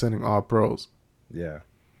they're just sending all pros. Yeah.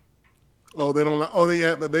 Oh, they don't. Oh,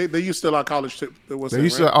 they used to allow college to. They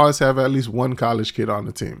used to always have at least one college kid on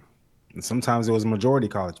the team. And sometimes it was majority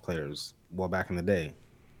college players, well, back in the day.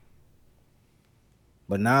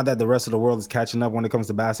 But now that the rest of the world is catching up when it comes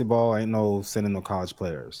to basketball, ain't no sending no college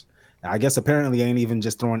players. I guess apparently ain't even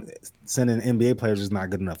just sending NBA players is not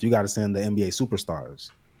good enough. You got to send the NBA superstars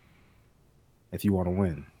if you want to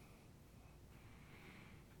win.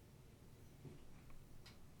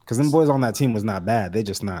 Because them boys on that team was not bad. They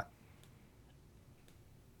just not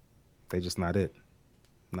it. They're just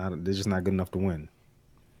not good enough to win.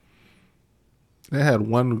 They had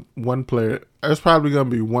one player. There's probably gonna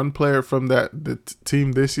be one player from the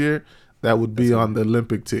team this year that would be on the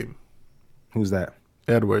Olympic team. Who's that?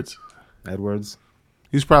 Edwards. Edwards.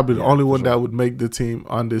 He's probably the only one that would make the team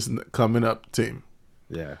on this coming up team.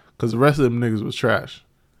 Yeah. Because the rest of them niggas was trash.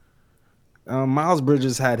 Miles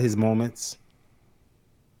Bridges had his moments,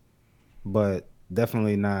 but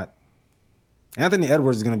definitely not. Anthony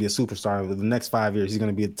Edwards is going to be a superstar. For the next 5 years, he's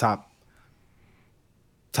going to be a top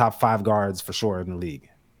 5 guards for sure in the league.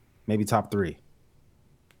 Maybe top 3.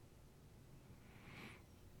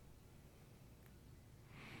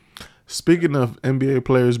 Speaking of NBA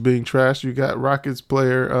players being trash, you got Rockets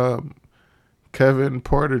player Kevin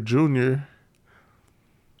Porter Jr.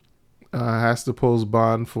 Has to post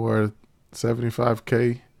bond for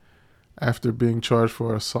 $75K after being charged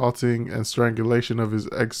for assaulting and strangulation of his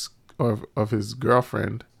of his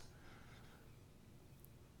girlfriend.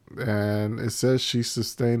 And it says she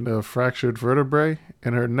sustained a fractured vertebrae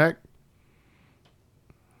in her neck.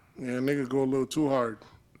 Yeah, nigga go a little too hard.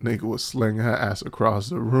 Nigga was slinging her ass across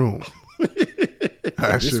the room.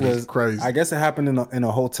 That shit was crazy. I guess it happened in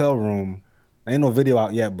a hotel room. Ain't no video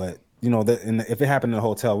out yet, but you know, if it happened in a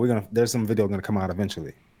hotel, there's some video gonna come out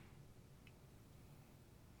eventually.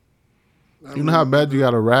 You know how bad you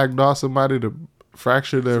got to ragdoll somebody to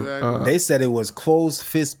fracture their... They said it was closed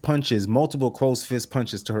fist punches, multiple closed fist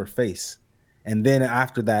punches to her face. And then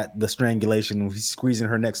after that, the strangulation, he's squeezing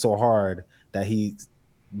her neck so hard that he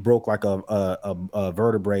broke like a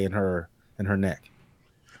vertebrae in her neck.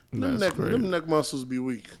 Them neck muscles be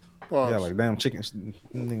weak. Pause. Yeah, like damn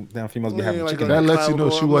damn females be having chicken. That lets you know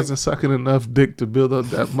she wasn't sucking enough dick to build up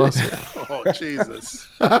that muscle. Oh, Jesus.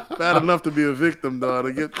 Bad enough to be a victim, dog.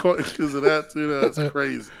 To get caught because of that, too, that's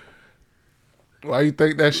crazy. Why you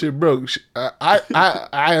think that shit broke?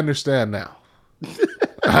 I understand now.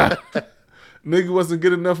 Nigga wasn't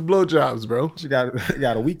getting enough blowjobs, bro. She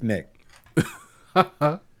got a weak neck.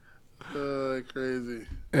 Crazy.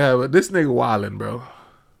 Yeah, but this nigga wildin', bro.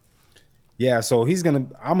 Yeah, so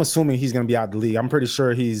I'm assuming he's gonna be out the league. I'm pretty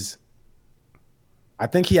sure I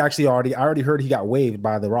think he actually I already heard he got waived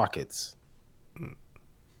by the Rockets.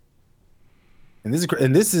 And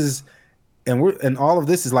all of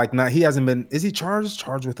this is like not, he hasn't been, is he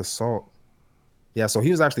charged with assault? Yeah, so he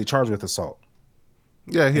was actually charged with assault.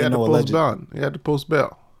 Yeah, he had to post bond. He had to post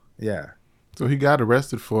bail. Yeah. So he got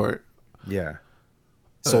arrested for it. Yeah.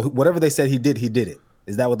 So whatever they said he did it.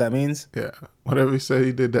 Is that what that means? Yeah. Whatever he said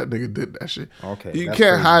he did, that nigga did that shit. Okay. You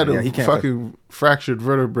can't hide a fucking fractured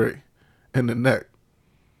vertebrae in the neck.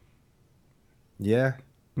 Yeah.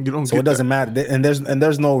 You don't. So it doesn't matter. And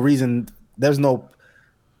there's no reason. There's no.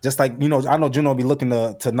 Just like, you know, I know Juno be looking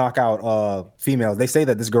to knock out females. They say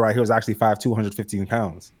that this girl right here is actually 5'2", 115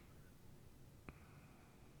 pounds.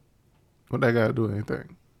 What that got to do with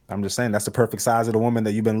anything? I'm just saying that's the perfect size of the woman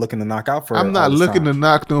that you've been looking to knock out for. I'm not looking to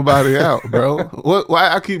knock nobody out, bro. Why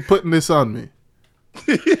I keep putting this on me?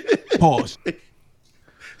 Pause.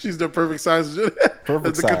 She's the perfect size.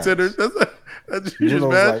 Perfect size. Considered. That's Juno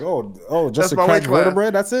was like, just a cracked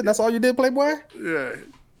vertebrae. That's it. That's all you did, Playboy. Yeah.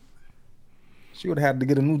 She would have had to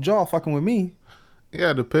get a new jaw fucking with me.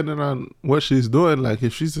 Yeah, depending on what she's doing. Like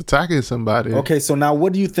if she's attacking somebody. Okay, so now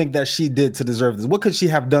what do you think that she did to deserve this? What could she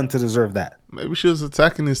have done to deserve that? Maybe she was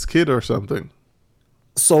attacking his kid or something.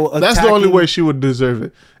 So that's the only way she would deserve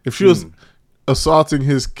it. If she was assaulting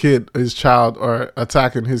his child, or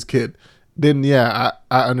attacking his kid, then yeah,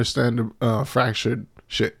 I understand the fractured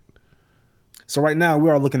shit. So right now we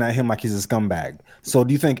are looking at him like he's a scumbag. So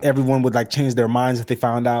do you think everyone would like change their minds if they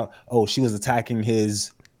found out, oh, she was attacking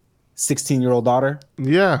his 16-year-old daughter?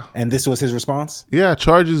 Yeah. And this was his response? Yeah,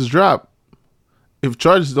 charges drop. If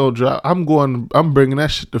charges don't drop, I'm bringing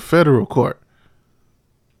that shit to federal court.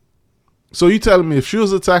 So you telling me if she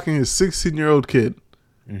was attacking his 16-year-old kid,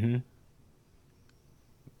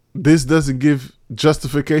 this doesn't give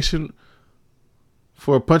justification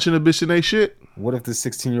for punching a bitch in they shit? What if the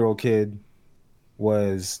 16-year-old kid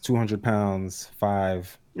was 200 pounds,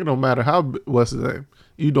 5? It don't matter what's his name.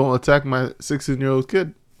 You don't attack my 16-year-old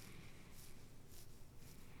kid.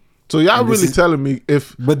 So y'all really telling me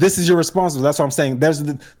if... But this is your response. That's what I'm saying.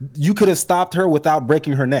 You could have stopped her without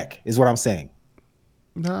breaking her neck, is what I'm saying.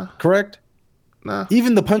 Nah. Correct? Nah.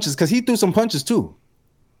 Even the punches, because he threw some punches too.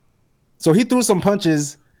 So he threw some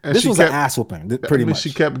punches. And this was an ass whooping, pretty much.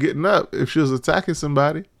 She kept getting up if she was attacking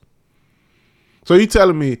somebody. So you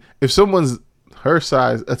telling me if someone's her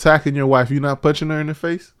size attacking your wife, you're not punching her in the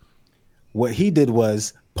face? What he did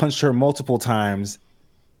was punched her multiple times.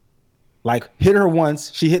 Like hit her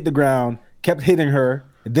once, she hit the ground, kept hitting her,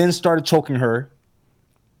 then started choking her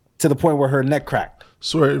to the point where her neck cracked.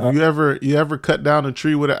 Swear, if you ever cut down a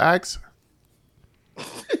tree with an axe?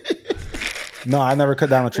 No, I never cut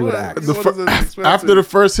down a tree with an axe. After the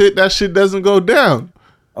first hit, that shit doesn't go down.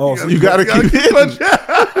 Oh, so you gotta keep hitting.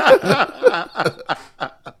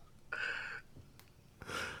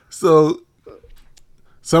 So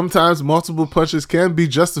sometimes multiple punches can be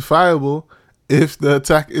justifiable if the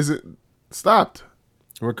attack isn't stopped.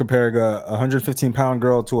 We're comparing a 115-pound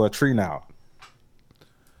girl to a tree now.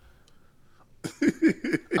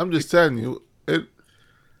 I'm just telling you, he's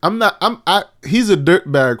a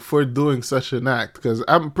dirtbag for doing such an act, because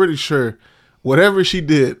I'm pretty sure whatever she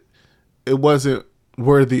did, it wasn't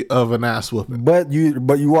worthy of an ass whooping. But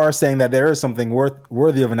you are saying that there is something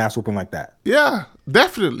worthy of an ass whooping like that. Yeah,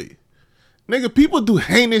 definitely. Nigga, people do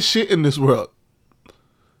heinous shit in this world.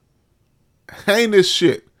 Heinous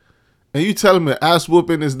shit. And you telling me ass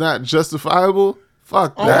whooping is not justifiable?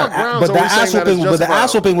 Fuck that. But the ass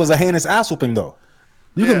whooping was a heinous ass whooping though.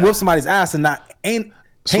 You can whip somebody's ass and not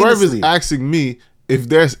Swerve is asking me if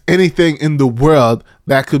there's anything in the world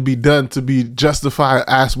that could be done to be justify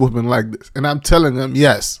ass whooping like this. And I'm telling him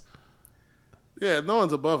yes. Yeah, no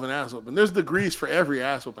one's above an ass whooping. There's degrees for every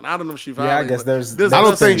ass whooping. I don't know if she violated. Yeah, I guess there's I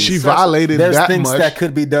don't think she violated that much. There's things that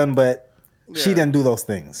could be done, but she didn't do those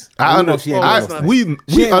things. We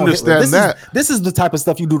understand that. This is the type of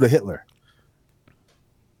stuff you do to Hitler.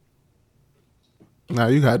 Now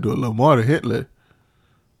you gotta do a little more to Hitler.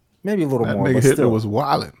 Maybe a little that more. Nigga but Hitler still. was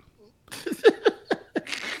wilding.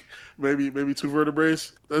 maybe 2 vertebrae.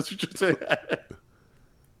 That's what you're saying.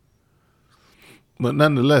 But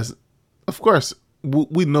nonetheless, of course,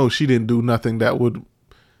 we know she didn't do nothing that would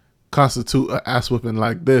constitute an ass whooping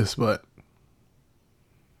like this. But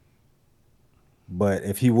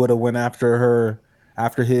if he would have went after her,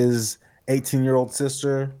 after his 18-year-old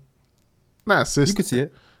sister, not sister. You could see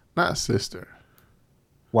it. Not sister.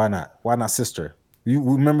 Why not? Why not sister? You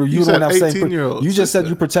remember you don't have saying you just said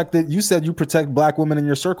you protected. You said you protect black women in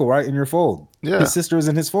your circle, right? In your fold. Yeah. His sister is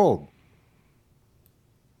in his fold.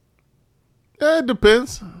 Yeah, it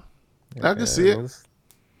depends. I can see it.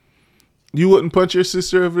 You wouldn't punch your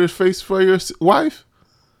sister over your face for your wife?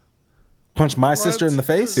 Punch my sister in the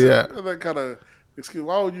face? Yeah. That kind of excuse.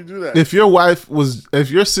 Why would you do that? If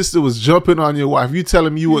your sister was jumping on your wife, you tell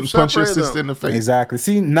him you wouldn't punch your sister in the face. Exactly.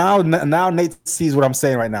 See, now Nate sees what I'm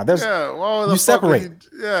saying right now. You separate.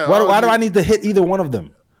 Why do I need to hit either one of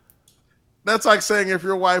them? That's like saying if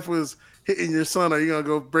your wife was hitting your son, are you gonna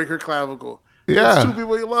go break her clavicle? Yeah. It's 2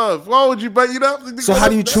 people you love. Why would you bet you up? So how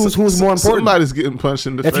do you choose who's more important? Somebody's getting punched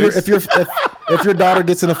in the face. If your daughter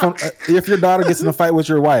gets in a fight with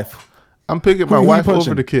your wife, I'm picking my wife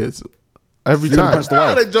over the kids. Every time. Punch the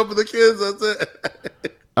wife. They jumping the kids. That's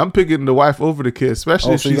it. I'm picking the wife over the kids,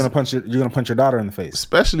 especially if you're gonna punch your daughter in the face,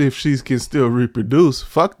 especially if she can still reproduce.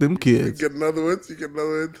 Fuck them kids. You get another one.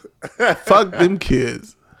 Fuck them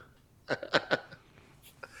kids.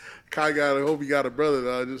 Kai I hope he got a brother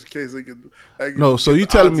though, just in case he can. No, so you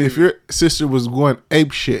telling me if your sister was going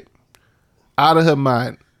ape shit, out of her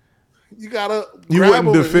mind, you gotta you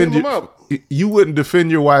wouldn't defend you wouldn't defend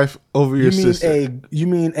your wife over your sister. You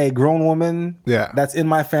mean a grown woman? Yeah, that's in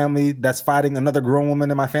my family that's fighting another grown woman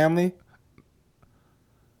in my family.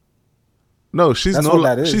 No, she's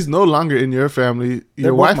no longer in your family.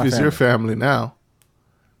 Your wife is your family now.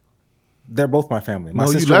 They're both my family. My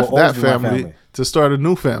sister you left that family to start a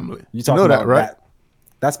new family. You know that, right?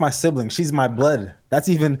 That's my sibling. She's my blood. That's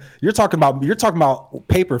even you're talking about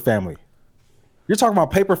paper family. You're talking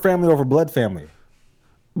about paper family over blood family.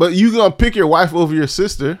 But you gonna pick your wife over your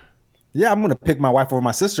sister? Yeah, I'm gonna pick my wife over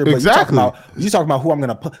my sister. But exactly. You talking about who I'm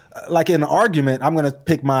gonna put? Like in an argument, I'm gonna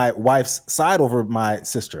pick my wife's side over my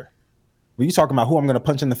sister. But you talking about who I'm gonna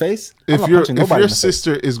punch in the face? If your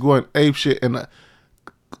sister is going ape shit and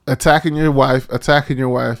attacking your wife,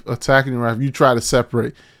 you try to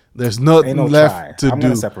separate. There's nothing left to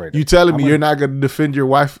do. You telling me you're not going to defend your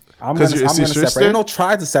wife because you're your sister? Ain't no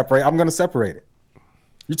try to separate. I'm going to separate it.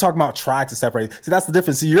 You're talking about try to separate. See, that's the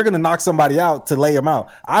difference. See, you're going to knock somebody out to lay him out.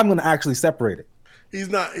 I'm going to actually separate it.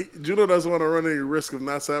 Juno doesn't want to run any risk of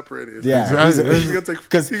not separating. Yeah,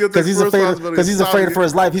 because he's afraid for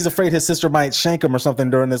his life. He's afraid his sister might shank him or something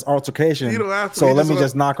during this altercation. So let me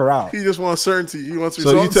just knock her out. He just wants certainty. He wants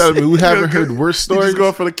results. So you telling me we haven't heard worse stories? He's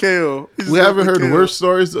going for the KO. We haven't heard worse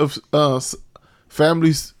stories of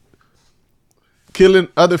families killing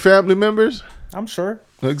other family members? I'm sure.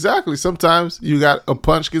 Exactly. Sometimes you got a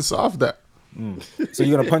punch can solve that. So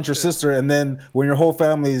you're gonna punch your sister, and then when your whole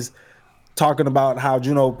family's talking about how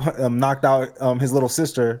Juno knocked out his little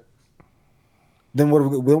sister, then what are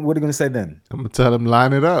you going to say then? I'm going to tell him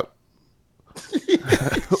line it up.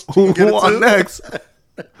 Who want next?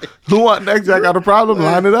 Who want next? I got a problem.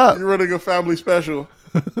 Line it up. You're running a family special.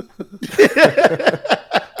 It's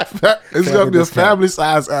going to be a family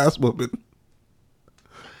size ass whooping.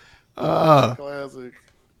 Classic.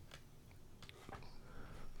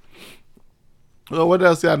 Well, what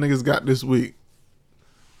else y'all niggas got this week?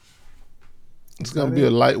 It's gonna be a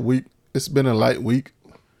light week. It's been a light week.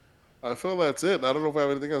 I feel that's it. I don't know if I have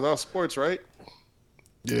anything else. All sports, right?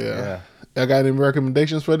 Yeah. I got any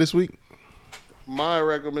recommendations for this week? My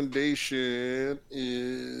recommendation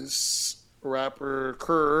is rapper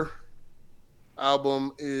Kerr.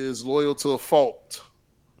 Album is Loyal to a Fault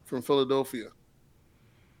from Philadelphia.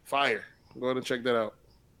 Fire. Go ahead and check that out.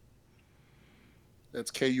 That's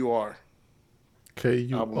K-U-R. Album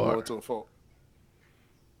K-U-R. Loyal to a Fault.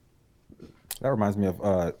 That reminds me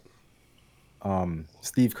of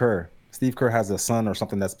Steve Kerr. Steve Kerr has a son or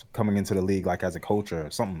something that's coming into the league, like as a coach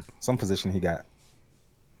or something, some position he got.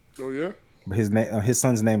 Oh yeah. But his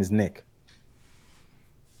son's name is Nick,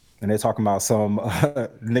 and they're talking about some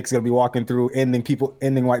Nick's gonna be walking through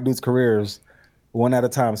ending white dudes' careers one at a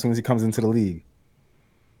time as soon as he comes into the league.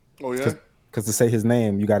 Oh yeah. Because to say his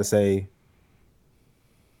name, you got to say,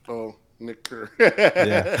 oh, Nick Kerr.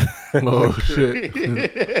 yeah. Oh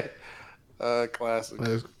shit. Classic.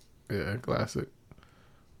 Yeah, classic.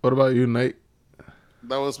 What about you, Nate?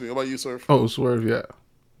 That was me. What about you, Swerve? Oh, Swerve, yeah.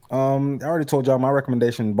 I already told y'all my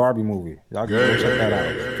recommendation, Barbie movie. Y'all can go check that out.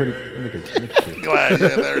 It's pretty. Glad you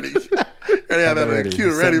had that ready. Already had that Ready.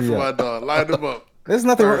 cue ready for my dog. Line them up. There's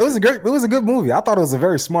nothing. It was a good movie. I thought it was a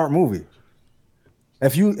very smart movie.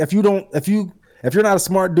 If you're not a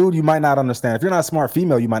smart dude, you might not understand. If you're not a smart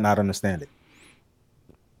female, you might not understand it.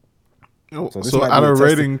 So out of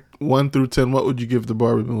rating 1 through 10, what would you give the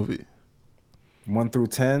Barbie movie? 1 through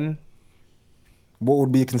 10. What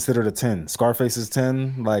would be considered a 10? Scarface is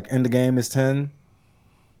 10. Like In the Game is 10.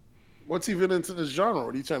 What's even into this genre?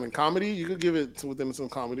 What are you trying to comedy? You could give it within some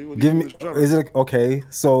comedy. What do Give you me. think this genre? Is it okay?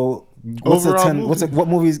 So what's Overall a 10?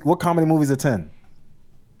 movie. What comedy movies a 10?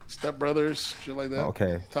 Step Brothers, shit like that.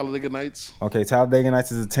 Okay. Talladega Nights. Okay, Talladega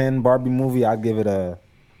Nights is a 10. Barbie movie, I'd give it a.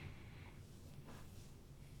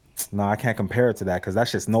 No, I can't compare it to that because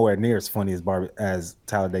that's just nowhere near as funny as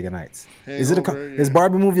Talladega Nights. Is Hangover, is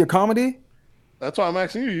Barbie movie a comedy? That's why I'm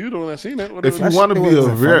asking you. You the one that's seen it. If you That want to shit be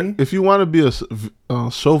wasn't funny. if you want to be a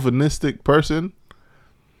chauvinistic person,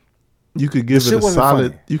 you could give shit it a wasn't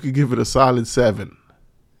solid. funny. You could give it a solid 7.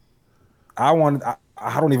 I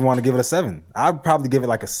don't even want to give it a 7. I'd probably give it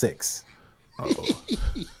like a 6.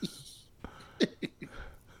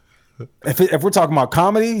 If we're talking about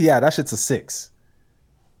comedy, yeah, that shit's a 6.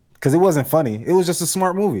 Because it wasn't funny. It was just a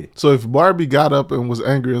smart movie. So if Barbie got up and was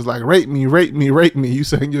angry, and was like, "Rate me, rate me, rate me," you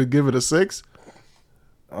saying you'd give it a 6?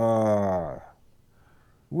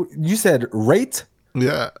 You said rate?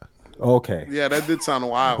 Yeah. Okay. Yeah, that did sound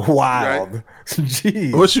wild. Wild. Right?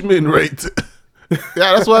 Jeez. What you mean rate? Yeah,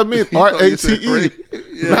 that's what I mean. R-A-T-E.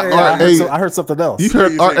 Not Yeah, R-A. I heard something else. You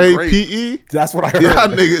heard You said R-A-P-E? That's what I heard. Y'all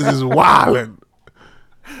niggas is wildin'.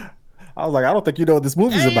 I was like, I don't think you know what this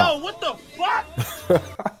movie's about. Yo, what the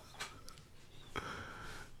fuck?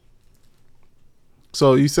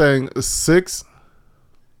 So you saying a 6?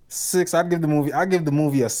 6. I'd give the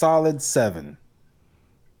movie a solid 7.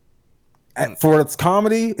 For its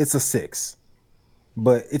comedy, it's a 6.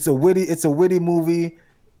 But it's a witty movie.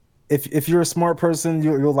 If you're a smart person,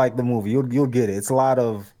 you'll like the movie. You'll get it. It's a lot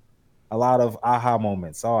of aha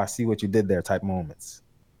moments. Oh, I see what you did there type moments.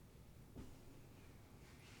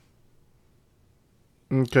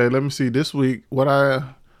 Okay, let me see. This week, the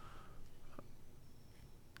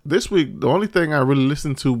only thing I really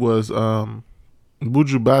listened to was Buju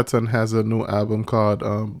Banton has a new album called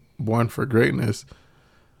Born for Greatness.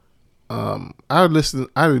 I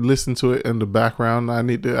listened to it in the background. I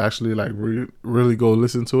need to actually like really go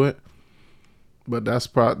listen to it. But that's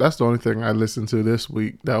the only thing I listened to this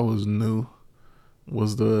week that was new.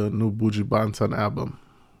 Was the new Buju Banton album,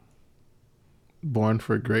 Born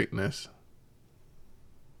for Greatness.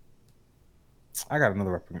 I got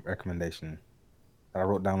another recommendation that I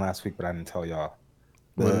wrote down last week, but I didn't tell y'all.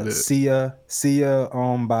 What The is it? Sia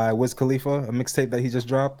by Wiz Khalifa, a mixtape that he just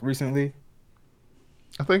dropped recently.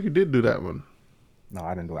 I think you did do that one. No,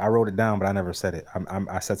 I didn't do it. I wrote it down, but I never said it.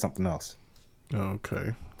 I said something else.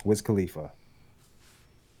 Okay. Wiz Khalifa.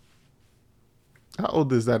 How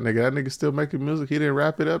old is that nigga? That nigga still making music? He didn't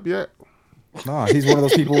wrap it up yet? No, he's one of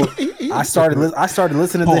those people. I started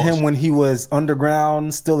listening to him when he was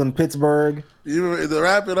underground, still in Pittsburgh. The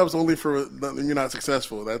wrap it up's only for you're not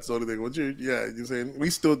successful. That's the only thing. You're saying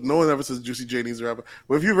no one ever says Juicy J needs to rap it.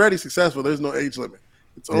 But if you're already successful, there's no age limit.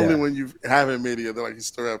 It's only when you haven't made it, they're like, he's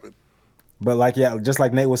still rapping. But like, yeah, just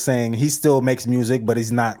like Nate was saying, he still makes music, but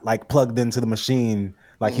he's not like plugged into the machine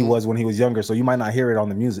like he was when he was younger. So you might not hear it on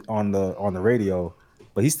the music on the radio,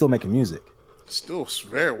 but he's still making music. Still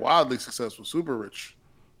very wildly successful, super rich.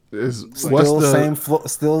 Still the same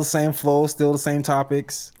flow, still the same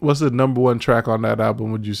topics. What's the number one track on that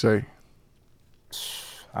album, would you say?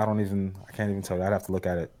 I can't even tell you. I'd have to look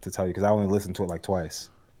at it to tell you because I only listened to it like twice.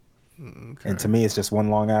 Okay. And to me, it's just one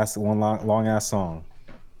long ass song.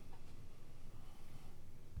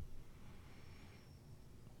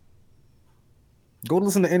 Go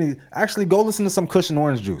listen to some Cushion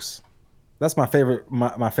Orange Juice. That's my favorite.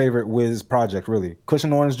 My favorite Wiz project, really.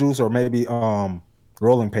 Cushion Orange Juice, or maybe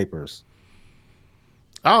Rolling Papers.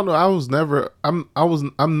 I don't know. I've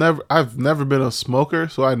never been a smoker,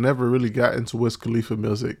 so I never really got into Wiz Khalifa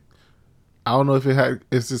music. I don't know if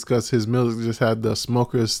it's just because his music just had the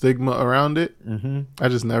smoker stigma around it. Mm-hmm. I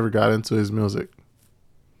just never got into his music.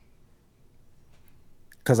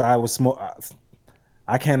 Because I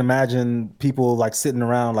can't imagine people like sitting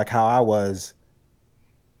around like how I was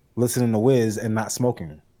listening to Wiz and not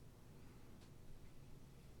smoking.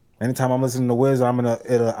 Anytime I'm listening to Wiz, I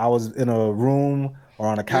was in a room or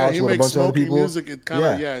on a couch with a bunch of other people. Music,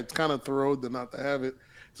 it's kind of thrilled to not to have it.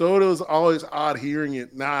 So it was always odd hearing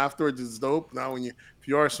it. Now afterwards, it's dope. Now if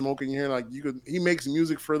you are smoking, you hear like he makes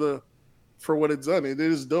music for what it's done. It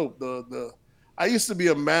is dope. I used to be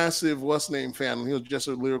a massive What's Name fan. He was just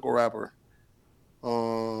a lyrical rapper.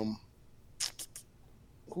 Who's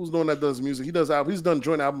the one that does music? He does albums. He's done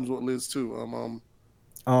joint albums with Liz too.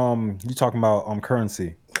 You talking about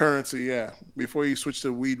Currency? Currency, yeah. Before he switched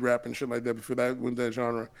to weed rap and shit like that. Before that went that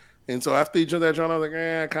genre, and so after he joined that genre, I was like,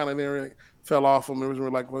 I kind of never fell off him. It was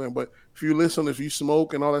really like, well, but if you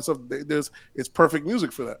smoke and all that stuff, it's perfect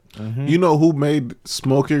music for that. Mm-hmm. You know who made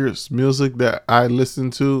smokers music that I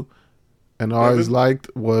listened to and always liked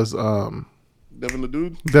was Devin the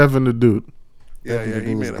Dude. Devin the Dude. Yeah,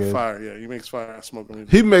 he made a fire. Yeah, he makes fire smoking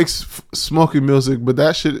music. He makes smoking music, but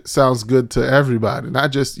that shit sounds good to everybody.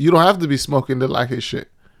 Not just you don't have to be smoking to like his shit.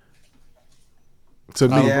 To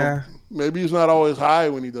me, yeah. Maybe he's not always high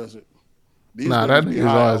when he does it. That nigga's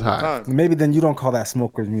always high. Maybe then you don't call that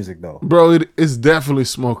smokers music though, bro. It's definitely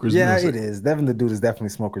smokers music. Yeah, it is. Devin the Dude is definitely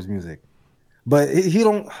smokers music, but he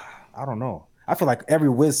don't. I don't know. I feel like every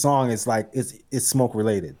Wiz song is like it's smoke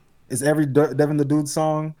related. Is every Devin the Dude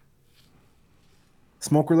song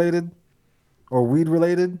smoke related or weed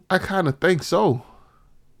related? I kind of think so.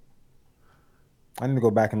 I need to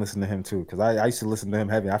go back and listen to him too because I used to listen to him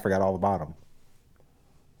heavy. I forgot all about him.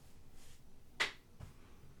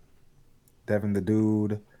 Devin the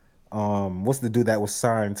Dude. What's the dude that was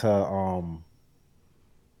signed to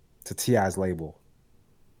T.I.'s label?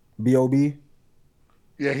 B.O.B.?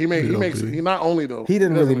 Yeah, he makes he not only though. He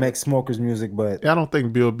didn't really make smokers music, but I don't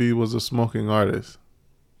think B.O.B. was a smoking artist.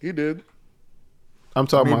 He did. I'm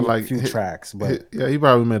talking maybe about like a few tracks, but he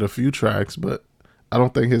probably made a few tracks, but I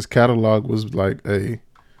don't think his catalog was like a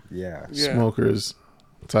smokers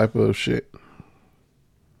type of shit.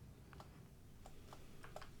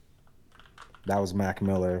 That was Mac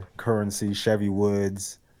Miller, Currency, Chevy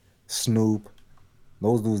Woods, Snoop.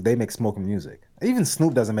 Those dudes, they make smoking music. Even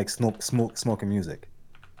Snoop doesn't make smoking music.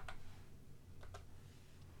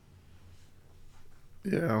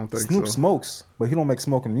 Yeah, I don't think Snoop so. smokes, but he don't make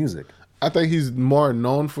smoking music. I think he's more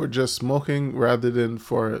known for just smoking rather than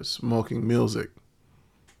for smoking music.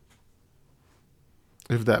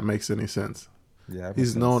 If that makes any sense. Yeah,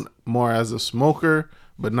 he's known more as a smoker,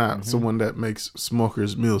 but not someone that makes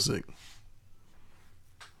smokers music.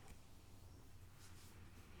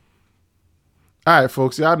 All right,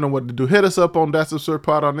 folks, y'all know what to do. Hit us up on That's Absurd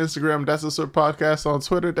Pod on Instagram, That's Absurd Podcast on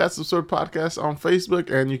Twitter, That's Absurd Podcast on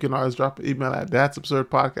Facebook, and you can always drop an email at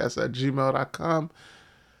that'sabsurdpodcast@gmail.com.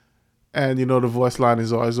 And you know the voice line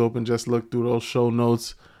is always open. Just look through those show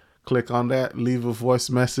notes, click on that, leave a voice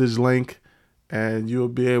message link, and you'll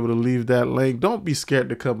be able to leave that link. Don't be scared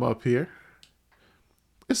to come up here.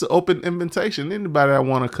 It's an open invitation. Anybody that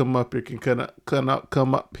want to come up here can come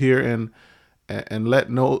up here and let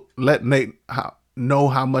Nate know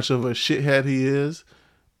how much of a shithead he is.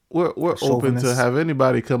 We're open to have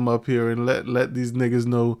anybody come up here and let these niggas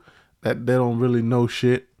know that they don't really know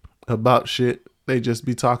shit about shit. They just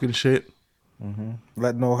be talking shit. Mm-hmm.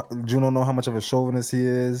 Let Juno know how much of a chauvinist he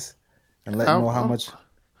is, and let him know how much.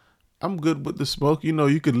 I'm good with the smoke. You know,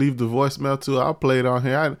 you could leave the voicemail too. I'll play it on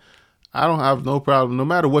here. I don't have no problem. No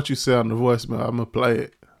matter what you say on the voicemail, I'm gonna play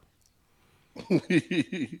it.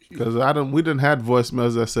 Because we done had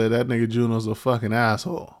voicemails that said that nigga Juno's a fucking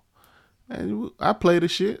asshole, and I play the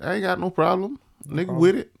shit. I ain't got no problem, nigga,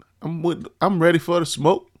 with it. I'm ready for the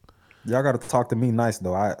smoke. Y'all got to talk to me nice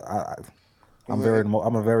though. I'm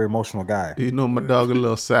a very emotional guy. You know my dog a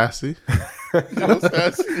little sassy.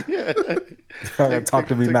 Sassy, yeah. Y'all got to talk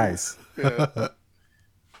to me nice. Yeah.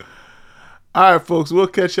 All right, folks. We'll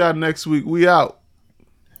catch y'all next week. We out.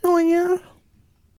 Oh yeah.